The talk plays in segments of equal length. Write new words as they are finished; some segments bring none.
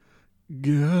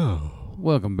Go.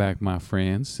 Welcome back, my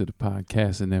friends, to the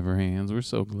podcast that never ends. We're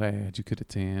so glad you could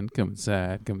attend. Come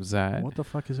inside. Come inside. What the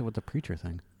fuck is it with the preacher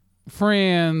thing?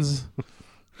 Friends.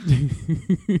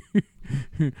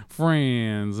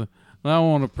 Friends. I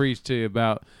want to preach to you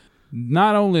about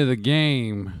not only the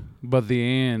game, but the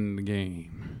end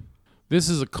game. This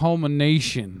is a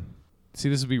culmination. See,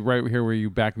 this would be right here where you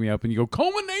back me up and you go,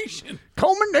 culmination!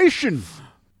 Culmination!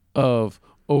 Of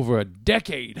over a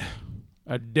decade.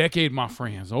 A decade, my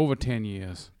friends, over 10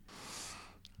 years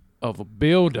of a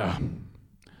build-up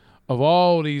of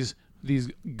all these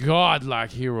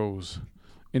godlike heroes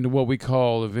into what we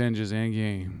call Avengers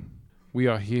Endgame. We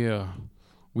are here.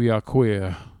 We are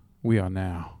queer. We are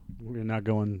now. We're not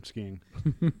going skiing.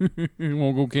 You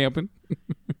won't go camping?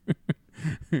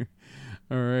 All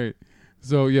right.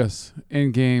 So, yes,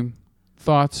 Endgame.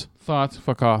 Thoughts?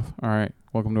 Fuck off. All right.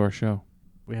 Welcome to our show.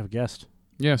 We have a guest.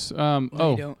 Yes.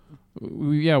 Oh.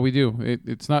 Yeah, we do.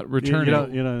 It's not returning.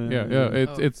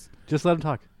 It's just let him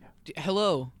talk.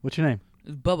 Hello. What's your name?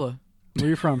 Bubba. Where are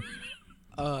you from?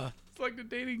 It's like the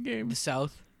dating game. The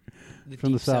South.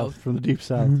 From the South. From the deep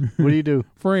South. What do you do?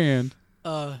 Friend.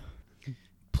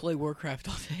 Play Warcraft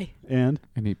all day. And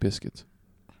eat biscuits.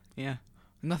 Yeah.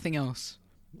 Nothing else.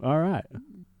 All right.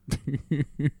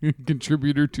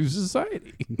 Contributor to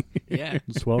society. Yeah.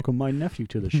 Let's welcome my nephew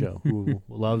to the show, who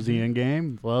loves the end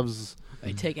game, loves...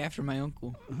 I take after my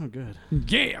uncle. Oh, good.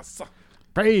 Yes.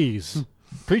 Praise.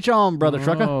 Preach on, brother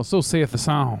trucker. Oh, so saith the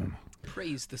song.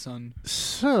 Praise the sun.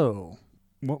 So,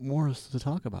 what more is to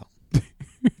talk about?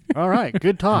 All right,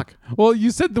 good talk. Well,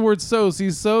 you said the word so. See,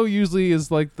 so usually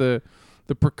is like the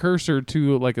precursor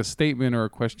to like a statement or a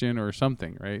question or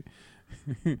something, right?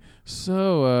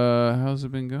 So, how's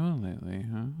it been going lately?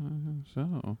 Huh?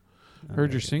 So,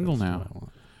 heard you're single now.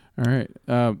 All right.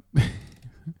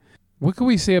 What can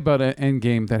we say about an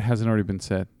Endgame that hasn't already been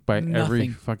said by every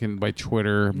fucking by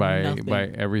Twitter, by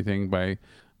everything, by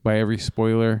every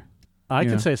spoiler? I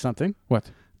can say something. What?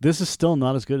 This is still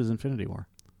not as good as Infinity War.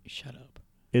 Shut up.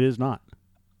 It is not.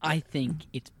 I think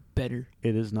it's better.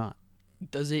 It is not.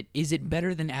 Is it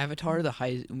better than Avatar,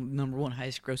 the number one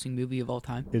highest grossing movie of all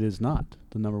time? It is not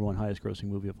the number one highest grossing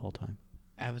movie of all time.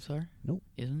 Avatar? Nope.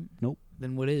 Isn't? Nope.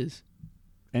 Then what is?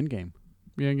 Endgame.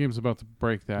 The Endgame's about to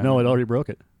break that. No, it already broke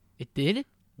it. It did?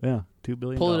 Yeah, $2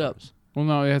 billion. Pull it up. Well,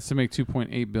 no, it has to make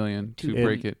 $2.8 billion to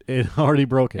break it. It already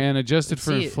broke it. And adjusted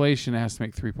for inflation, it has to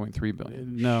make $3.3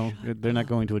 billion. No, they're not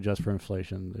going to adjust for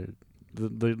inflation.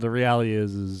 The reality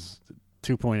is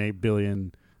 $2.8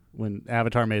 billion when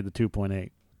Avatar made the 2.8.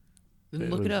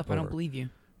 Then look it up. I don't believe you.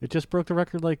 It just broke the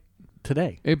record like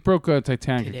today. It broke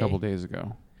Titanic a couple days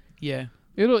ago. Yeah.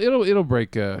 It'll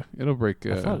break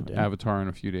Avatar in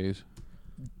a few days.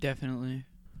 Definitely.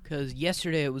 Because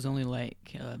yesterday it was only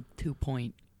like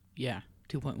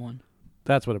 2.1.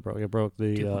 That's what it broke. It broke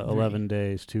the 11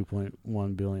 days,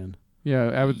 2.1 billion.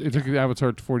 Yeah, it took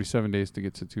Avatar 47 days to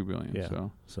get to 2 billion. Yeah,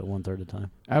 so 1/3 of the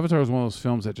time. Avatar was one of those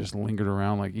films that just lingered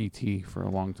around like E.T. for a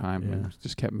long time and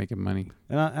just kept making money.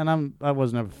 I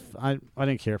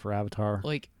didn't care for Avatar.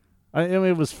 Like, I mean,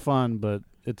 it was fun, but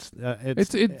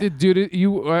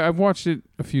I've watched it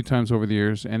a few times over the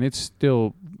years, and it's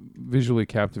still visually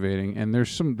captivating, and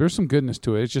there's some goodness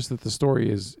to it. It's just that the story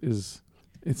is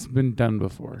it's been done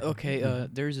before. Okay,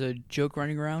 there's a joke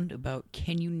running around about,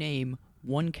 can you name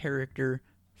one character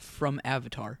from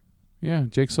Avatar? Yeah,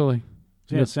 Jake Sully.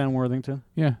 Yeah, Sam Worthington.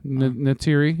 Yeah,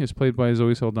 Neytiri is played by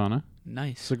Zoe Saldana.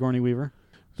 Nice. Sigourney Weaver.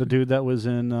 The dude that was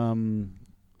in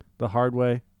The Hard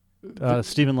Way.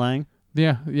 Stephen Lang.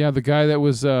 Yeah, the guy that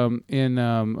was in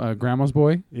Grandma's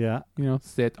Boy. Yeah.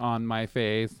 Sit on my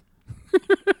face.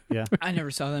 Yeah. I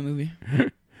never saw that movie.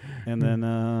 And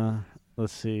then,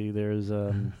 let's see, there's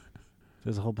a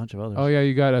whole bunch of others. Oh, yeah,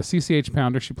 you got a CCH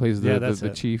Pounder. She plays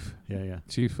the chief. Yeah.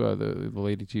 Chief, the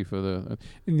lady chief of the...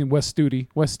 and then Wes Studi.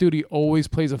 Wes Studi always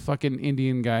plays a fucking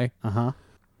Indian guy. Uh-huh.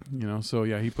 So,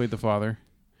 yeah, he played the father.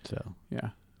 So,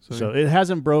 yeah. So it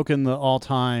hasn't broken the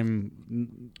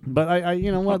all-time... But I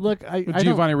you know what, look,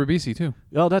 Giovanni Ribisi, too.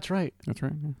 Oh, that's right. That's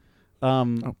right, yeah.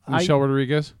 Michelle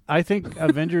Rodriguez? I think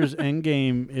Avengers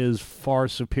Endgame is far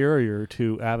superior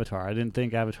to Avatar. I didn't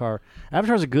think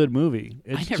Avatar's a good movie.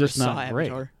 It's just not great.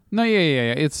 Avatar. No,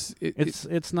 yeah. It's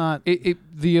not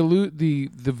the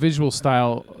visual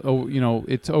style.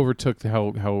 It overtook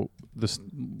how the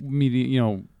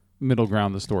media, middle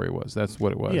ground the story was. That's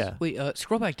what it was. Yeah. Wait,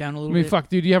 scroll back down a little bit. Fuck,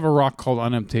 dude, you have a rock called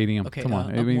unobtainium. Okay, come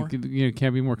on. More. You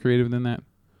can't be more creative than that.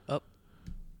 Up.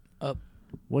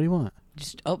 What do you want?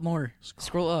 Just up more.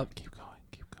 Scroll up. Keep going.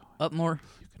 Up more.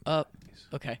 Up.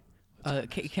 Okay.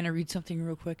 Can I read something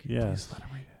real quick? Yeah. Please let him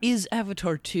read it. Is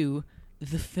Avatar 2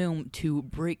 the film to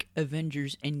break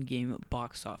Avengers Endgame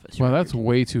box office. Well, record. that's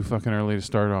way too fucking early to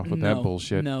start off with that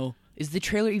bullshit. No. Is the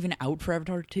trailer even out for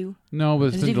Avatar 2? No, but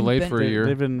it's Has it been even delayed been- for a year.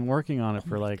 They've been working on it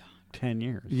for like 10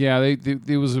 years. Yeah,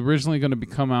 it was originally going to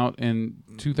come out in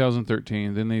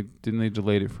 2013. Then they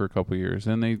delayed it for a couple years.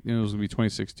 Then it was going to be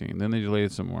 2016. Then they delayed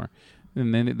it some more.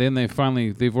 And then they've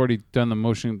already done the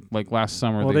motion like last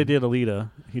summer. Well, they did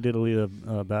Alita. He did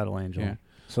Alita Battle Angel. Yeah.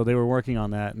 So they were working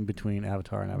on that in between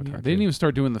Avatar and Avatar 2. They didn't even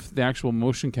start doing the actual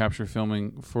motion capture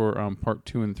filming for part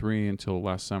 2 and 3 until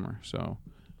last summer. So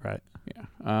Right.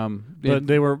 yeah. But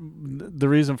the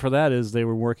reason for that is they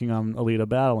were working on Alita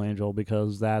Battle Angel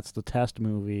because that's the test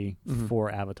movie for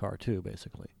Avatar 2,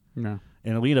 basically. Yeah.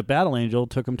 And Alita Battle Angel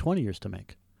took him 20 years to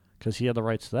make because he had the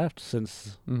rights to that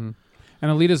since... Mm-hmm. And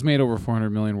Alita's made over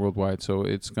 400 million worldwide, so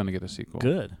it's going to get a sequel.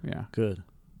 Good. Yeah. Good.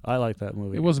 I like that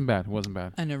movie. It wasn't bad. It wasn't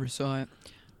bad. I never saw it.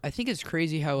 I think it's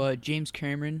crazy how James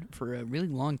Cameron, for a really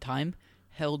long time,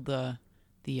 held the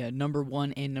number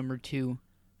 1 and number 2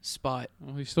 spot.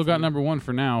 Well, he's still got number 1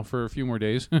 for now for a few more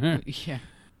days. Yeah.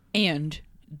 And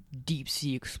Deep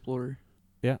Sea Explorer.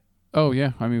 Yeah. Oh,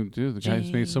 yeah. I mean, dude, the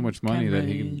guy's made so much money that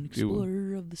he Cameron, can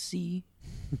Explorer of the Sea.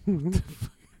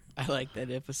 I like that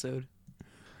episode.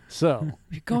 So...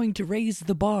 We're going to raise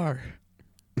the bar.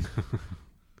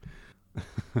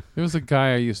 There was a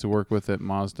guy I used to work with at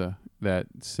Mazda that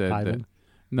said Ivan? that.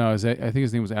 No, I think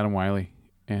his name was Adam Wiley,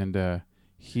 and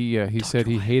he said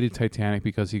he hated Titanic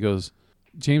because he goes,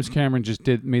 James Cameron just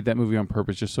made that movie on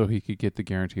purpose just so he could get the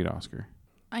guaranteed Oscar,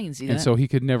 I can see that. and so he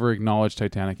could never acknowledge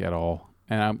Titanic at all.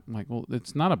 And I'm like, well,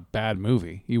 it's not a bad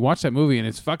movie. You watch that movie and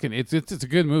it's a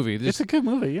good movie. It's a good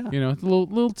movie, yeah. You know, it's a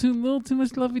little too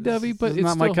much lovey-dovey, but it's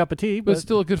not still, my cup of tea, but it's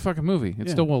still a good fucking movie. It's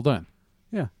Yeah. still well done.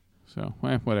 Yeah. So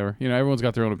whatever. You know, everyone's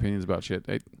got their own opinions about shit.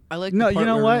 I like No, the part you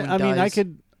know where what? everyone I mean, dies.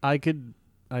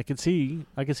 I could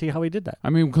see how he did that. I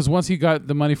mean, because once he got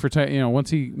the money for once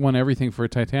he won everything for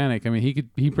Titanic, I mean,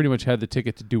 he pretty much had the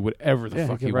ticket to do whatever the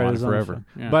fuck he he could write wanted his own forever. thing.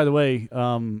 Yeah. By the way,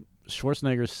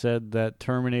 Schwarzenegger said that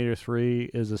Terminator 3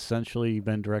 is essentially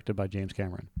been directed by James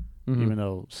Cameron, Mhm. even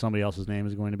though somebody else's name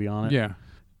is going to be on it. Yeah.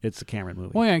 It's a Cameron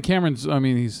movie. Well, yeah, and Cameron's. I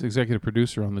mean, he's executive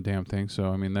producer on the damn thing. So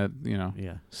I mean, that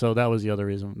Yeah. So that was the other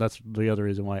reason. That's the other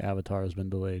reason why Avatar has been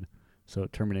delayed. So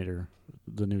Terminator,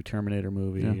 the new Terminator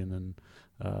movie, Yeah. and then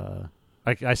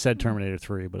I said Terminator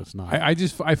 3, but it's not.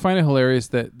 I find it hilarious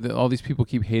that all these people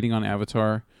keep hating on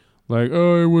Avatar, like,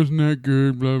 oh, it wasn't that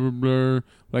good, blah blah blah.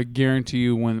 But I guarantee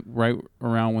you, right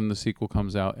around when the sequel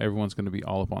comes out, everyone's going to be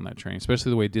all up on that train. Especially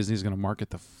the way Disney's going to market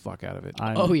the fuck out of it.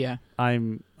 Oh, yeah.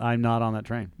 I'm not on that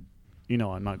train. You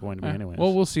know, I'm not going to be anyways.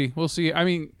 Well, we'll see. We'll see. I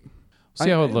mean, see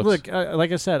how it looks. Look,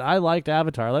 like I said, I liked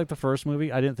Avatar. I liked the first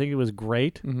movie. I didn't think it was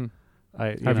great.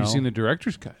 Mm-hmm. Have you seen the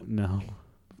director's cut? No.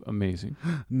 Amazing.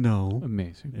 No.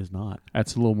 Amazing. It's not.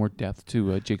 Adds a little more depth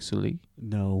to Jake Sully.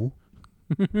 No.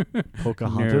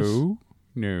 Pocahontas?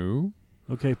 No.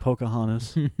 Okay,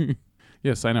 Pocahontas.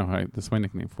 Yes, I know. That's my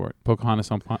nickname for it. Pocahontas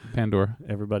on Pandora.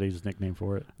 Everybody's nickname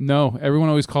for it. No, everyone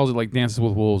always calls it like Dances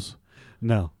with Wolves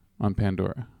No. on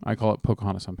Pandora. I call it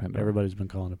Pocahontas on Pandora. Everybody's been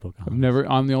calling it Pocahontas.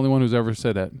 I'm the only one who's ever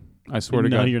said that. I swear to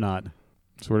God. No, you're not.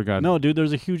 Swear to God. No, dude,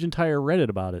 there's a huge entire Reddit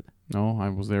about it. No, I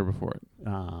was there before it.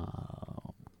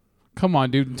 Oh. Come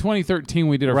on, dude. In 2013,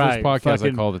 we did our Right, first podcast.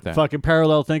 fucking- I called it that. Fucking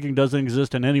parallel thinking doesn't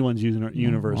exist in anyone's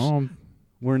universe. Oh,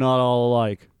 We're not all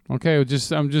alike. okay,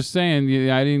 I'm just saying.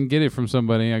 I didn't get it from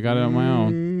somebody. I got it on my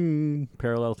own.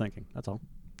 Parallel thinking. That's all.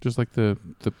 Just like the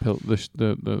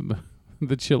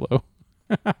Chillo.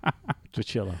 Just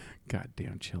chill.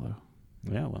 Goddamn Chillo.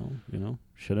 Yeah, well, you know,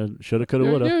 shoulda, coulda,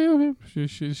 woulda. Yeah.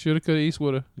 Shoulda, coulda, East,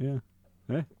 woulda. Yeah.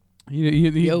 Hey.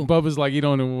 Yo. Bubba's like, you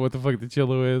don't know what the fuck the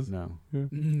Chillo is. No.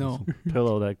 No.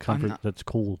 Pillow that comfort. not- That's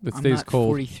cool. That I'm stays not cold.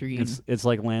 43. It's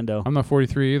like Lando. I'm not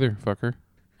 43 either, fucker.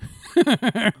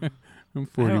 I'm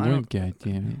 41. God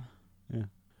damn it.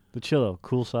 The chillo,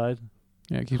 cool side.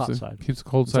 Yeah, it keeps Hot the side. keeps the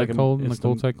cold It's side like cold and the it's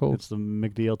cold side cold. It's the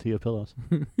McDLT of pillows.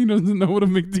 He doesn't know what a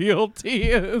McDLT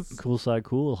is. Cool side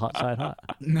cool, hot side hot.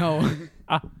 No.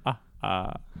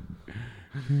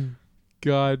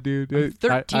 God, dude. I'm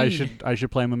 13. I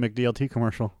should play him a McDLT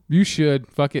commercial. You should.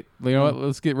 Fuck it. You know what?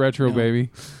 Let's get retro, No. baby.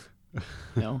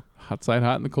 No. Hot side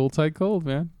hot and the cold side cold,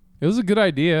 man. It was a good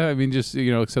idea. I mean, just,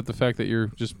 except the fact that you're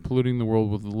just polluting the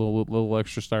world with a little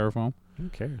extra styrofoam. Who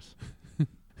cares?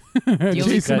 only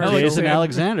Jason commercial- Jason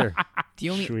Alexander. The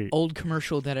only Sweet. old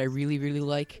commercial that I really, really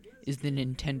like is the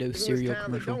Nintendo cereal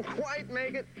commercial. Don't quite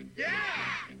make it. Yeah!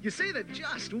 You say that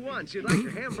just once you'd like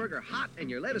your hamburger hot and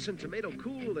your lettuce and tomato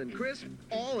cool and crisp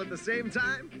all at the same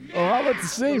time. All at the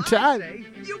same Well, time. I'd say,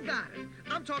 you got it.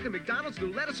 I'm talking McDonald's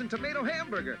new lettuce and tomato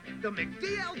hamburger, the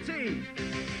McDLT.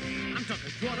 I'm Stuck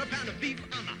a quarter pound of beef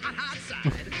on the hot side.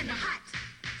 And the hot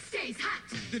stays hot.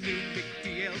 The new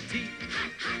McDLT.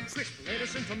 Hot, hot. Crisp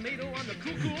lettuce and tomato on the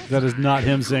cool. That is not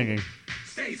him singing.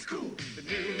 Stays cool. The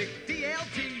new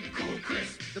McDLT. Cool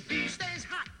crisp. The beef stays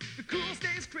hot. The cool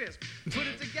stays crisp. Put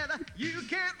it together, you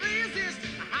can't resist. The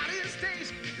hottest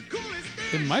taste. The coolest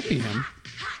taste. It might be him.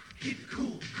 Hot. Keep it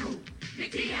cool.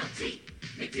 McDLT.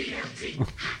 McDLT. Hot.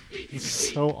 It's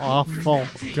so awful.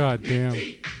 God damn.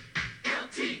 McDLT.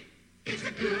 It's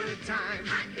a good time.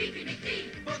 Hot beefy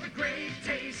McD. For the great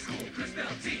taste. Cool crisp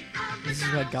LT. This is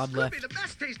why God Could left. be the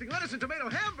best tasting lettuce and tomato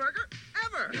hamburger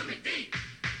ever. New McD.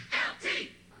 LT.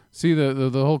 See, the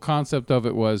whole concept of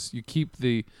it was you keep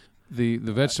the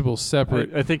vegetables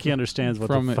separate I think he understands what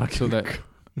from the it fucking so that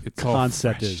it's all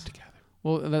concept fresh is. together.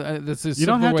 Well, that's a You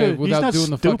don't simple have way to- he's without not doing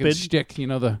the fucking stupid. shtick. You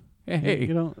know the hey.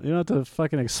 You don't have to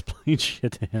fucking explain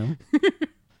shit to him.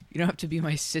 You don't have to be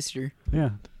my sister.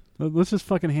 Yeah. Let's just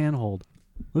fucking handhold.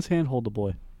 Let's handhold the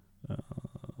boy. Oh,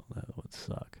 that would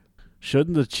suck.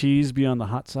 Shouldn't the cheese be on the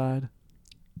hot side?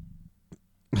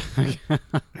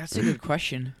 That's a good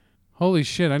question. Holy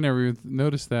shit! I never even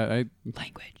noticed that.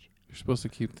 Language. You're supposed to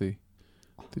keep the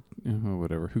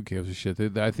whatever. Who gives a shit?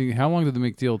 I think how long did the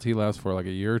McDLT last for? Like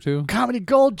a year or two? Comedy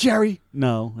gold, Jerry.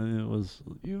 No, it was.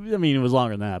 I mean, it was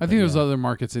longer than that. I but think there was yeah. other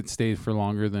markets that stayed for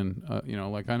longer than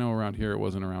like I know around here it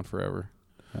wasn't around forever.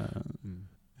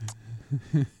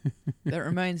 That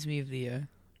reminds me of the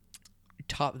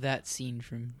Top That scene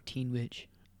from Teen Witch.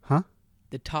 Huh?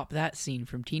 The Top That scene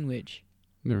from Teen Witch.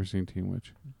 Never seen Teen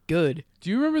Witch. Good. Do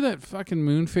you remember that fucking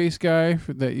Moonface guy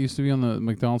that used to be on the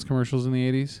McDonald's commercials in the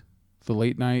 80s? The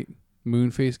late night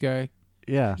Moonface guy?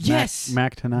 Yeah. Yes!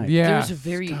 Mac tonight. Yeah. There was a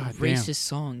very God racist damn.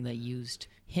 song that used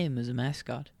him as a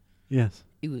mascot. Yes.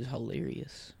 It was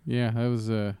hilarious. Yeah, that was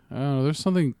I don't know. There's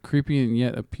something creepy and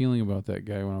yet appealing about that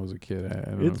guy when I was a kid.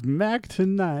 I don't It's know. Mac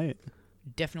tonight.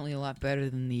 Definitely a lot better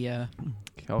than the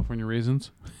California Raisins.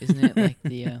 isn't it like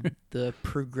the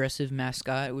progressive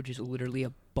mascot, which is literally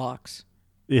a box.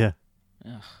 Yeah.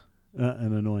 Ugh.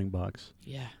 An annoying box.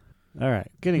 Yeah. All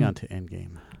right. Getting on to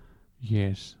Endgame.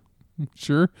 Yes.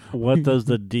 Sure. What does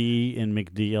the D in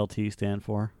McDLT stand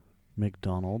for?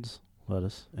 McDonald's,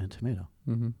 lettuce, and tomato.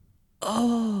 Mm-hmm.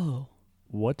 Oh.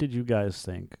 What did you guys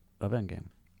think of Endgame?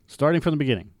 Starting from the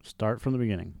beginning. Start from the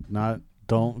beginning.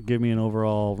 Don't give me an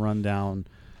overall rundown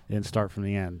and start from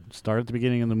the end. Start at the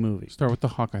beginning of the movie. Start with the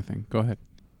Hawkeye thing. Go ahead.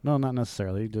 No, not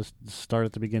necessarily. Just start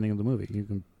at the beginning of the movie. You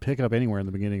can pick it up anywhere in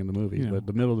the beginning of the movie, Yeah. but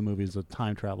the middle of the movie is the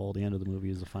time travel. The end of the movie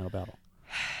is the final battle.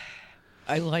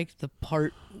 I liked the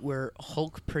part where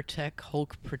Hulk protect,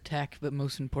 but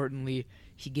most importantly,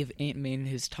 he give Ant-Man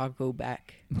his taco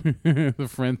back. The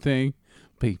friend thing.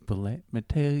 People, let me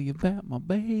tell you about my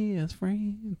best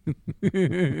friend.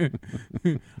 That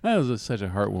was such a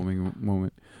heartwarming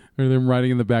moment. Or them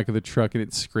riding in the back of the truck and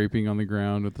it's scraping on the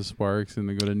ground with the sparks and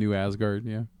they go to New Asgard.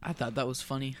 Yeah. I thought that was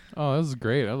funny. Oh, that was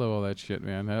great. I love all that shit,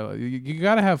 man. You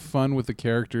got to have fun with the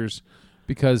characters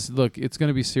because, look, it's going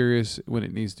to be serious when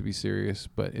it needs to be serious,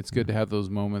 but it's good to have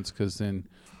those moments because then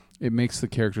it makes the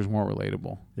characters more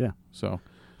relatable. Yeah. So.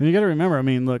 And you got to remember, I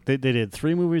mean, look, they did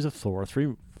 3 movies of Thor,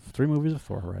 three movies of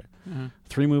Thor, right?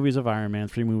 3 movies of Iron Man,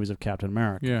 3 movies of Captain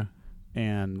America. Yeah.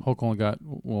 And Hulk only got,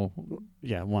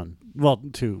 1. Well,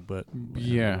 2, but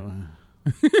yeah.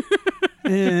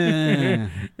 Yeah.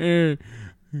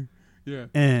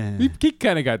 He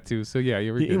kind of got 2, so yeah,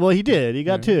 you were good. Well, he did. He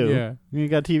got 2. Yeah. He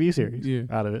got a TV series Yeah.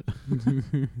 out of it.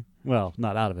 Well,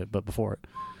 not out of it, but before it.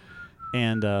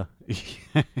 And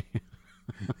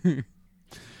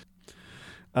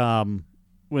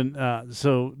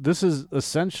so this is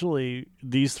essentially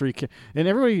these 3 and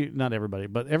everybody, not everybody,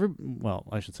 but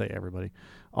I should say everybody,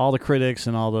 all the critics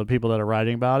and all the people that are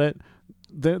writing about it,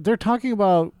 they're talking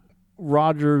about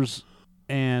Rogers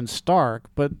and Stark,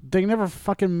 but they never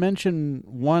fucking mention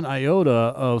one iota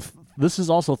of this is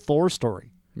also Thor's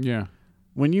story. Yeah.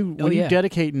 When you you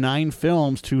dedicate 9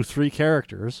 films to 3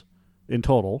 characters in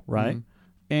total, right?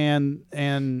 Mm-hmm.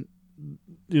 And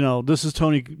this is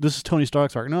Tony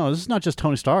Stark's arc. No, this is not just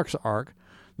Tony Stark's arc.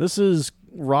 This is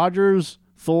Rogers,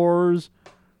 Thor's,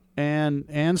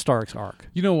 and Stark's arc.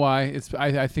 You know why?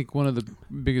 I think one of the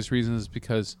biggest reasons is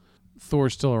because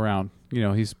Thor's still around.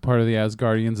 He's part of the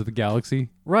Asgardians of the galaxy.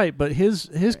 Right, but his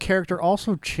character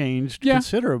also changed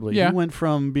considerably. Yeah. He went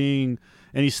from being,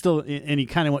 and he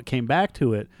kind of came back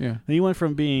to it. Yeah. And he went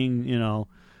from being,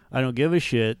 I don't give a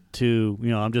shit to,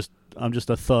 I'm just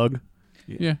a thug.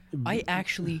 Yeah. I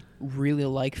actually really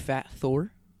like Fat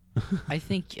Thor. I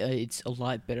think it's a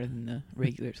lot better than the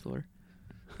regular Thor.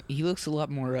 He looks a lot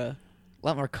more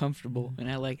comfortable,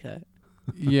 and I like that.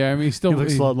 Yeah, I mean, He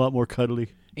looks a lot more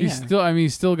cuddly. He's Yeah. still. I mean,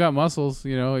 he's still got muscles.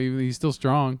 You know, he's still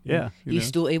strong. Yeah. you He's know?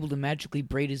 still able to magically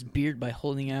braid his beard by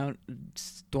holding out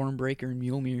Stormbreaker and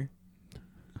Mjolnir.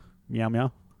 Meow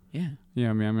meow. Yeah.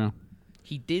 Yeah, meow.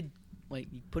 He did, like,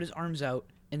 he put his arms out,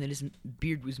 and then his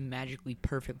beard was magically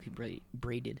perfectly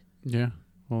braided. Yeah.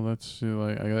 Well, that's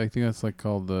like I think that's like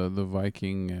called the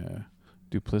Viking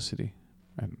duplicity.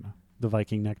 I don't know. The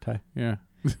Viking necktie. Yeah.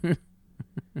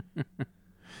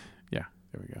 Yeah.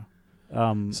 There we go.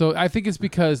 Um, So I think it's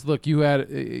because look, you had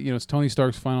it's Tony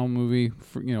Stark's final movie,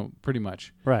 pretty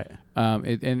much. right.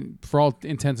 And for all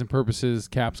intents and purposes,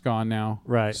 Cap's gone now.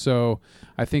 Right. So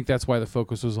I think that's why the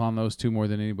focus was on those two more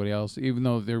than anybody else, even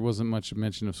though there wasn't much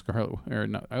mention of Scarlet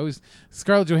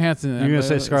Johansson. You're gonna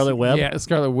say Scarlet Web? Yeah,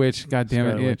 Scarlet Witch. God damn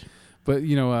Scarlet it. Witch. Yeah.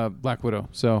 But Black Widow.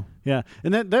 So Yeah,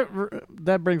 and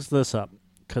that brings this up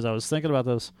because I was thinking about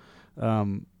this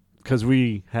because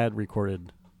we had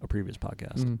recorded a previous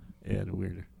podcast and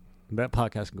that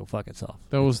podcast can go fuck itself.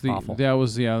 that was awful.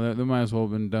 that might as well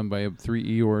have been done by 3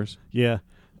 Eeyores. Yeah.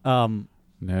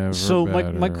 Never. So my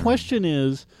better. question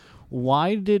is,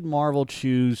 why did Marvel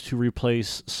choose to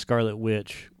replace Scarlet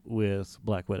Witch with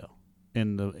Black Widow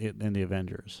in the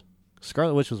Avengers?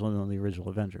 Scarlet Witch was one of the original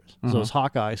Avengers. So it's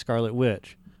Hawkeye, Scarlet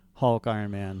Witch, Hulk,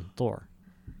 Iron Man, Thor.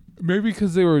 Maybe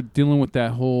because they were dealing with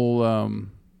that whole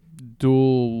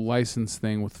dual license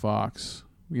thing with Fox.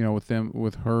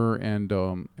 With her and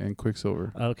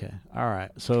Quicksilver. Okay, all right.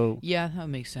 So Yeah, that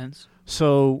makes sense.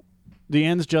 So the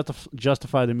ends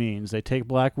justify the means. They take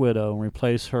Black Widow and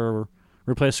replace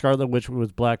Scarlet Witch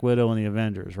with Black Widow in the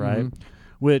Avengers, right? Mm-hmm.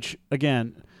 Which,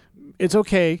 again, it's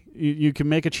okay. You can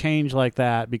make a change like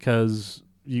that because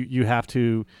you have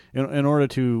to, in order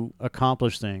to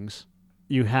accomplish things,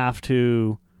 you have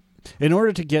to, in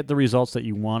order to get the results that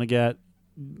you want to get,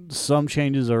 some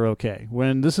changes are okay.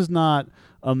 When this is not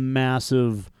a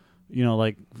massive,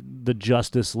 like the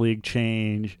Justice League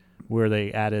change where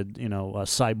they added, a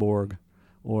cyborg,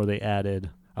 or they added.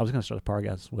 I was going to start the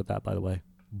podcast with that, by the way.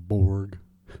 Borg.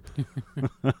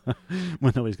 Well,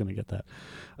 nobody's going to get that.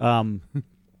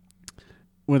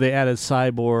 When they added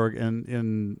cyborg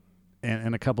and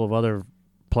a couple of other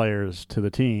players to the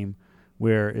team,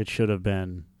 where it should have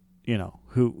been,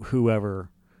 whoever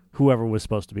was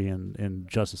supposed to be in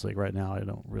Justice League right now. I'm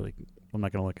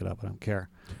not going to look it up. I don't care.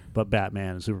 But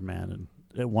Batman and Superman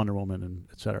and Wonder Woman and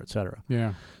et cetera, et cetera.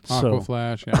 Yeah. So-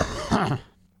 Flash. Yeah.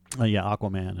 Yeah,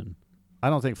 Aquaman, and I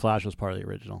don't think Flash was part of the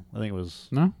original. I think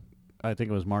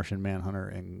it was Martian Manhunter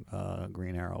and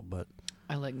Green Arrow, but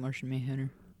I like Martian Manhunter.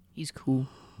 He's cool.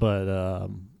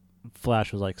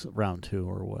 Flash was like round 2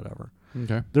 or whatever.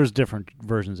 Okay. There's different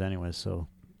versions anyway, so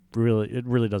it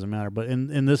really doesn't matter. But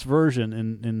in this version,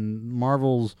 in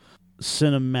Marvel's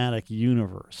cinematic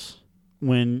universe,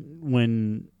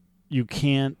 when you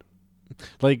can't,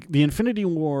 like, the Infinity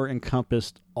War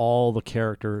encompassed all the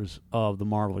characters of the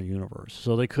Marvel universe,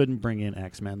 so they couldn't bring in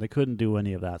X-Men, they couldn't do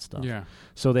any of that stuff. Yeah.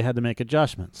 So they had to make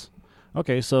adjustments.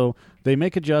 Okay, so they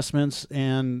make adjustments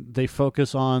and they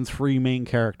focus on 3 main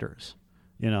characters.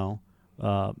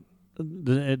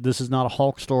 This is not a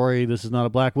Hulk story. This is not a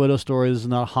Black Widow story. This is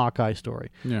not a Hawkeye story.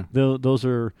 Yeah. Those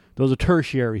are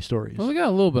tertiary stories. Well, we got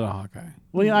a little bit of Hawkeye.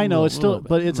 Well, yeah, I know it's still, little bit,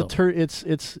 but it's little.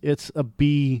 it's a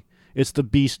B. It's the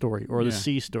B story or the Yeah.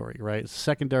 C story, right? It's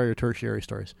secondary or tertiary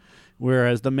stories,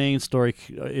 whereas the main story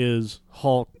is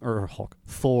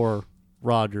Thor,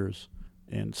 Rogers,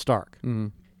 and Stark,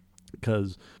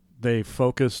 because they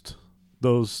focused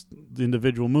those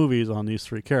individual movies on these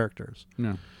 3 characters.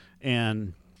 Yeah.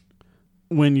 And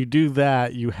when you do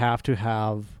that, you have to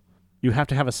have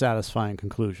a satisfying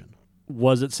conclusion.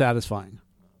 Was it satisfying?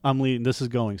 I'm leading. This is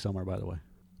going somewhere, by the way.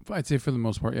 I'd say for the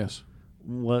most part, yes.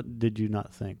 What did you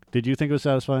not think? Did you think it was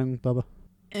satisfying, Bubba?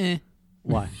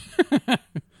 Why?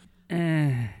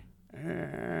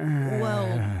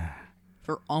 Well,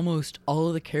 for almost all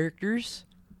of the characters,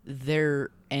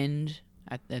 their end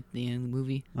at the end of the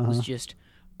movie was just,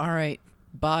 all right,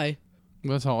 bye.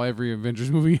 That's how every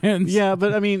Avengers movie ends. Yeah,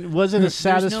 but I mean, was it a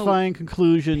satisfying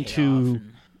conclusion Payoff to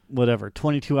and-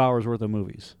 22 hours worth of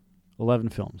movies, 11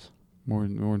 films? More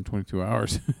than 22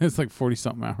 hours. It's like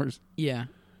 40-something hours. Yeah.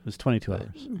 It's 22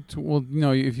 hours. Well,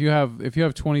 no, if you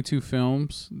have 22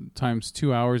 films times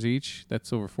 2 hours each,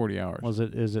 that's over 40 hours.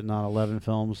 Is it not 11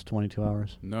 films, 22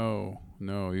 hours? No.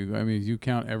 If you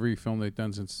count every film they've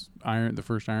done since the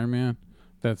first Iron Man,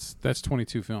 that's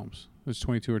 22 films. There's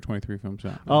 22 or 23 films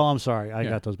out. Oh, I'm sorry. I Yeah.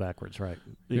 got those backwards, right.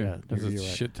 That's you're a right.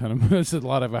 shit ton of. That's a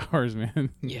lot of hours, man.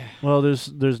 Yeah. Well,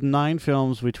 there's 9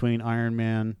 films between Iron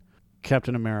Man,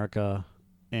 Captain America,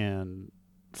 and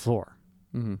Thor.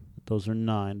 Mm-hmm. Those are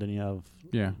 9. Then you have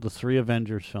Yeah. the 3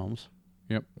 Avengers films.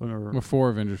 Yep. Or, Well, 4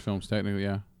 Avengers films technically.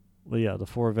 Yeah. well, yeah, the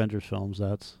 4 Avengers films.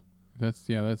 That's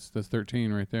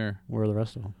 13 right there. where are the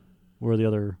rest of them? Where are the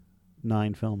other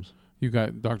 9 films? You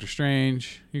got Doctor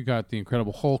Strange. You got the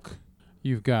Incredible Hulk.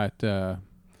 You've got.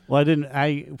 Well,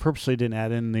 I purposely didn't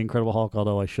add in the Incredible Hulk,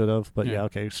 although I should have. But yeah,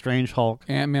 okay. Strange Hulk.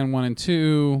 Ant-Man 1 and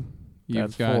 2.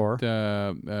 That's You've got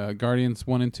 4. Guardians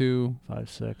 1 and 2. 5,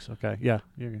 6. Okay. Yeah.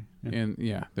 Yeah. And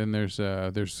then there's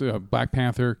Black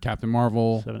Panther, Captain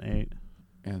Marvel, 7, 8.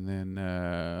 and then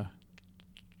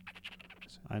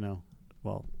I know.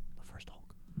 Well, the first Hulk.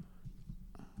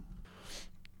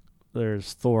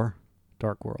 There's Thor,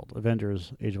 Dark World,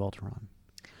 Avengers, Age of Ultron,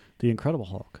 The Incredible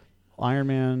Hulk, Iron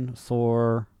Man,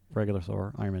 Thor, regular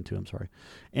Thor, Iron Man 2, I'm sorry,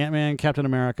 Ant-Man, Captain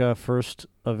America, First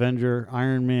Avenger,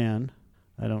 Iron Man.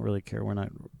 I don't really care. We're not.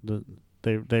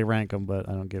 They rank them, but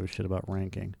I don't give a shit about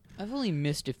ranking. I've only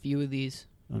missed a few of these.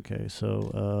 Okay,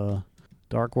 so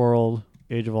Dark World,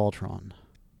 Age of Ultron,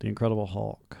 The Incredible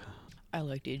Hulk, I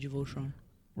liked Age of Ultron.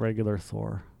 regular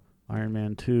Thor, Iron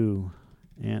Man 2,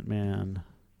 Ant-Man,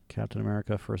 Captain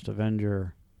America, First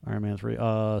Avenger, Iron Man 3,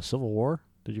 Civil War.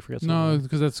 Did you forget Civil no, War?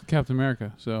 because that's Captain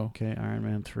America. So Okay, Iron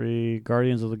Man 3,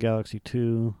 Guardians of the Galaxy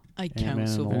 2, I Ant-Man count and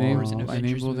the Civil Wasp. War as an I I named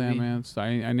Avengers both movie. Ant-Mans.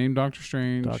 I named Doctor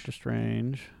Strange. Doctor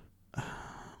Strange.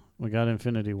 We got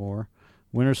Infinity War,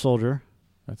 Winter Soldier,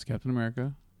 That's Captain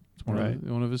America. It's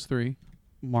one of his 3.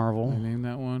 Marvel. I named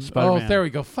that one. Spider-Man. Oh, there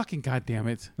we go. Fucking goddamn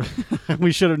it!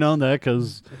 We should have known that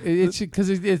because It's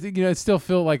because it still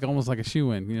felt like almost like a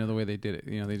shoe-in. The way they did it.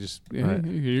 They just Right.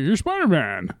 You're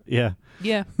Spider-Man, yeah,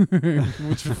 Yeah.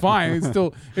 which is fine.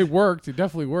 It worked. It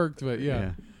definitely worked. But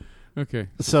yeah. Okay.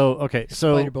 So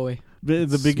Spider Boy. the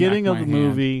Smack beginning of my the hand.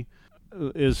 movie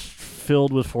is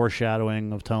filled with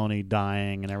foreshadowing of Tony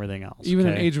dying and everything else. Even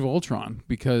in okay? Age of Ultron,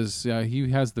 because he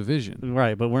has the vision.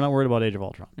 Right, but we're not worried about Age of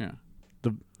Ultron. Yeah.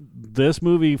 This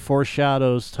movie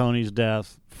foreshadows Tony's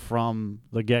death from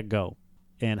the get-go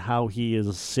and how he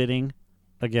is sitting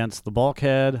against the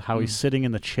bulkhead, how he's sitting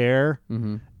in the chair.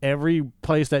 Mm-hmm. Every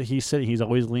place that he's sitting, he's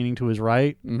always leaning to his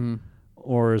right Mm-hmm.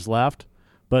 or his left,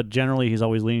 but generally he's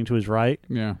always leaning to his right,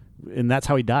 Yeah. and that's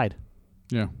how he died.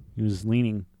 Yeah. He was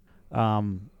leaning.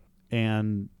 I'm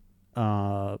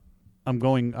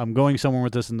going somewhere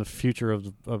with this in the future of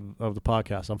the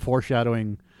podcast. I'm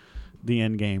foreshadowing the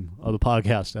end game of the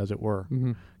podcast, as it were,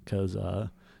 Mm-hmm. because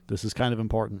this is kind of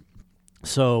important.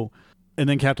 So, and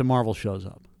then Captain Marvel shows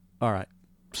up. All right.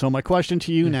 So my question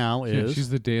to you now is, she's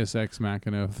the Deus Ex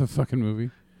Machina of the fucking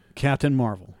movie. Captain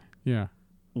Marvel. Yeah.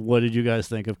 What did you guys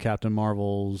think of Captain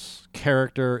Marvel's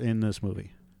character in this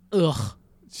movie? Ugh.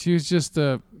 She was just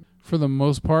for the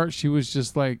most part, she was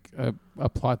just like a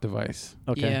plot device.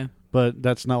 Okay. Yeah. But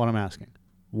that's not what I'm asking.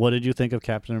 What did you think of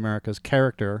Captain America's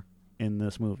character in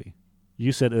this movie?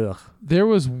 You said ugh. There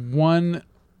was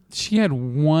she had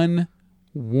one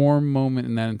warm moment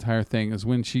in that entire thing is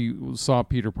when she saw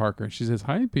Peter Parker. She says,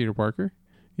 "Hi, Peter Parker,"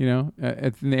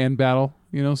 at the end battle,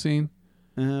 scene.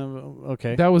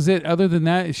 Okay. That was it. Other than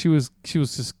that, she was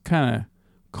just kind of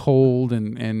cold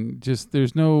and just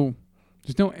there's no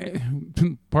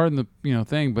pardon the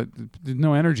thing, but there's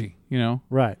no energy.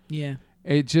 Right. Yeah.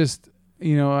 It just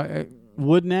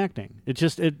Wooden acting. It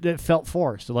just it felt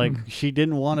forced. Like she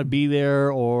didn't want to be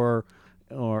there, or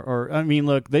I mean,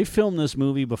 look, they filmed this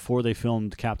movie before they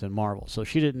filmed Captain Marvel, so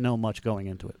she didn't know much going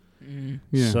into it.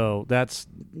 Yeah. So that's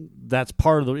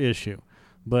part of the issue.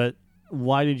 But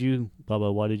why did you,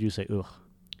 Bubba? Why did you say ugh?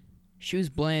 She was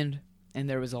bland, and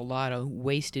there was a lot of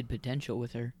wasted potential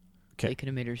with her. Okay. They could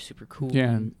have made her super cool. Yeah,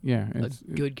 and yeah. a It's,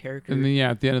 good character. and then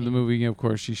at the end of the movie, of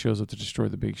course, she shows up to destroy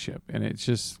the big ship, and it's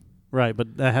just Right,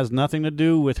 but that has nothing to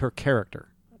do with her character.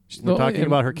 We're talking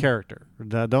about her character. I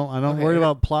don't Okay. worry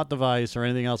about plot device or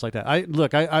anything else like that.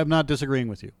 I'm not disagreeing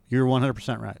with you. You're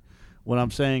 100% right. What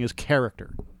I'm saying is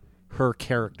character, her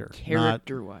character,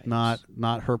 Character-wise. not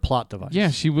her plot device. yeah.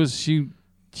 She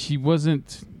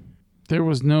wasn't. There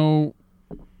was no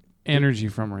energy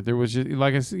from her. There was just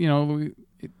like I said,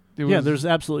 there's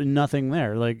absolutely nothing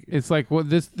there. Like It's like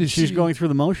this she's going through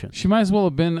the motions. She might as well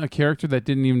have been a character that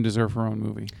didn't even deserve her own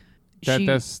movie. She-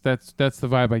 That's the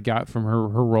vibe I got from her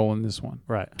role in this one.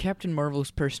 Right. Captain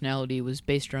Marvel's personality was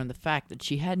based around the fact that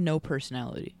she had no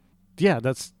personality. Yeah,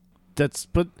 that's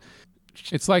but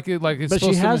It's like it's she supposed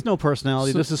to has be- no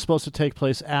personality. so- This is supposed to take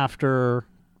place after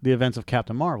the events of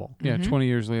Captain Marvel. Yeah, Mhm. 20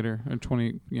 years later, or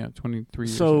 23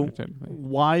 years So later, technically.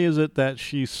 why is it that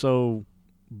she's so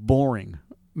boring?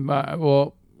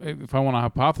 Well, if I want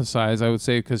to hypothesize, I would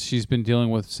say because she's been dealing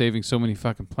with saving so many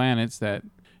fucking planets and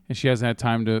she hasn't had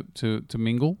time to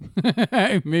mingle.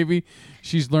 Maybe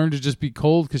she's learned to just be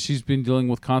cold because she's been dealing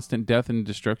with constant death and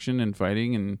destruction and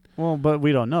fighting and Well, but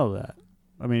we don't know that.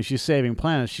 I mean, she's saving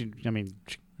planets. She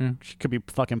Yeah. she could be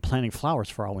fucking planting flowers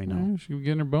for all we know. Yeah, she could be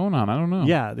getting her bone on. I don't know.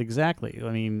 Yeah, exactly.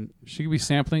 I mean, She could be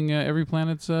sampling every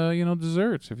planet's,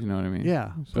 desserts, if you know what I mean.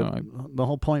 yeah. So But the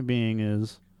whole point being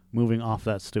is, moving off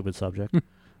that stupid subject,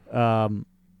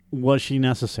 was she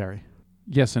necessary?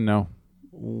 yes and no.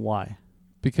 Why?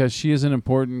 Because she is an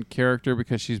important character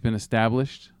because she's been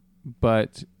established.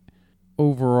 But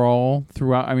overall,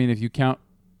 throughout, I mean, if you count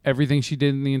everything she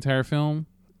did in the entire film,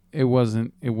 it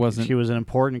wasn't. She was an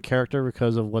important character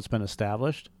because of what's been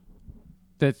established.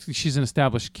 That she's an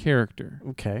established character.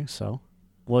 Okay, so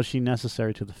was she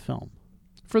necessary to the film?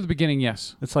 For the beginning,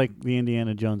 yes. It's like the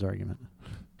Indiana Jones argument.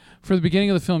 For the beginning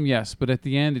of the film, yes. But at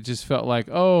the end, it just felt like,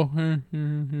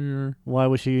 Why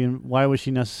was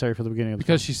she necessary for the beginning of the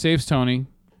because film? she saves Tony.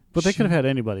 But they could have had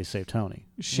anybody save Tony.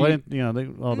 She- Why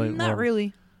didn't, Not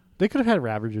really. They could have had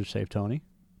Ravagers save Tony.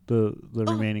 The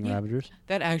remaining yeah. Ravagers.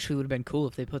 That actually would have been cool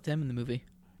if they put them in the movie.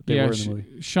 They yeah, were in the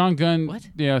movie. Sean Gunn. What?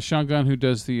 Yeah, Sean Gunn, who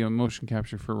does the motion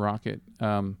capture for Rocket.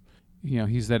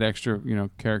 He's that extra,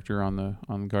 character on the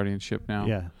Guardian ship now.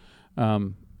 Yeah.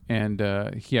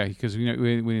 Because we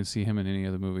didn't see him in any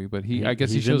other movie, but I guess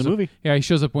he he's in shows the up. movie. Yeah, he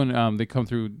shows up when they come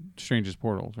through Strange's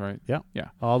portals, right? Yeah. Yeah.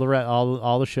 All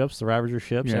the ships, the Ravager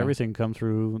ships, Yeah. everything come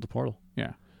through the portal.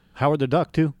 Yeah. Howard the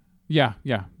Duck too, Yeah,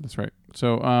 that's right.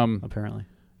 So, apparently.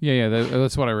 yeah,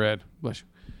 that's what I read. Bless you.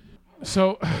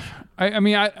 So,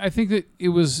 I think that it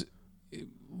was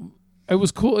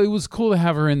cool. It was cool to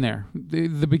have her in there,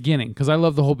 the beginning, because I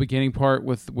love the whole beginning part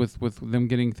with them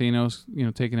getting Thanos,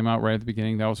 taking him out right at the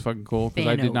beginning. That was fucking cool because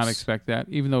I did not Thanos. expect that.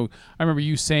 Even though I remember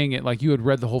you saying it like you had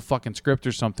read the whole fucking script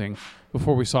or something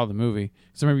before we saw the movie.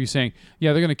 So I remember you saying,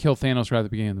 "Yeah, they're gonna kill Thanos right at the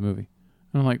beginning of the movie."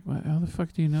 And I'm like, "How the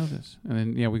fuck do you know this?" And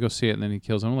then we go see it, and then he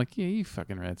kills him. I'm like, "Yeah, you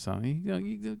fucking read something.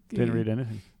 Didn't read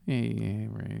anything. Yeah,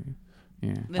 right.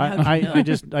 Yeah. Then how'd you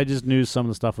know? I just knew some of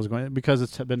the stuff was going because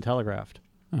it's been telegraphed.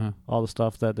 Uh-huh. All the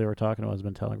stuff that they were talking about has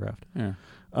been telegraphed. Yeah.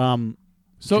 Um,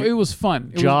 So J- it was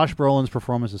fun. Josh Brolin's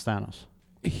performance as Thanos.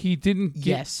 He didn't get.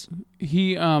 Yes.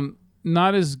 He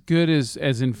not as good as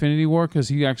Infinity War because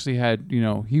he actually had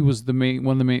he was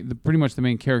pretty much the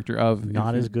main character of.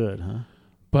 Not as good, huh?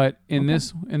 But in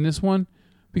this one,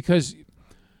 because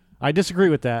I disagree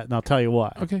with that, and I'll tell you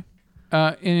why. okay.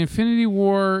 In Infinity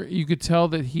War, you could tell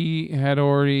that he had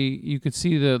you could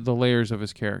see the layers of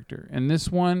his character. And this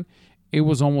one, it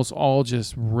was almost all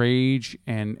just rage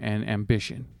and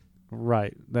ambition.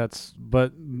 Right.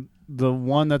 But the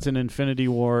one that's in Infinity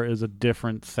War is a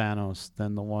different Thanos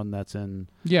than the one that's in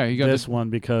Yeah, you got this one,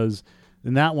 because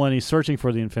in that one he's searching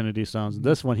for the Infinity Stones. In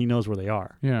this one he knows where they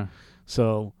are. Yeah,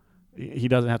 So he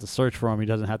doesn't have to search for them. He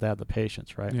doesn't have to have the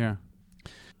patience, right? yeah,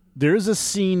 There's a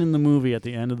scene in the movie at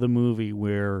the end of the movie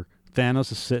where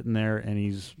Thanos is sitting there and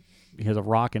he has a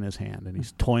rock in his hand and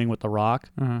he's toying with the rock.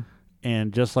 uh-huh.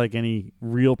 And just like any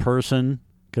real person,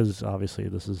 because obviously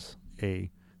this is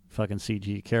a fucking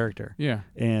CG character, Yeah,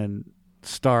 and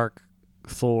Stark,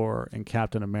 Thor, and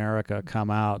Captain America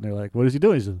come out and they're like, "What is he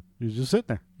doing?" He's just sitting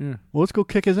there. yeah, Well, let's go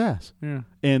kick his ass. yeah.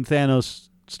 And Thanos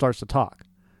starts to talk,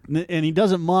 and he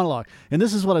doesn't monologue. And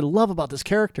this is what I love about this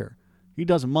character: he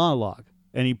doesn't monologue,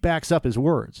 and he backs up his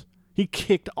words. He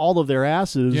kicked all of their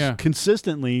asses Yeah.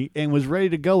 consistently and was ready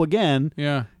to go again.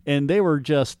 Yeah. And they were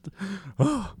just,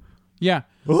 Yeah.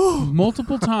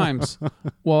 Multiple times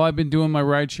while I've been doing my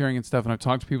ride sharing and stuff, and I've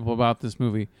talked to people about this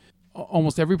movie,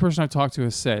 almost every person I've talked to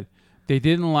has said they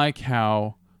didn't like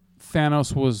how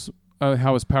Thanos was,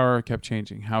 how his power kept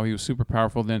changing, how he was super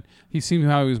powerful. Then he seemed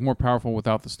how he was more powerful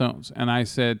without the stones. And I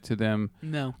said to them,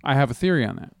 No. I have a theory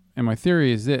on that. And my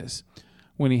theory is this.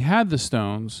 When he had the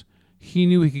stones, he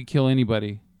knew he could kill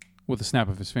anybody with a snap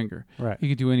of his finger. Right. He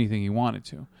could do anything he wanted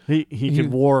to. He could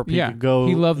warp. He could go.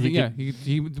 He loved he the, could,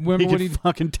 He remember he what could he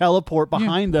fucking teleport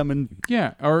behind them and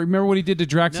or remember what he did to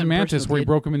Drax and Not a Mantis personal where he kid.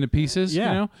 broke him into pieces? Yeah.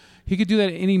 You know? He could do that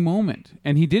at any moment.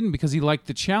 And he didn't because he liked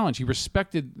the challenge. He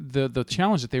respected the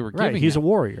challenge that they were right. giving He's him. a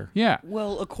warrior. Yeah.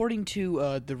 Well, according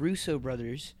to the Russo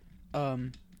brothers,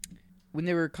 when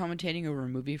they were commentating over a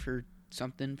movie for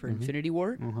something for Infinity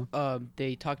War,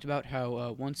 they talked about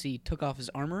how once he took off his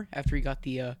armor after he got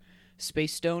the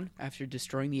Space Stone after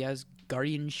destroying the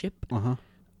Asgardian ship,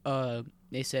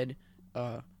 they said,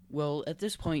 well, at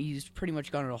this point he's pretty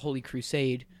much gone on a holy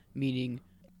crusade, meaning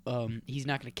he's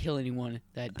not going to kill anyone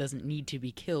that doesn't need to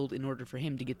be killed in order for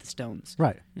him to get the stones.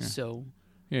 Right. So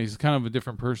Yeah, he's kind of a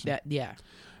different person.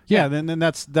 Yeah. Then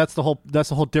that's the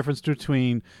whole difference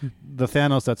between the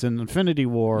Thanos that's in Infinity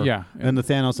War, Yeah. and the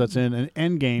Thanos that's in an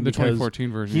Endgame. The because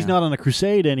 2014 version. He's not on a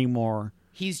crusade anymore.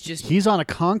 he's on a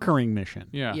conquering mission.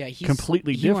 Yeah. he's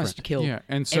completely he wants different. to kill Yeah,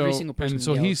 and so every single person. and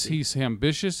so in the he's galaxy.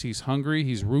 ambitious, he's hungry,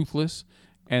 he's ruthless,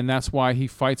 and that's why he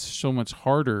fights so much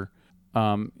harder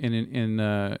in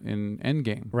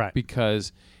Endgame, Right?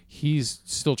 Because he's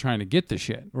still trying to get the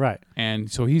shit, Right. and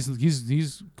so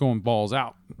he's going balls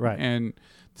out, Right. and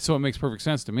so it makes perfect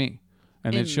sense to me,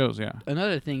 and it shows. Yeah,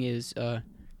 Another thing is the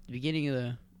beginning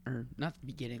of not the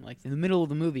beginning, like in the middle of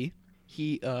the movie,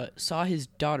 he saw his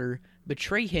daughter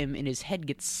betray him, and his head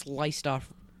gets sliced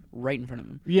off right in front of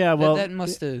him. Yeah, well, that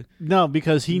must have no,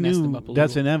 because he messed him knew up a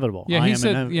that's little. inevitable. yeah. I He am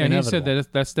said, he inevitable. said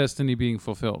that that's destiny being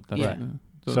fulfilled. That's Yeah. right.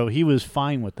 So he was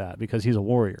fine with that because he's a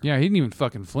warrior. Yeah, he didn't even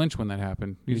fucking flinch when that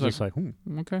happened. He's He's just like,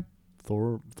 okay,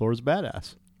 Thor's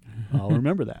badass. I'll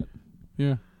remember that.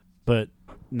 yeah, But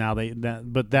now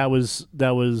that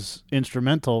was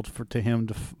instrumental to him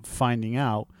finding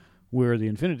out where the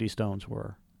Infinity Stones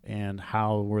were and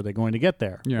how were they going to get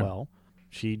there. Yeah. Well,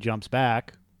 she jumps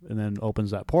back and then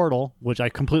opens that portal, which I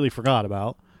completely forgot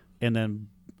about, and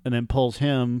then pulls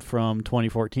him from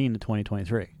 2014 to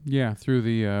 2023. yeah, through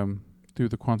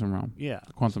the quantum realm, Yeah.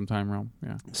 quantum time realm.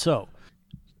 Yeah, So,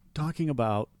 talking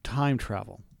about time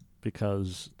travel,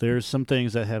 because there's some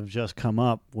things that have just come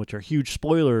up, which are huge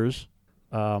spoilers.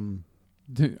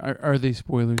 are they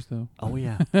spoilers though? Oh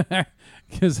yeah.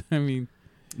 Because I mean,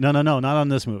 No, not on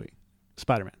this movie.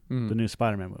 Spider-Man, the Mm. new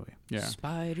Spider-Man movie. yeah,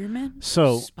 Spider-Man.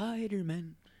 So-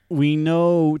 Spider-Man. We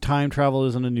know time travel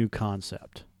isn't a new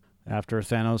concept. After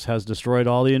Thanos has destroyed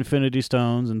all the Infinity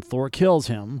Stones and Thor kills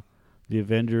him, the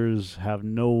Avengers have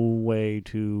no way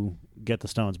to get the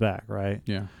stones back, right?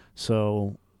 yeah,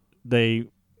 So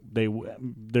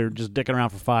they're just dicking around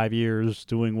for 5 years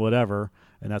doing whatever,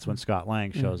 and that's when Scott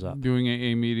Lang shows up. doing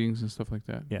AA meetings and stuff like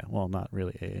that. Yeah, well, not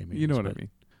really AA meetings. You know what I but mean?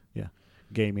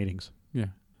 gay meetings. Yeah,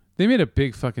 they made a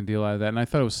big fucking deal out of that, and I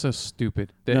thought it was so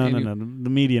stupid. That No. The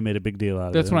media made a big deal out of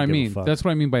it. That's They what I don't give a mean. fuck. That's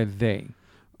what I mean by they,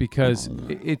 because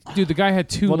dude, the guy had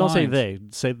two. Well, don't lines. say they.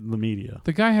 Say the media.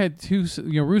 The guy had two.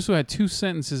 Russo had two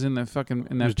sentences in that fucking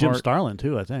It was that Jim part. Starlin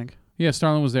too, I think. Yeah,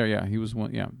 Starlin was there. Yeah, he was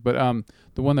one. Yeah, but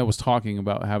the one that was talking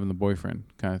about having the boyfriend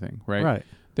kind of thing, right? Right.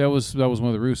 That was one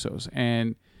of the Russos,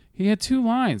 and he had two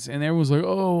lines, and everyone was like,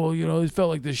 "Oh, well, it felt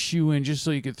like the shoe in just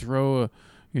so you could throw a."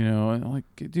 And I'm like,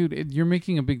 dude, you're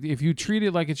making a big. If you treat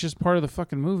it like it's just part of the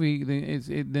fucking movie,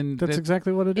 then That's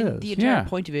exactly what it is. And the entire Yeah.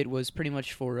 point of it was pretty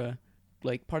much for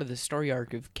like part of the story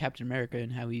arc of Captain America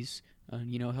and how he's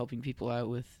helping people out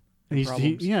with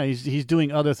problems. He's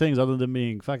doing other things other than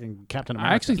being fucking Captain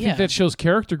America. I actually think Yeah. that shows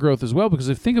character growth as well, because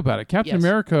if you think about it, Captain Yes.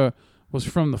 America was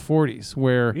from the 40s,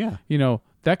 where Yeah.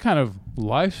 that kind of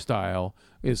lifestyle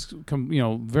is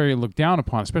very looked down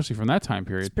upon, especially from that time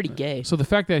period. It's pretty gay. So the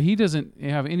fact that he doesn't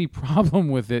have any problem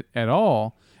with it at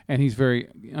all, and he's very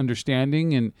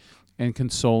understanding and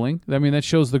consoling, I mean, that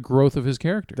shows the growth of his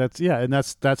character. and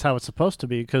that's how it's supposed to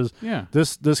be, because Yeah.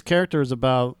 this character is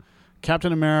about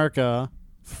Captain America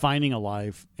finding a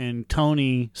life and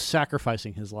Tony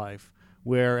sacrificing his life,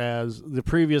 whereas the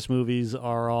previous movies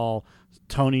are all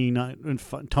Tony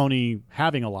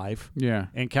having a life Yeah.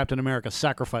 and Captain America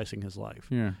sacrificing his life.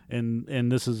 Yeah.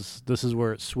 And this is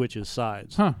where it switches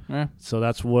sides. Huh. Yeah. So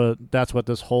that's what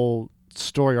this whole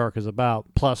story arc is about.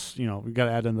 Plus, we got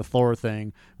to add in the Thor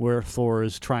thing, where Thor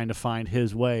is trying to find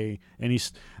his way,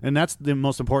 and that's the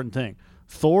most important thing.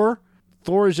 Thor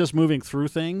is just moving through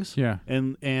things, Yeah.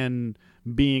 and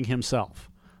being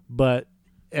himself. But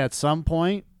at some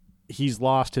point, he's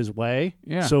lost his way.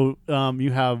 Yeah. So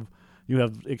you have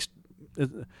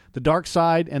the dark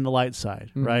side and the light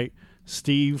side, right?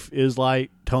 Steve is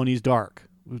light, Tony's dark.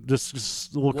 We're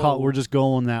just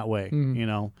going that way,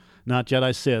 not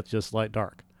Jedi Sith, just light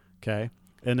dark. Okay,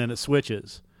 and then it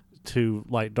switches to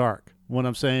light dark. What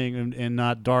I'm saying, and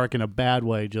not dark in a bad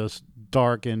way, just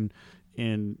dark in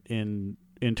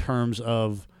terms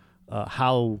of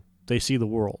how they see the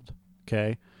world.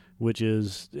 Okay, which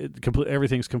is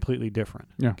everything's completely different.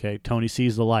 Yeah. Okay, Tony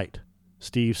sees the light.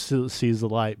 Steve sees the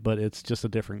light, but it's just a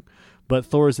different. But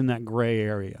Thor's in that gray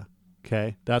area.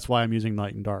 Okay, that's why I'm using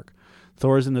light and dark.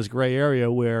 Thor's in this gray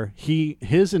area where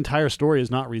his entire story is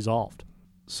not resolved.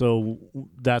 So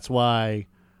that's why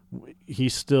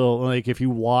he's still, like, if you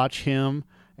watch him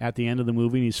at the end of the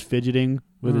movie and he's fidgeting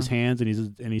with his hands and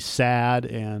he's sad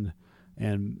and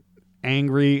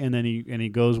angry, and then he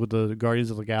goes with the Guardians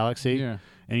of the Galaxy, Yeah.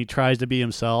 and he tries to be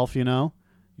himself, and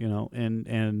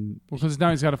Because now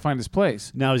he's got to find his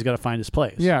place. now he's got to find his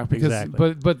place. Yeah, because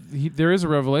exactly. but there is a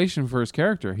revelation for his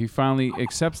character. He finally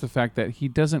accepts the fact that he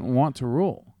doesn't want to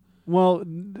rule. Well,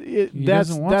 He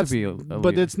doesn't want to be a but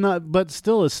leader. it's not. But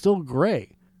still, it's still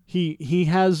gray. He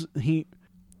has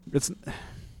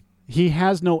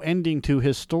no ending to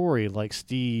his story like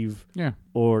Steve Yeah.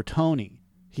 or Tony.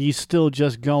 He's still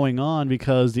just going on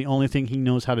because the only thing he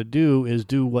knows how to do is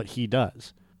do what he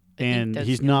does. And that's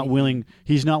he's the not only willing.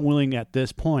 He's not willing at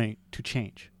this point to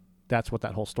change. That's what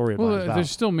that whole story is about.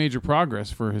 There's still major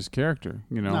progress for his character.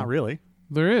 Not really.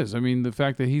 There is. I mean, the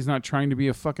fact that he's not trying to be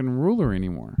a fucking ruler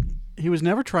anymore. He was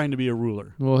never trying to be a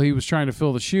ruler. Well, he was trying to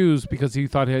fill the shoes because he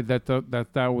thought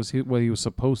that was what he was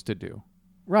supposed to do.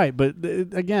 Right, but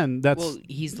again, that's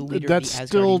he's the leader. That's of the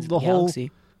still Asgardians the of whole.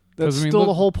 galaxy. That's still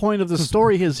the whole point of the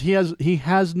story. Is he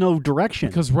has no direction.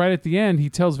 Because right at the end, he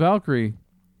tells Valkyrie,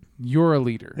 "You're a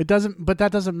leader." It doesn't, but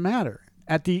that doesn't matter.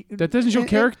 That doesn't show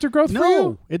character growth for you?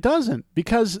 No, it doesn't,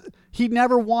 because he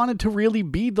never wanted to really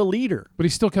be the leader. But he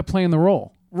still kept playing the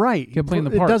role. Right. He kept playing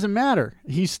the part. It doesn't matter.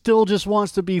 He still just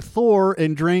wants to be Thor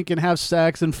and drink and have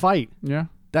sex and fight. Yeah.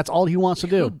 That's all he wants to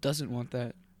Who do. doesn't want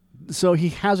that? So he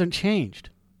hasn't changed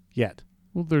yet.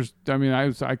 Well,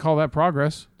 I call that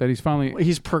progress, that he's finally...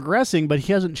 He's progressing, but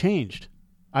he hasn't changed.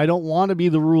 I don't want to be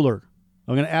the ruler.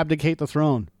 I'm going to abdicate the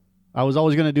throne. I was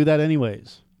always going to do that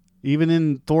anyways. Even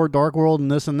in Thor Dark World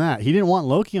and this and that. He didn't want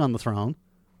Loki on the throne,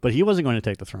 but he wasn't going to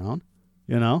take the throne,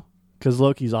 because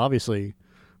Loki's obviously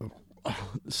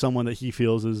someone that he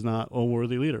feels is not a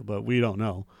worthy leader, but we don't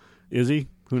know. Is he?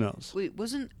 Who knows? Wait,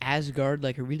 wasn't Asgard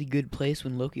like a really good place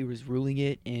when Loki was ruling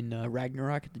it in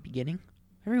Ragnarok at the beginning?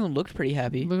 Everyone looked pretty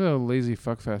happy. Look at a lazy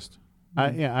fuckfest.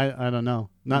 I don't know.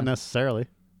 Not necessarily,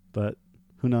 but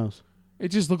who knows? It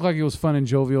just looked like it was fun and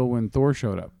jovial when Thor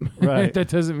showed up. Right. That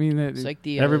doesn't mean that... It's like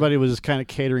the Everybody was just kind of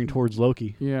catering towards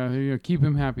Loki. Yeah, keep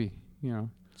him happy,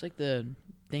 It's like the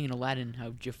thing in Aladdin,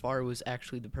 how Jafar was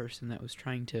actually the person that was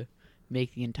trying to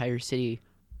make the entire city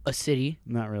a city.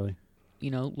 Not really.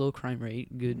 Low crime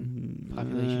rate, good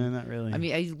population. Not really. I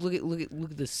mean, look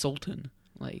at the Sultan.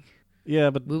 Like,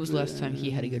 yeah, but when was the last time he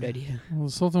had a good idea? Well,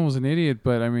 the Sultan was an idiot,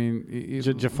 but I mean...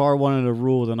 Jafar wanted to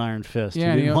rule with an iron fist.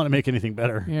 Yeah, he didn't want to make anything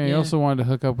better. Yeah, he also wanted to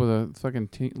hook up with a fucking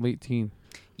late teen.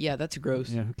 Yeah, that's gross.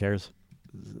 Yeah, who cares?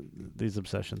 These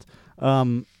obsessions.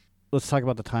 Let's talk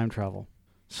about the time travel.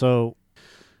 So,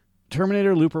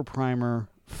 Terminator, Looper, Primer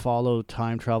follow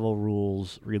time travel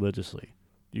rules religiously.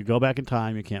 You go back in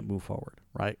time, you can't move forward,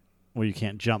 right? Well, you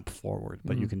can't jump forward,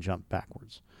 but you can jump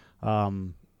backwards.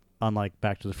 Unlike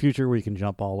Back to the Future, where you can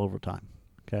jump all over time.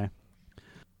 Okay.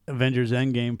 Avengers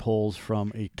Endgame pulls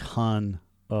from a ton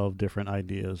of different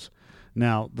ideas.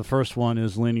 Now, the first one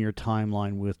is linear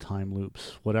timeline with time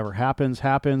loops. Whatever happens.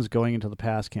 Going into the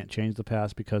past can't change the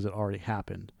past because it already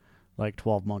happened, like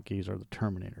 12 Monkeys or the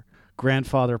Terminator.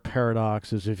 Grandfather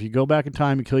paradox is if you go back in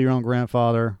time and kill your own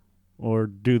grandfather, or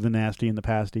do the nasty and the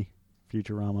pasty,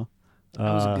 Futurama.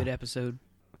 That was a good episode.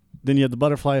 Then you have the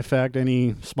butterfly effect,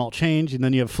 any small change, and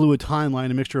then you have fluid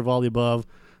timeline, a mixture of all the above,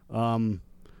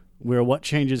 where what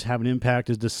changes have an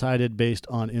impact is decided based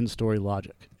on in-story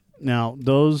logic. Now,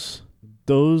 those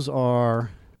are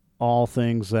all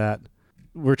things that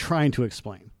we're trying to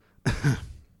explain.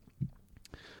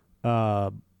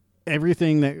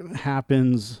 Everything that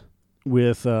happens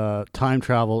with time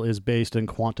travel is based in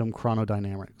quantum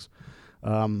chronodynamics.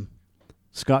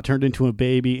 Scott turned into a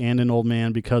baby and an old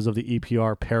man because of the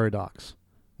EPR paradox,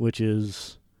 which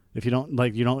is if you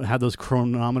don't have those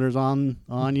chronometers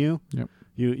on you, yep.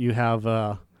 you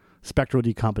have spectral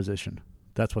decomposition.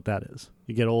 That's what that is.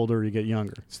 You get older, you get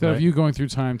younger. Instead of you going through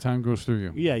time goes through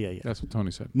you. Yeah. That's what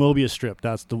Tony said. Mobius strip.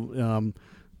 That's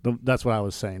that's what I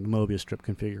was saying. The Mobius strip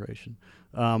configuration.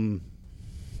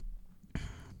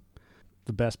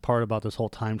 The best part about this whole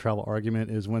time travel argument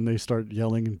is when they start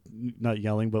not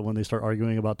yelling, but when they start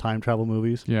arguing about time travel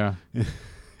movies. Yeah.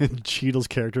 And Cheadle's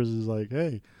characters is like,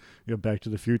 hey, you have Back to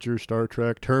the Future, Star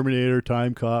Trek, Terminator,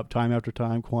 Time Cop, Time After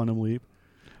Time, Quantum Leap.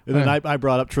 And then I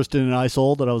brought up Tristan and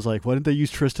Isolde, and I was like, why didn't they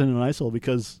use Tristan and Isolde?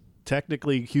 Because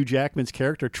technically Hugh Jackman's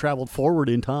character traveled forward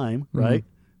in time, right?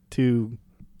 Wasn't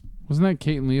that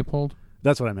Kate and Leopold?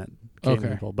 That's what I meant. Kate and Okay.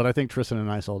 Leopold. But I think Tristan and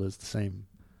Isolde is the same.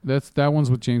 That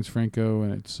one's with James Franco,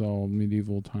 and it's all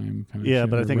medieval time kind of shit,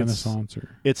 but I or think Renaissance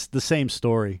it's the same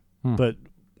story, but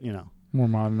more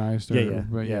modernized.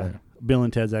 Yeah. Bill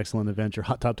and Ted's Excellent Adventure,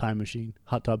 Hot Tub Time Machine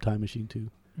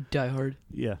 2. Die Hard.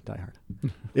 Yeah, Die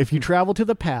Hard. If you travel to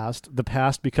the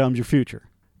past becomes your future,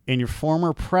 and your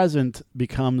former present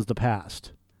becomes the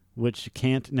past, which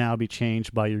can't now be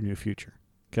changed by your new future.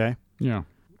 Okay? Yeah.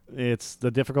 It's the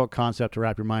difficult concept to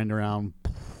wrap your mind around.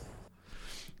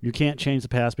 You can't change the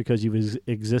past because you've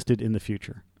existed in the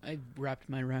future. I wrapped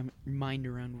my mind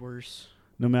around worse.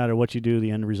 No matter what you do,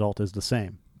 the end result is the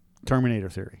same. Terminator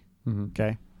theory.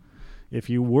 Okay?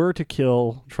 If you were to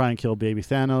try and kill baby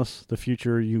Thanos, the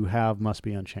future you have must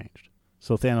be unchanged.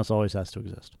 So Thanos always has to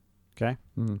exist. Okay?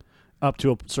 Up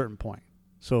to a certain point.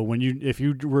 So if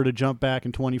you were to jump back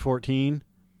in 2014,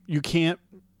 you can't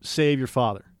save your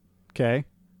father. Okay,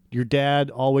 your dad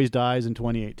always dies in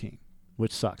 2018,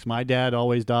 which sucks. My dad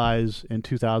always dies in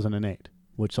 2008,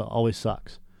 which always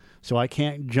sucks. So I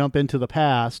can't jump into the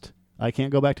past. I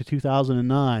can't go back to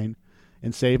 2009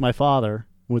 and save my father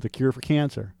with a cure for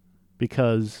cancer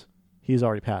because he's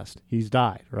already passed. He's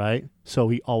died, right? So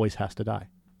he always has to die.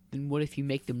 Then what if you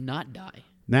make them not die?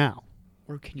 Now,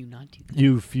 Or can you not do that?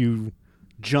 if you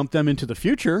jump them into the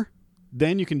future,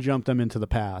 then you can jump them into the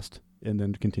past and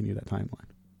then continue that timeline.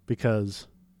 Because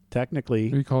technically...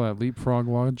 What do you call that? Leapfrog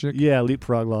logic? Yeah,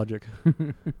 leapfrog logic.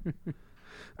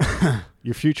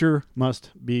 Your future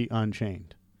must be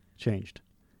changed.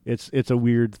 It's a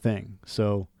weird thing.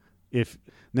 So if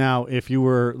you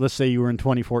were, let's say you were in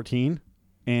 2014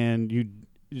 and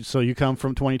you come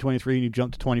from 2023 and you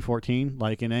jump to 2014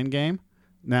 like in Endgame.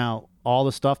 Now all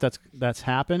the stuff that's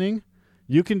happening,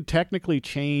 you can technically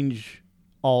change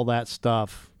all that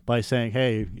stuff by saying,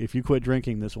 "Hey, if you quit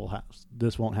drinking, this won't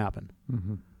happen."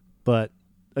 Mm-hmm. But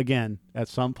again, at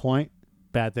some point,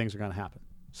 bad things are going to happen.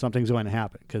 Something's going to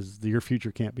happen because your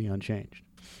future can't be unchanged.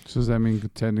 So does that mean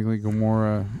technically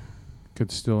Gamora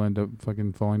could still end up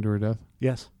fucking falling to her death?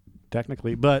 Yes,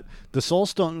 technically. But the Soul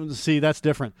Stone, see, that's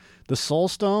different. The Soul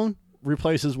Stone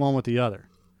replaces one with the other.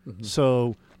 Mm-hmm.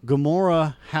 So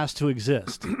Gamora has to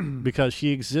exist because she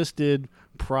existed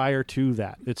prior to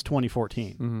that. It's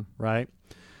 2014, mm-hmm. right?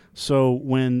 So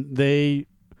when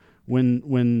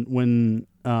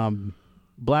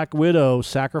Black Widow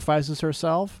sacrifices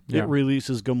herself, Yeah. it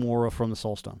releases Gamora from the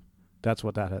Soul Stone. That's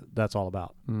what that's all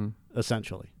about,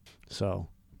 essentially. So,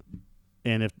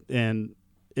 and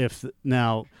if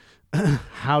now,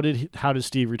 how did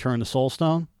Steve return the Soul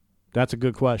Stone? That's a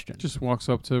good question. Just walks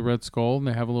up to Red Skull and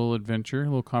they have a little adventure, a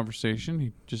little conversation.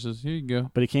 He just says, "Here you go."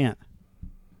 But he can't.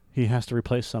 He has to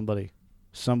replace somebody.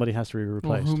 Somebody has to be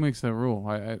replaced. Well, who makes that rule?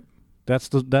 That's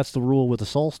the rule with the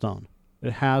Soul Stone.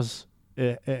 It has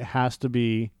to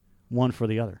be one for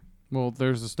the other. Well,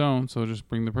 there's the stone, so just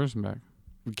bring the person back.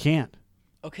 We can't.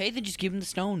 Okay, then just give him the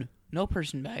stone. No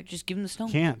person back. Just give him the stone.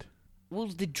 Can't. Well,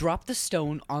 they drop the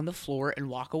stone on the floor and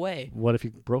walk away. What if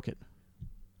you broke it?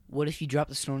 What if you dropped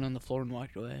the stone on the floor and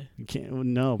walked away? You can't.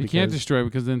 No, You can't destroy it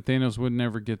because then Thanos would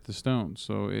never get the stone,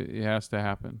 so it has to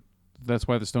happen. That's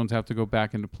why the stones have to go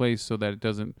back into place so that it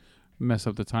doesn't mess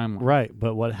up the timeline. Right,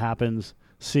 but what happens?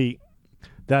 See,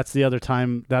 that's the other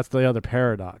time. That's the other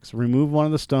paradox. Remove one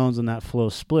of the stones, and that flow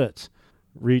splits.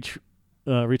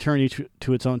 Return each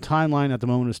to its own timeline at the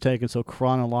moment it's taken. So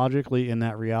chronologically, in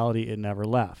that reality, it never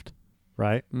left.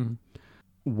 Right. Mm-hmm.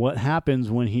 What happens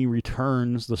when he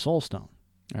returns the Soul Stone?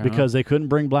 I don't Because they couldn't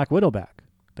bring Black Widow back.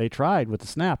 They tried with the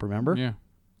snap. Remember? know.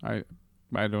 Yeah,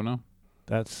 I don't know.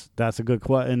 That's a good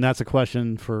question, and that's a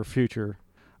question for future.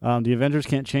 The Avengers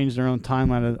can't change their own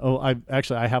timeline.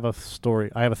 I have a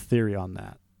story. I have a theory on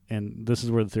that, and this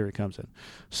is where the theory comes in.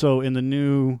 So in the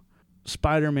new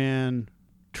Spider-Man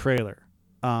trailer,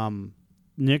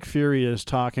 Nick Fury is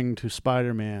talking to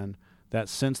Spider-Man that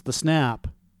since the snap,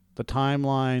 the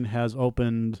timeline has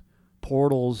opened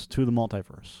portals to the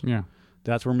multiverse. Yeah.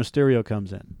 That's where Mysterio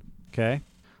comes in. Okay?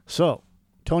 So,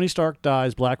 Tony Stark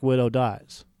dies, Black Widow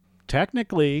dies.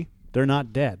 Technically, they're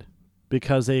not dead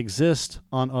because they exist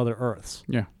on other Earths.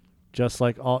 Yeah. Just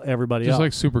like everybody Just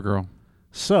else. like Supergirl.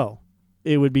 So,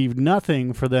 it would be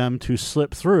nothing for them to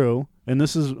slip through. And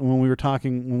this is when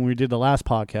we did the last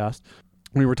podcast,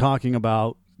 we were talking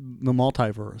about the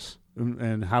multiverse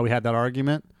and how we had that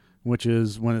argument, which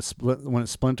is when it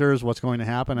splinters, what's going to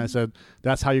happen. I said,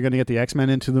 that's how you're going to get the X-Men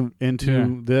into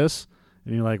this.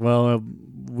 And you're like, well,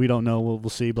 we don't know. We'll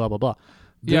see, blah, blah, blah.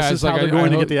 This is how they're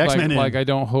going to get the X-Men in. Like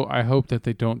I hope that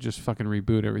they don't just fucking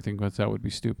reboot everything, because that would be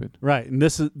stupid. Right. And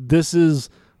this is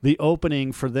the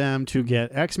opening for them to get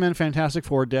X-Men, Fantastic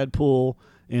Four, Deadpool,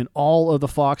 and all of the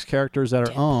Fox characters that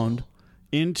are owned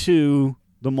into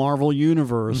the Marvel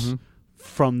Universe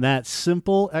from that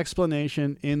simple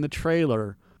explanation in the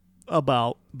trailer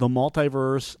about the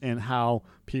multiverse and how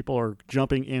people are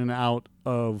jumping in and out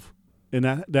of, and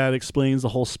that explains the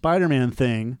whole Spider-Man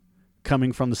thing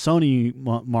coming from the Sony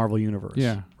Marvel Universe.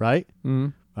 Yeah. Right? Mm-hmm.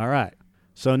 All right.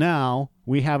 So now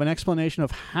we have an explanation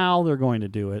of how they're going to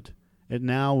do it, and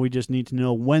now we just need to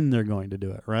know when they're going to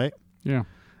do it, right? Yeah.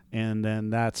 And then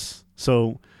that's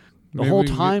so the Maybe whole we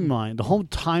can timeline, the whole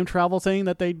time travel thing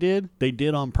that they did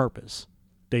on purpose.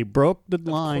 They broke the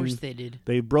line. Of course they did.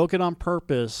 They broke it on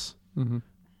purpose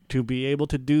to be able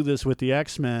to do this with the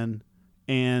X-Men,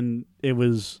 and they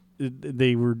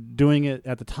were doing it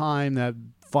at the time that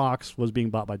Fox was being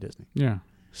bought by Disney. Yeah.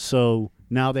 So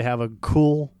now they have a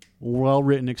cool,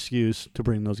 well-written excuse to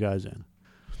bring those guys in.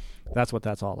 That's what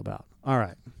that's all about. All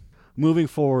right. Moving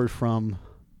forward from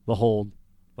the whole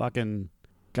fucking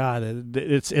God.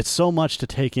 It's so much to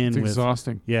take in. It's with,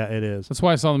 exhausting. Yeah, it is. That's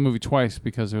why I saw the movie twice,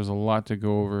 because there's a lot to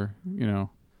go over.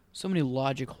 So many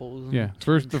logic holes. Yeah.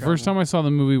 The first time I saw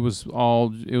the movie was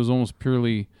almost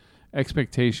purely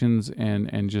expectations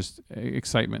and just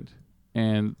excitement.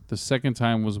 And the second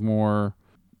time was more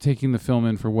taking the film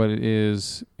in for what it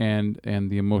is and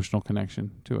the emotional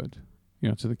connection to it,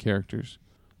 to the characters.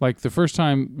 Like the first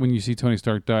time when you see Tony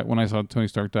Stark die, when I saw Tony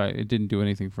Stark die, it didn't do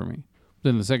anything for me.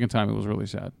 Then the second time it was really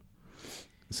sad.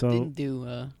 So Didn't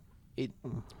do it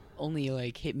only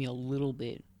like hit me a little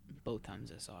bit both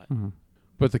times I saw it. Mm-hmm.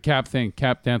 But the Cap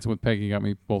dancing with Peggy got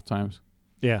me both times.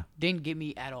 yeah. Didn't get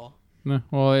me at all. No,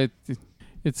 well,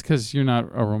 it's because you're not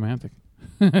a romantic.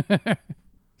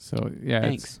 So yeah,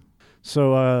 Thanks.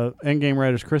 So Endgame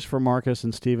writers Christopher Markus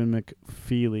and Stephen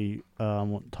McFeely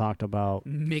talked about.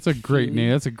 It's a great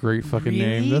name. That's a great fucking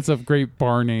name. Really? That's a great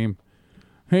bar name.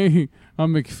 Hey,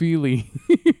 I'm McFeely.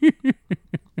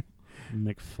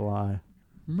 McFly.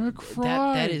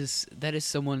 McFly. That is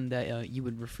someone that you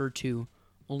would refer to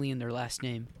only in their last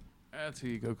name. That's who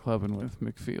you go clubbing with,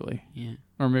 McFeely. Yeah.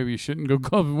 Or maybe you shouldn't go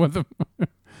clubbing with him.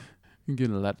 You get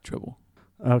in a lot of trouble.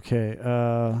 Okay.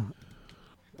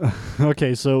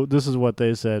 Okay. So this is what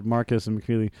they said. Marcus and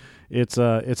McFeely.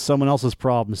 It's someone else's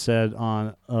problem. Said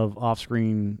of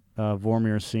off-screen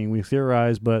Vormir scene. We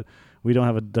theorize, but we don't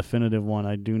have a definitive one.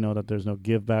 I do know that there's no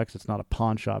give backs. It's not a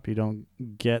pawn shop. You don't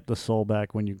get the soul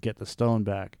back when you get the stone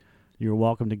back. You're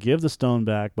welcome to give the stone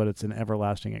back, but it's an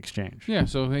everlasting exchange. Yeah.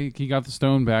 So he got the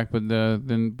stone back, but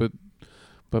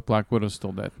Black Widow's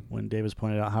still dead. When Davis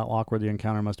pointed out how awkward the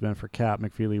encounter must have been for Cap,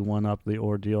 McFeely won up the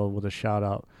ordeal with a shout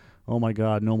out. Oh my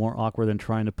God, no more awkward than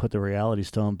trying to put the reality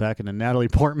stone back into Natalie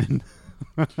Portman.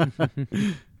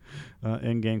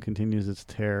 Endgame continues its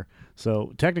tear.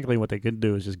 So technically what they could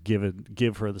do is just give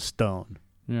her the stone.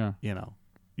 Yeah.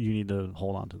 You need to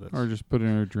hold on to this. Or just put it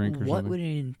in her drink or What something. would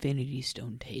an Infinity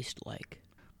Stone taste like?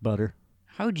 Butter.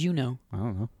 How would you know? I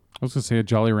don't know. I was going to say a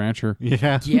Jolly Rancher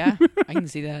Yeah. Yeah, I can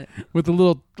see that. with a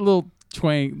little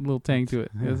twang, little tang to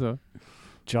it. Yeah. So.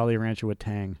 Jolly Rancher with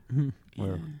tang.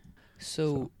 Yeah.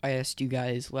 So I asked you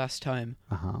guys last time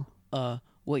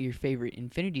what your favorite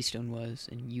Infinity Stone was,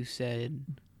 and you said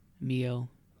Mio.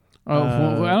 Oh,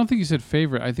 well, I don't think you said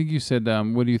favorite. I think you said,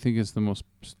 what do you think is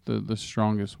the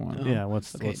strongest one? Oh. Yeah,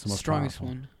 what's the most strongest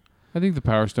powerful? one? I think the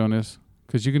Power Stone is,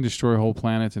 because you can destroy whole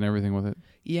planets and everything with it.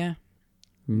 Yeah.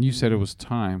 And you said it was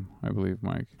time, I believe,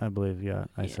 Mike. I believe, yeah.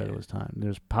 I said it was time.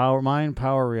 There's mind,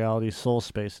 power, reality, soul,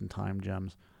 space, and time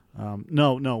gems.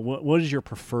 No. What is your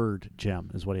preferred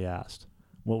gem is what he asked.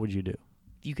 What would you do?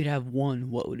 If you could have one,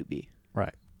 what would it be?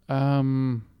 Right.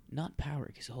 Not power,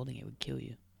 because holding it would kill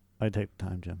you. I'd take the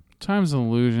time gem. Time's an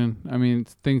illusion. I mean,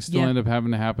 things still Yeah. end up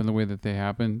having to happen the way that they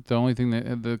happen. The only thing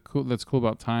that's cool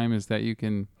about time is that you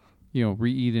can,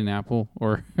 re-eat an apple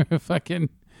or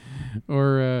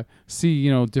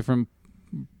see, different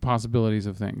possibilities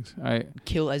of things.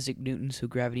 Kill Isaac Newton so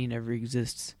gravity never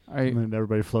exists. And then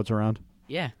everybody floats around.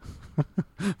 Yeah.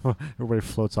 Everybody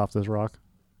floats off this rock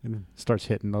and starts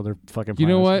hitting other fucking planets. You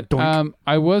know what? Doink.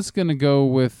 I was gonna go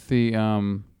with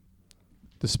the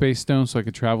Space Stone so I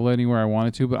could travel anywhere I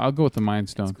wanted to, but I'll go with the Mind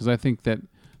Stone because I think that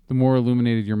the more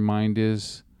illuminated your mind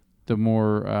is, the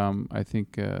more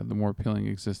the more appealing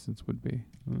existence would be.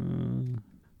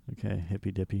 Okay,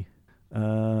 hippy dippy.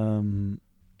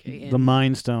 Okay. The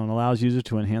Mind Stone allows users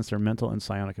to enhance their mental and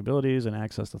psionic abilities and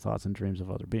access the thoughts and dreams of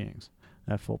other beings.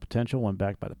 At full potential, when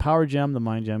backed by the Power Gem, the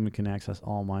Mind Gem can access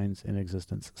all minds in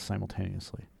existence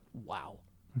simultaneously. Wow.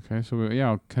 Okay, so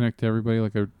I'll connect to everybody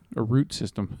like a root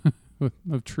system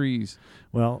of trees.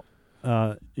 Well,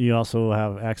 you also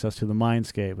have access to the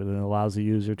Mindscape, and it allows the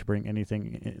user to bring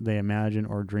anything they imagine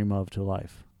or dream of to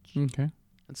life. Okay.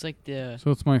 It's like So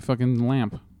it's my fucking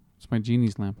lamp. It's my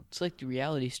genie's lamp. it's like the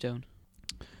Reality Stone.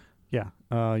 Yeah,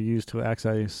 used to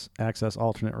access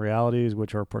alternate realities,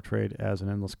 which are portrayed as an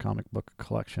endless comic book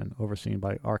collection, overseen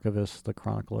by Archivist, the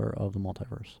chronicler of the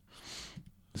multiverse.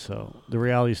 So the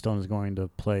Reality Stone is going to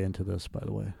play into this, by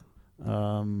the way.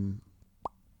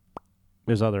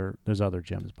 There's other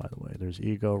gems, by the way. There's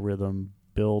ego, rhythm,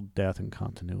 build, death, and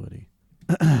continuity.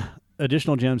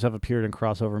 Additional gems have appeared in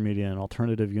crossover media and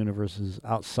alternative universes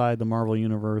outside the Marvel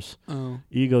Universe. Oh.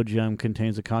 Ego Gem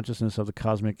contains the consciousness of the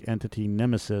cosmic entity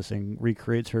Nemesis and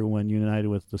recreates her when united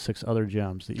with the 6 other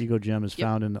gems. The Ego Gem is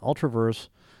found in the Ultraverse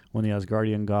when the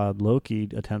Asgardian god Loki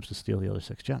attempts to steal the other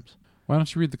 6 gems. Why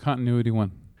don't you read the continuity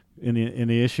one? In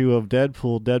the issue of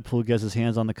Deadpool gets his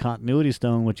hands on the Continuity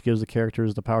Stone, which gives the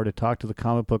characters the power to talk to the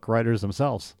comic book writers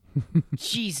themselves.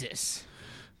 Jesus.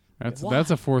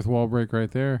 That's a fourth wall break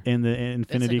right there. In the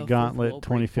Infinity like a fourth wall Gauntlet break.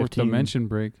 2015 Dimension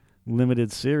break.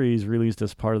 limited series released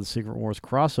as part of the Secret Wars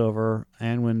crossover,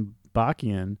 Anwin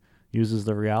Bakian uses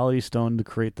the Reality Stone to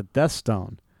create the Death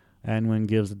Stone. Anwin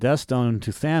gives the Death Stone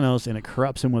to Thanos, and it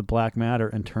corrupts him with black matter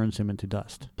and turns him into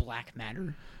dust. Black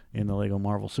matter. In the Lego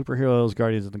Marvel Superheroes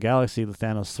Guardians of the Galaxy, the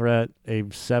Thanos threat, a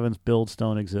 7th build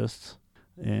stone exists.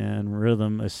 And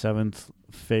Rhythm, a 7th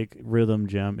fake Rhythm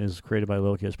gem, is created by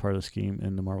Loki as part of the scheme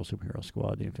in the Marvel Superhero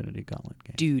Squad, the Infinity Gauntlet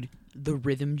game. Dude, the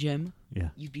rhythm gem. Yeah.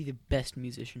 You'd be the best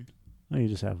musician. No, you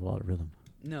just have a lot of rhythm.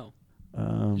 No.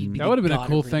 Um, That would have been a God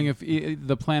cool of thing if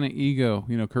the planet Ego,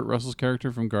 Kurt Russell's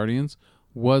character from Guardians,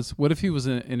 what if he was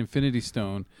an Infinity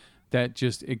Stone that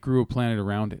just it grew a planet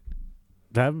around it?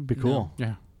 that would be cool.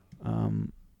 Yeah.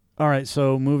 All right,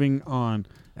 so moving on.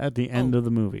 At the end of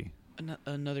the movie.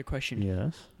 Another question.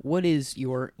 Yes. What is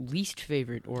your least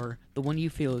favorite, or the one you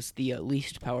feel is the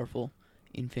least powerful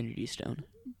Infinity Stone?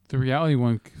 The reality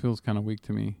one feels kind of weak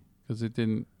to me because it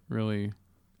didn't really.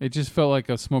 It just felt like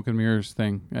a smoke and mirrors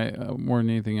thing more than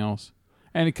anything else.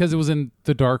 And because it was in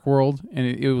the dark world, and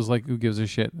it was like, who gives a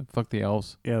shit? Fuck the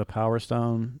elves. Yeah, the Power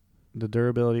Stone. The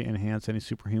durability enhance any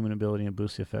superhuman ability and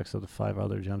boost the effects of the 5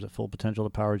 other gems at full potential. The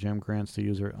Power Gem grants the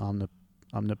user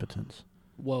omnipotence.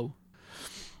 Whoa.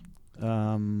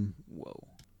 Whoa.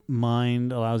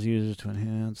 Mind allows users to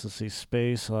enhance. Let's see.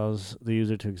 Space allows the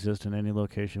user to exist in any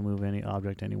location, move any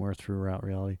object anywhere throughout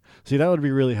reality. See, that would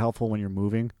be really helpful when you're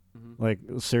moving. Mm-hmm. Like,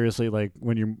 seriously, like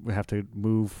when you have to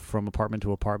move from apartment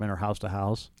to apartment or house to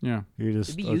house. Yeah. You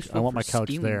just, It'd be useful I want for my couch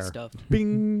stealing there. stuff.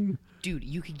 Bing. Dude,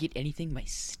 you could get anything by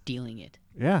stealing it.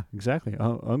 Yeah, exactly.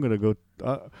 I'm going to go.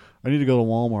 I need to go to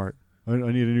Walmart. I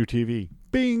need a new TV.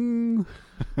 Bing.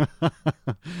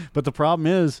 But the problem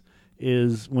is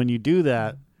when you do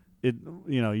that,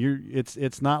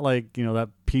 it's not like, that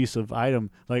piece of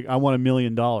item. Like, I want $1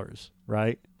 million,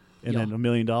 right? And then $1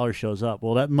 million shows up.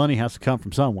 Well, that money has to come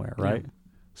from somewhere, right? Yeah.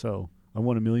 So I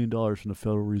want $1 million from the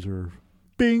Federal Reserve.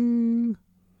 Bing.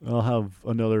 I'll have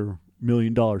another $1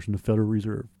 million from the Federal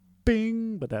Reserve.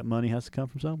 Bing. But that money has to come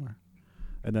from somewhere.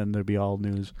 And then there'd be all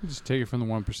news. Just take it from the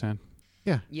 1%.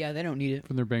 Yeah. Yeah, they don't need it.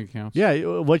 From their bank accounts. Yeah,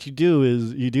 what you do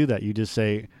is you do that. You just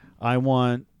say, I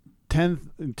want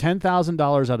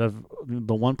 $10,000 out of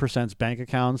the 1%'s bank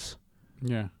accounts.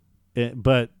 Yeah.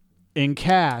 But in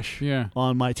cash yeah.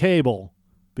 on my table,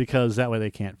 because that way they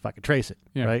can't fucking trace it.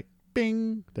 Yeah. Right?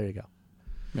 Bing. There you go.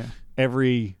 Yeah.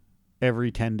 Every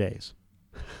 10 days.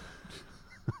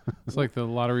 It's like the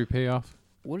lottery payoff.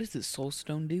 What does the Soul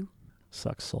Stone do?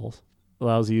 Sucks souls.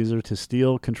 Allows the user to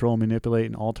steal, control, manipulate,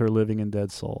 and alter living and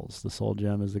dead souls. The Soul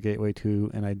Gem is the gateway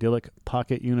to an idyllic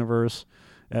pocket universe.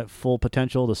 At full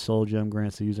potential, the Soul Gem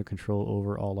grants the user control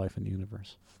over all life in the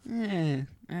universe. That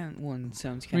one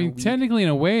sounds kind of weak. Technically, in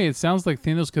a way, it sounds like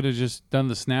Thanos could have just done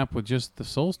the snap with just the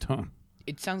Soul Stone.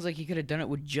 It sounds like he could have done it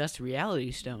with just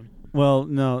Reality Stone. Well,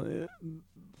 no.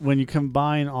 When you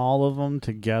combine all of them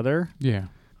together, yeah,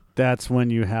 that's when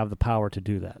you have the power to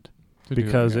do that.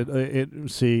 Because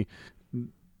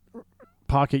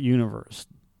Pocket Universe,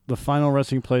 the final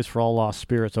resting place for all lost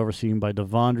spirits, overseen by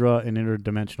Devondra, an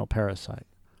interdimensional parasite.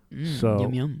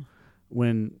 Yum yum.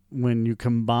 When you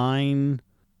combine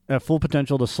at full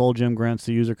potential, the Soul Gem grants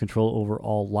the user control over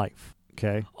all life.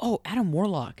 Okay. Oh, Adam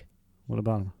Warlock. What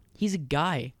about him? He's a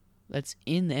guy that's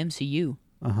in the MCU.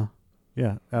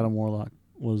 Yeah, Adam Warlock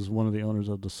was one of the owners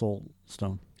of the Soul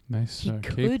Stone. Nice he cape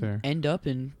could there. end up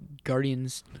in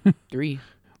Guardians 3.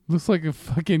 Looks like a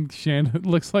fucking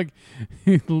looks like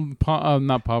not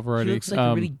Pavarotti. He looks like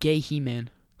a really gay He-Man.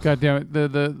 God damn it,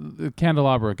 the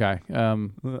Candelabra guy. Yeah,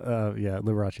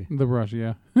 Liberace. Liberace,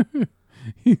 yeah.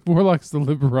 Warlock's the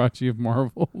Liberace of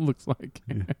Marvel. Looks like.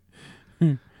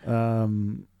 Yeah.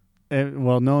 Known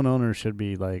owners should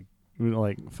be like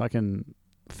fucking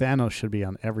Thanos should be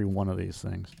on every one of these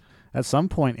things. At some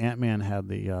point, Ant-Man had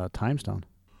the Time Stone.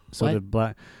 So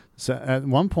at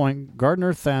one point,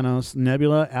 Gardner, Thanos,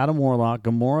 Nebula, Adam Warlock,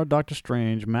 Gamora, Doctor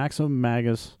Strange, Maxim,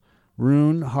 Magus,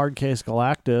 Rune, Hardcase,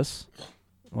 Galactus.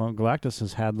 Well, Galactus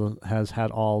has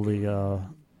had all the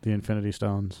Infinity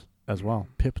Stones as well.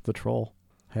 Pip the Troll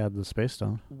had the Space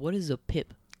Stone. What is a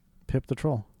Pip? Pip the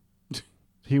Troll.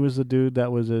 He was the dude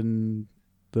that was in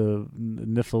the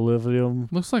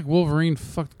Niflheim. Looks like Wolverine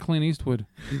fucked Clint Eastwood.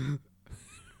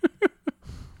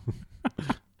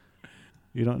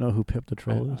 You don't know who Pip the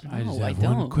Troll is? I just have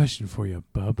one question for you,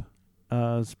 bub.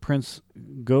 It's Prince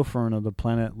Gofern of the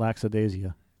planet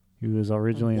Laxadasia. He was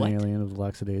originally an alien of the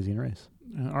Laxadasian race.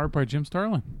 Art by Jim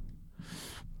Starlin.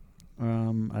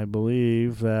 I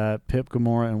believe that Pip,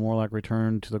 Gamora, and Warlock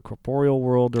returned to the corporeal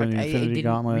world during the Infinity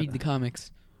Gauntlet. I didn't read the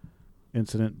comics.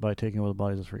 incident by taking over the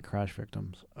bodies of 3 crash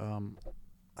victims.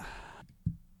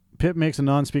 Pip makes a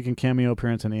non-speaking cameo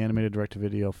appearance in the animated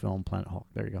direct-to-video film Planet Hulk.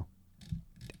 There you go.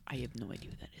 I have no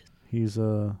idea what that is. He's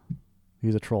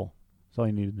a troll. That's all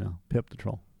you need to know. Pip the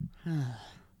troll.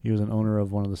 He was an owner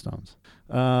of one of the stones.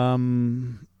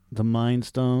 The Mind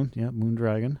Stone. Yeah,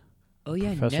 Moondragon. Oh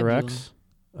yeah, Professor Nebula. X.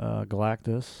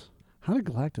 Galactus. How did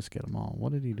Galactus get them all?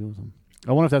 What did he do with them?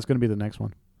 I wonder if that's going to be the next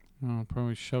one. Oh,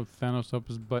 probably shoved Thanos up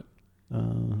his butt.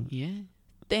 Yeah.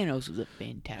 Thanos was a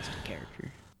fantastic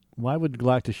character. Why would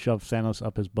Galactus shove Thanos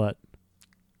up his butt?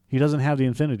 He doesn't have the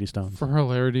Infinity Stones. For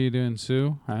hilarity to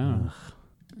ensue? I don't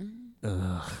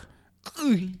know.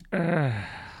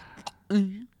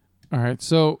 All right,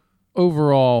 so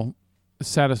overall,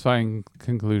 satisfying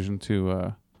conclusion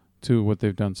to what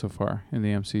they've done so far in the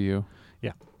MCU.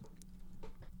 Yeah.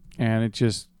 And it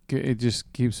just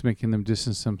keeps making them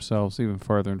distance themselves even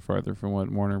farther and farther from what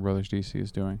Warner Brothers DC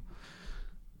is doing.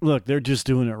 Look, they're just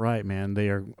doing it right, man. They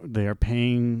are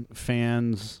paying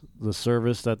fans the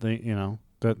service that they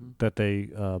that they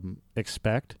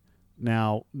expect.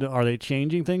 Now, are they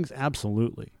changing things?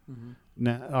 Absolutely. Mm-hmm.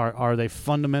 Now, are they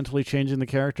fundamentally changing the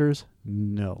characters?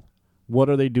 No. What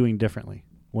are they doing differently?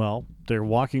 Well, they're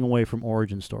walking away from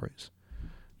origin stories.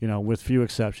 With few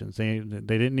exceptions. They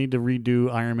didn't need to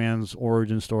redo Iron Man's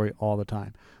origin story all the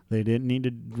time. They didn't need to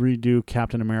redo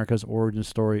Captain America's origin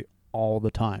story all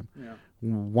the time. Yeah.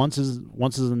 Once is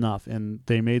enough, and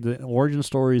they made the origin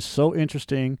stories so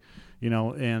interesting,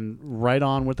 and right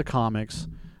on with the comics,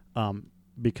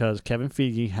 because Kevin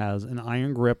Feige has an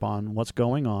iron grip on what's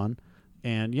going on,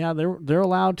 and yeah, they're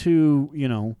allowed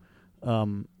to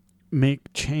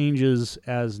make changes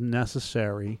as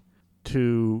necessary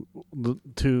to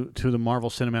the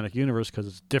Marvel Cinematic Universe because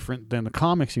it's different than the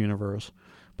comics universe.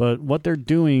 But what they're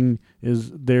doing is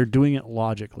they're doing it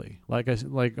logically. Like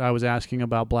I was asking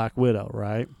about Black Widow,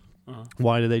 right? Uh-huh.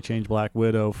 Why did they change Black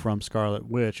Widow from Scarlet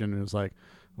Witch? And it was like,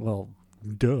 well,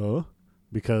 duh,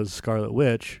 because Scarlet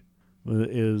Witch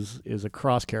is a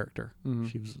cross character.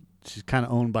 Mm-hmm. She's kind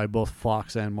of owned by both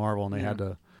Fox and Marvel, and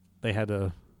they had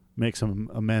to make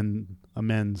some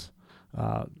amends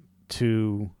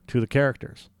to the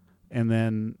characters. And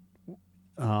then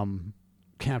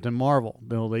Captain Marvel.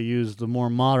 They use the more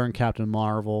modern Captain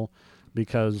Marvel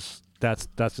because that's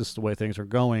just the way things are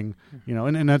going,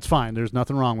 and that's fine. There's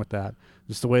nothing wrong with that.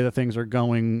 It's the way that things are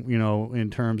going, in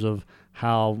terms of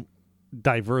how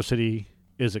diversity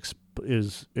is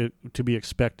to be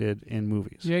expected in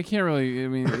movies. Yeah, I can't really. I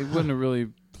mean, it wouldn't have really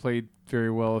played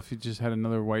very well if you just had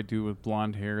another white dude with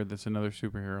blonde hair that's another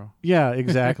superhero. Yeah,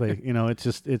 exactly.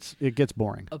 It gets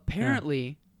boring.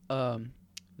 Apparently,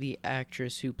 the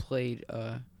actress who played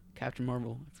Captain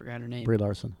Marvel, I forgot her name. Brie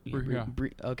Larson.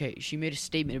 Okay, she made a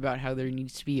statement about how there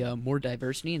needs to be more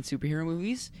diversity in superhero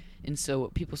movies, and so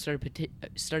people started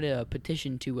a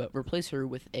petition to replace her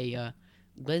with a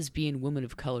lesbian woman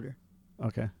of color.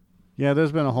 Okay. Yeah,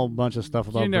 there's been a whole bunch of stuff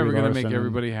about. You're never going to make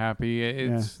everybody happy.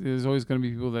 There's always going to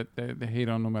be people that hate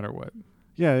on no matter what.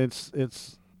 Yeah,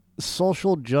 it's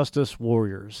social justice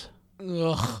warriors.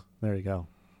 Ugh. There you go.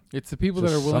 It's the people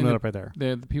that are willing. Sum it up right there.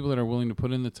 They're the people that are willing to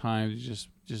put in the time to just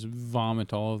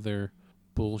vomit all of their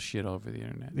bullshit over the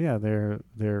internet. Yeah,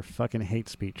 they're fucking hate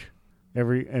speech.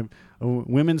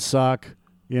 Women suck.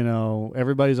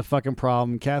 Everybody's a fucking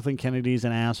problem. Kathleen Kennedy's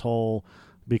an asshole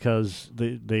because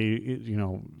they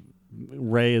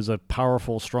Rey is a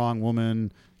powerful, strong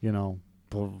woman.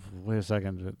 Wait a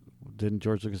second. Didn't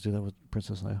George Lucas do that with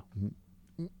Princess Leia?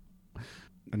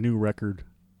 A new record.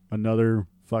 Another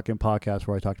fucking podcast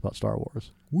where I talked about Star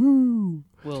Wars. Woo!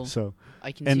 Well, so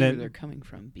I can see where they're coming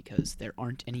from because there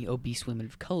aren't any obese women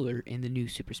of color in the new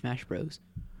Super Smash Bros.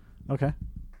 Okay.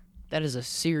 That is a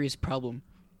serious problem.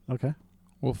 Okay.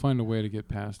 We'll find a way to get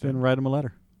past it. Then write them a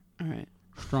letter. All right.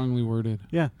 Strongly worded.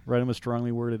 Yeah, write them a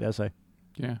strongly worded essay.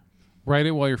 Yeah. Write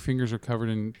it while your fingers are covered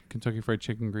in Kentucky Fried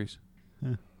Chicken grease.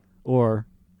 Yeah. Or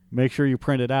make sure you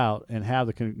print it out and have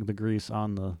the grease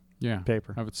on the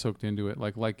paper. Have it soaked into it,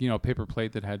 like a paper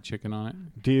plate that had chicken on it.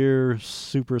 Dear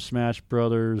Super Smash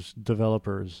Brothers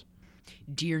developers,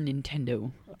 dear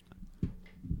Nintendo,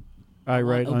 I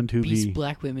write unto obese thee.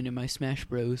 Black women in my Smash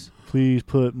Bros. Please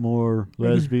put more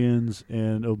lesbians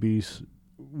and obese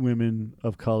women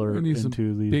of color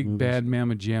into these big movies. Bad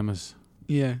mama jammas.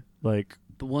 Yeah, like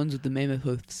the ones with the mammoth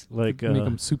hoofs. Like make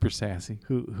them super sassy.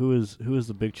 Who is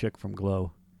the big chick from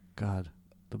Glow? God.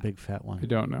 The big fat one. I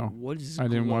don't know. What is I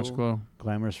didn't watch Glow.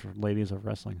 Glamorous ladies of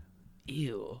wrestling.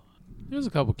 Ew. There's a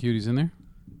couple cuties in there.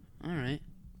 All right.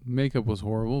 Makeup was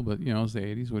horrible, but it's the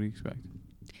 80s. What do you expect?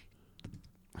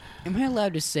 Am I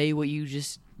allowed to say what you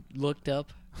just looked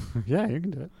up? Yeah, you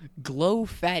can do it. Glow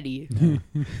fatty.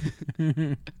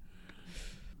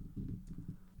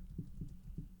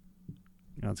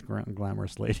 That's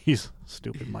glamorous ladies.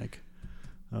 Stupid Mike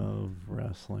of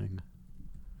wrestling.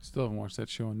 Still haven't watched that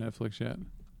show on Netflix yet.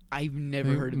 I've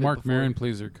never heard of Mark it before. Maron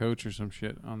plays their coach or some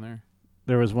shit on there.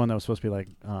 There was one that was supposed to be like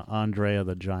Andrea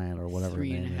the Giant or whatever her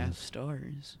name 3.5 is.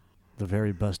 stars. The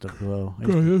very best of Glow. God,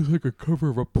 that was like a cover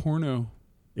of a porno.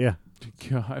 Yeah,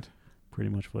 God. pretty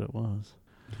much what it was.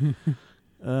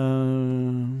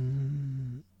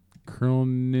 Colonel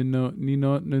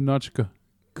Ninochka.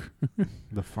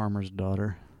 The Farmer's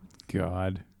Daughter.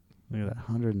 God. Look at that,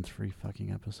 103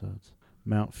 fucking episodes.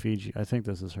 Mount Fiji. I think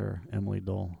this is her, Emily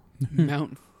Dole.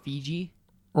 Mount Fiji?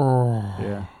 Oh.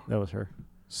 Yeah, that was her.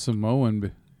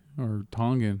 Samoan or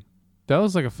Tongan. That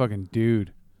was like a fucking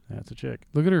dude. That's a chick.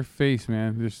 Look at her face,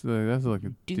 man. Just that's like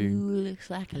a dude. Looks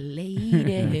like a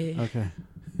lady. Okay.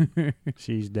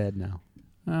 She's dead now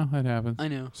Oh, that happens. I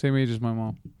know. Same age as my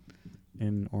mom.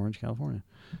 in Orange, California.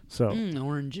 So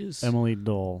Oranges. Emily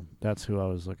Dole, that's who I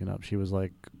was looking up. She's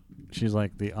like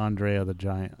the Andrea the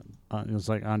Giant. It was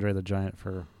like Andre the Giant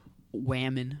for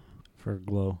Whammon.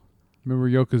 Glow. Remember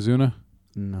Yokozuna?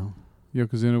 No.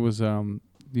 Yokozuna was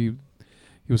he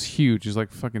was huge. He was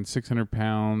like fucking 600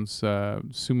 pounds,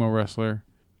 sumo wrestler.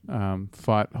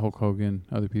 Fought Hulk Hogan,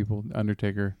 other people,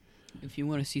 Undertaker. If you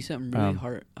want to see something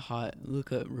really hot,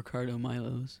 look up Ricardo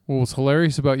Milos. What was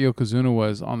hilarious about Yokozuna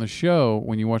was on the show,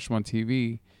 when you watched him on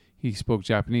TV, he spoke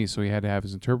Japanese, so he had to have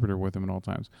his interpreter with him at all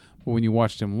times. But when you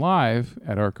watched him live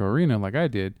at Arco Arena, like I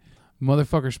did,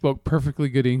 motherfucker spoke perfectly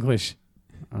good English.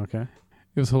 Okay.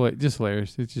 It was just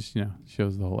hilarious. It just,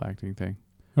 shows the whole acting thing.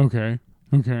 Okay.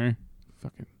 Fucking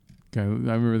guy. I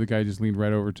remember the guy just leaned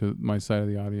right over to my side of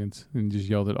the audience and just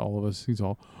yelled at all of us. He's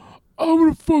all, "I'm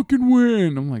gonna fucking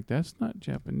win." I'm like, that's not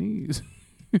Japanese.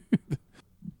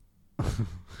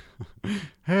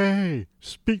 Hey,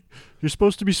 speak. You're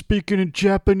supposed to be speaking in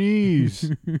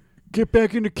Japanese. Get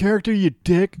back into character, you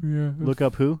dick. Yeah. Look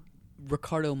up who?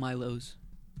 Ricardo Milos.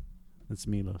 That's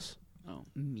Milos. Oh,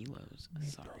 Milos.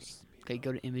 Sorry. Okay,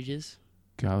 go to images.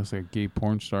 God, looks like a gay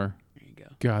porn star. There you go.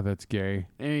 God, that's gay.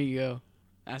 There you go.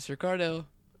 That's Ricardo.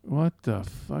 What the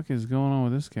fuck is going on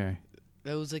with this guy?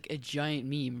 That was like a giant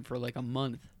meme for like a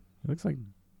month. It looks like,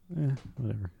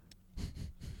 whatever.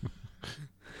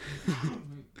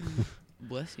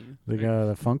 Bless you. They got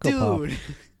a Funko Pop. Dude.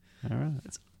 All right.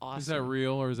 That's awesome. Is that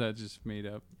real or is that just made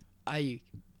up? I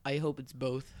hope it's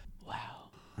both. Wow.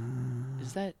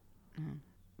 Is that...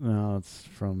 No, it's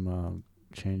from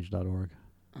change.org.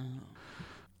 Oh.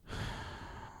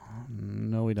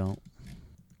 No, we don't.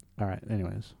 All right.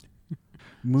 Anyways,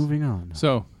 moving on.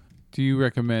 So, do you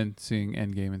recommend seeing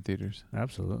Endgame in theaters?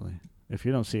 Absolutely. If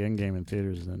you don't see Endgame in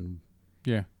theaters, then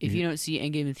Yeah. If you don't see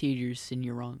Endgame in theaters, then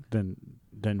you're wrong.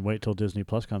 then wait till Disney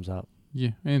Plus comes out.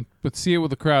 Yeah, but see it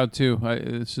with a crowd too.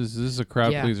 This is a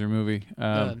crowd pleaser movie.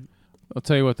 I'll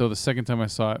tell you what though, the second time I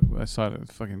saw it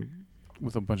fucking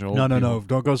with a bunch of old people. No.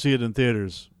 Don't go see it in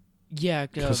theaters. Yeah.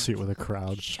 Go see it with a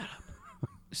crowd. Shut up.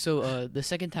 So the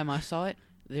second time I saw it,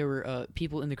 there were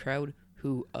people in the crowd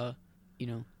who,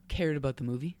 cared about the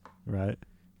movie. Right.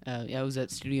 I was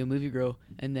at Studio Movie Grill,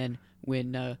 and then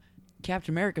when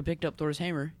Captain America picked up Thor's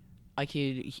hammer, I could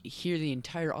hear the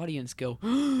entire audience go,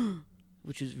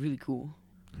 which was really cool.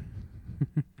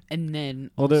 And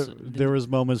then, Well, also, there was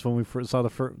moments when we first saw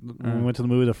when we went to the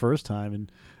movie the first time,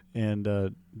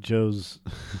 and Joe's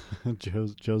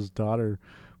daughter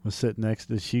was sitting next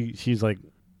to she's like,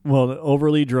 well,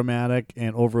 overly dramatic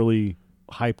and overly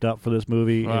hyped up for this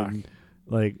movie. Fuck. And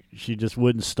like she just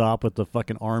wouldn't stop with the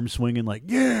fucking arm swinging, like,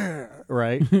 yeah,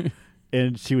 right.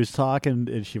 And she was talking,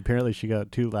 and she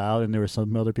got too loud, and there were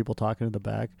some other people talking in the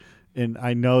back. And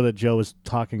I know that Joe was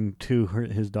talking to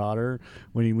his daughter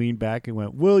when he leaned back and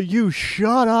went, "Will you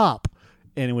shut up?"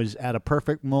 And it was at a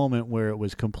perfect moment where it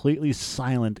was completely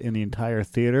silent in the entire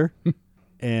theater,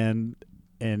 and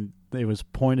it was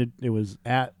pointed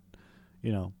at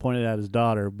his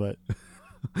daughter, but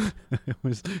it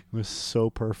was so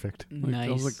perfect. nice.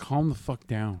 I was like, calm the fuck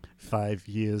down. 5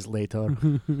 years later,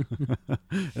 and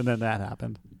then that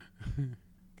happened.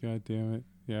 God damn it.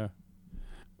 Yeah.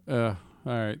 All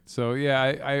right. So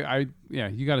I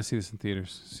you got to see this in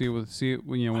theaters. See it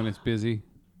when it's busy,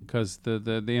 because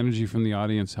the energy from the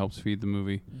audience helps feed the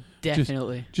movie.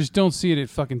 Definitely. Just don't see it at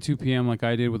fucking 2 p.m. like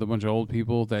I did with a bunch of old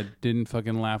people that didn't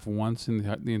fucking laugh once in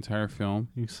the entire film.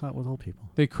 You saw it with old people.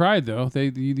 They cried though.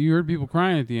 You heard people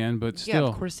crying at the end, but still. Yeah,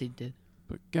 of course they did.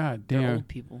 But god They're damn. old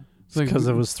people. It's like, Because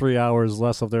it was 3 hours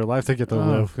less of their life to get to oh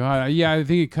live. god. Yeah, I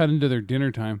think it cut into their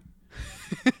dinner time.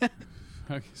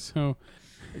 Okay, so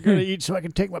I gotta eat so I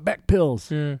can take my back pills.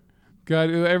 yeah. God,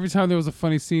 every time there was a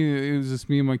funny scene, it was just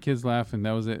me and my kids laughing.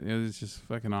 That was it. It was just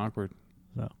fucking awkward.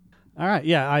 So, all right,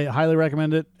 yeah, I highly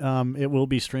recommend it. It will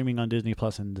be streaming on Disney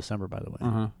Plus in December, by the way.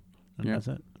 And Yeah. that's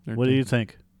it. What do you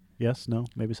think? Yes, no,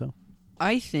 maybe so.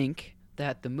 I think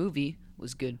that the movie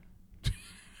was good.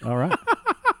 All right.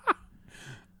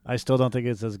 I still don't think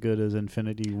it's as good as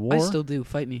Infinity War. I still do.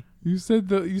 Fight me. You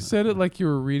said it like you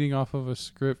were reading off of a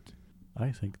script.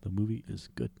 I think the movie is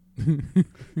good.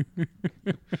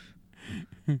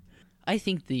 I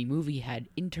think the movie had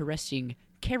interesting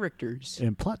characters.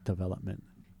 In plot development.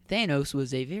 Thanos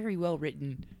was a very well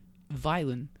written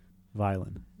villain.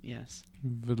 Yes.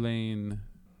 Villain.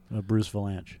 Bruce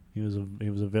Valanche. He was a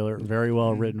very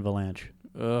well written Valanche.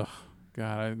 Ugh.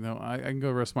 God, I know. I can go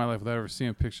the rest of my life without ever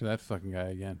seeing a picture of that fucking guy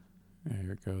again. Yeah,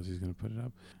 here it goes. He's gonna put it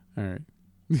up. All right.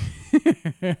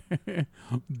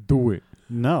 Do it.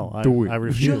 No, Do it. I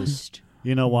refuse. Just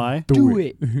You know why? do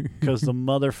it. Because the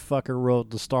motherfucker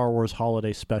wrote the Star Wars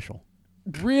Holiday Special.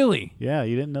 Really? Yeah,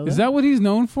 you didn't know that? Is that what he's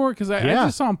known for? Because I Yeah.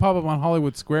 just saw him pop up on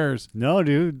Hollywood Squares. No,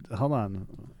 dude. Hold on.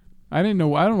 I didn't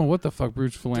know. I don't know what the fuck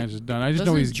Bruce Valanche has done. I just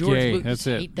know Doesn't he's George gay. Lucas That's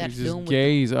it. hate that He's film just with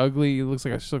gay. He's ugly. He looks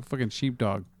like a fucking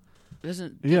sheepdog.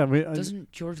 Doesn't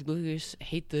George Lucas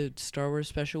hate the Star Wars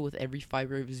special with every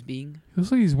fiber of his being? He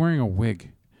looks like he's wearing a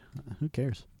wig. Who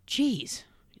cares? Jeez.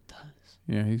 It does.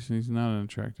 Yeah, he's not an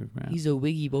attractive man. He's a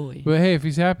wiggy boy. But hey, if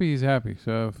he's happy, he's happy.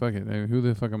 So fuck it. Hey, who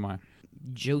the fuck am I?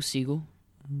 Joe Siegel.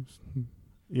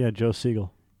 Yeah, Joe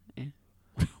Siegel. Yeah.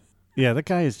 Yeah, that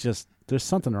guy is just. There's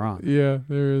something wrong. Yeah,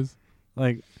 there is.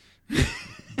 Like,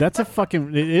 that's a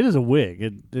fucking. It is a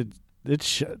wig.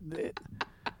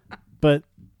 But,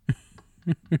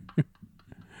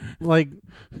 like,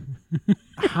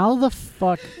 how the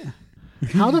fuck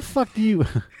do you?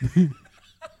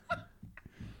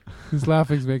 His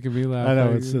laughing's making me laugh. I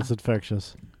know it's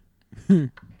infectious.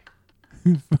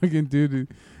 Fucking dude.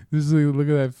 This is look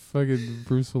at that fucking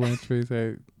Bruce Valanche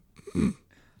face.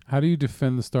 How do you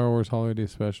defend the Star Wars Holiday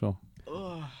Special?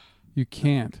 Ugh. You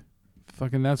can't.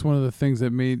 Fucking that's one of the things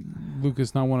that made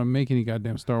Lucas not want to make any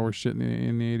goddamn Star Wars shit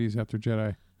in the 80s after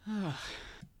Jedi.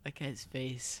 That guy's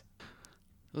face.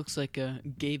 Looks like a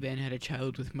gay man had a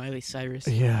child with Miley Cyrus.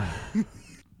 Yeah.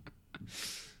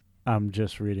 I'm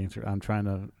just reading through. I'm trying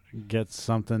to get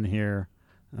something here.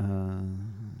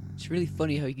 It's really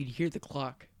funny how you could hear the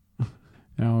clock.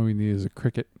 Now all we need is a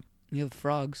cricket. You have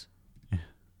frogs.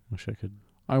 Wish I could.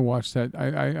 I watched that.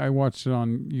 I watched it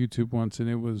on YouTube once, and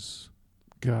it was,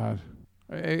 God,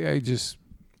 I just,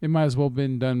 it might as well have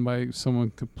been done by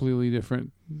someone completely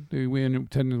different.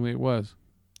 Technically, it was.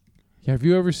 Have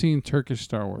you ever seen Turkish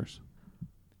Star Wars?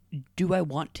 Do I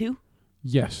want to?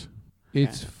 Yes.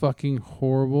 It's fucking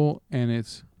horrible, and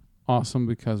it's awesome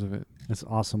because of it. It's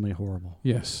awesomely horrible.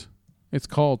 Yes. It's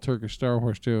called Turkish Star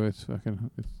Wars, too. It's fucking,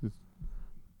 it's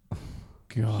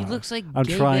God. He looks like I'm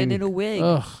gay trying- man in a wig.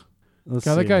 Ugh. Let's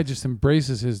God, that see. guy just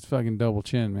embraces his fucking double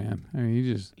chin, man. I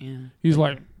mean, Yeah. he's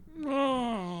like,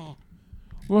 oh,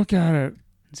 look at it.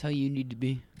 That's how you need to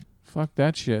be. Fuck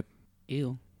that shit.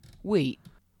 Ew. Wait.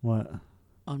 What?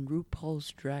 On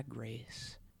RuPaul's Drag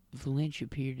Race, Valanche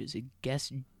appeared as a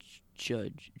guest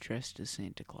judge dressed as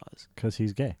Santa Claus. Because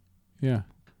he's gay. Yeah.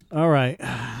 All right.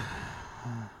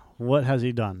 What has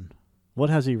he done?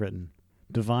 What has he written?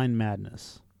 Divine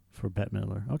Madness for Bette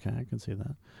Midler. Okay, I can see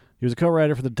that. He was a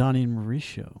co-writer for the Donnie and Marie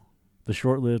Show, the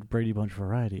short-lived Brady Bunch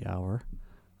Variety Hour.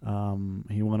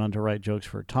 He went on to write jokes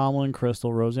for Tomlin,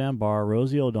 Crystal, Roseanne Barr,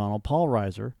 Rosie O'Donnell, Paul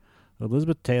Reiser,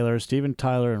 Elizabeth Taylor, Steven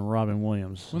Tyler, and Robin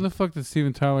Williams. When the fuck did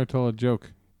Steven Tyler tell a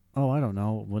joke? Oh, I don't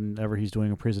know. Whenever he's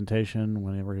doing a presentation,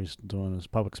 whenever he's doing his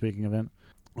public speaking event.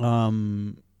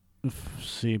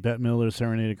 See, Bette Midler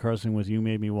serenaded Carson with You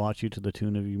Made Me Watch You to the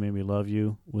tune of You Made Me Love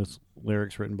You, with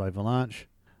lyrics written by Valanche.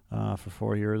 For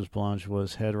 4 years, Valanche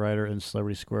was head writer in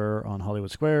Celebrity Square on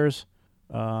Hollywood Squares.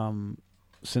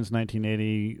 Since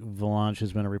 1980, Valanche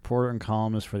has been a reporter and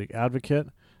columnist for The Advocate.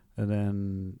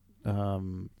 And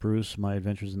then Bruce, My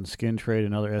Adventures in the Skin Trade,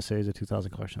 and other essays, a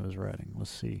 2000 collection of his writing. Let's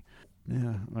see.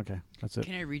 Yeah, okay, that's it.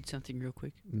 Can I read something real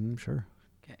quick? Sure.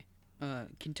 Okay.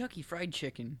 Kentucky Fried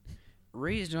Chicken.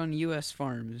 Raised on U.S.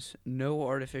 farms. No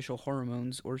artificial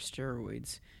hormones or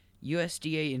steroids.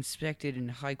 USDA inspected and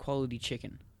high-quality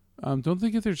chicken. Don't they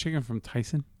get their chicken from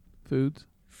Tyson Foods?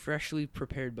 Freshly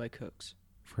prepared by cooks.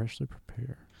 Freshly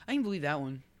prepared. I can believe that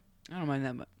one. I don't mind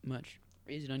that much.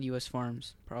 Raised on U.S.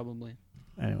 farms, probably.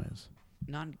 Anyways.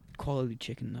 Not quality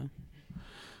chicken, though.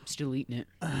 I'm still eating it.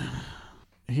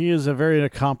 He is a very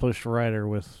accomplished writer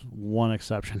with one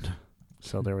exception.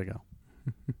 So there we go.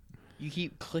 You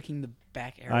keep clicking the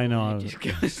back arrow. I know. And it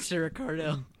just goes to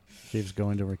Ricardo. Keeps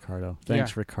going to Ricardo.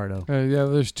 Thanks, Yeah. Ricardo. Yeah,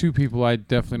 there's two people I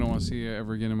definitely don't want to see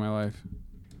ever again in my life.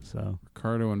 So,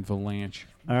 Ricardo and Valanche.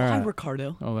 all Hi, right.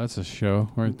 Ricardo. Oh, that's a show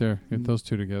right there. Get those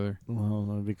two together. Well,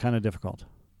 it would be kind of difficult.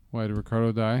 Why did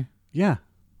Ricardo die? Yeah.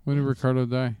 When did Ricardo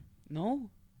die? No,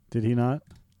 Did he not?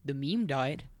 the meme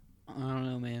died. I don't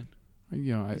know, man.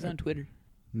 You know, He's on Twitter.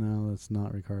 No, that's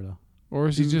not Ricardo. or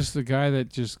is he just the guy that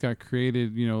just got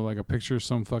created? You know, like a picture of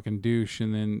some fucking douche,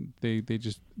 and then they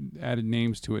just added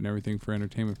names to it and everything for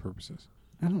entertainment purposes.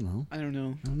 I don't know. I don't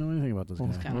know. I don't know anything about this Well,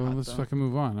 guy. kinda hot, let's though. fucking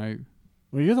move on.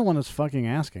 Well, you're the one that's fucking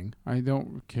asking. I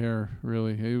don't care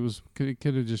really. It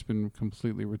could have just been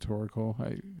completely rhetorical.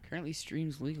 Apparently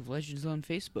streams League of Legends on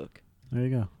Facebook. There you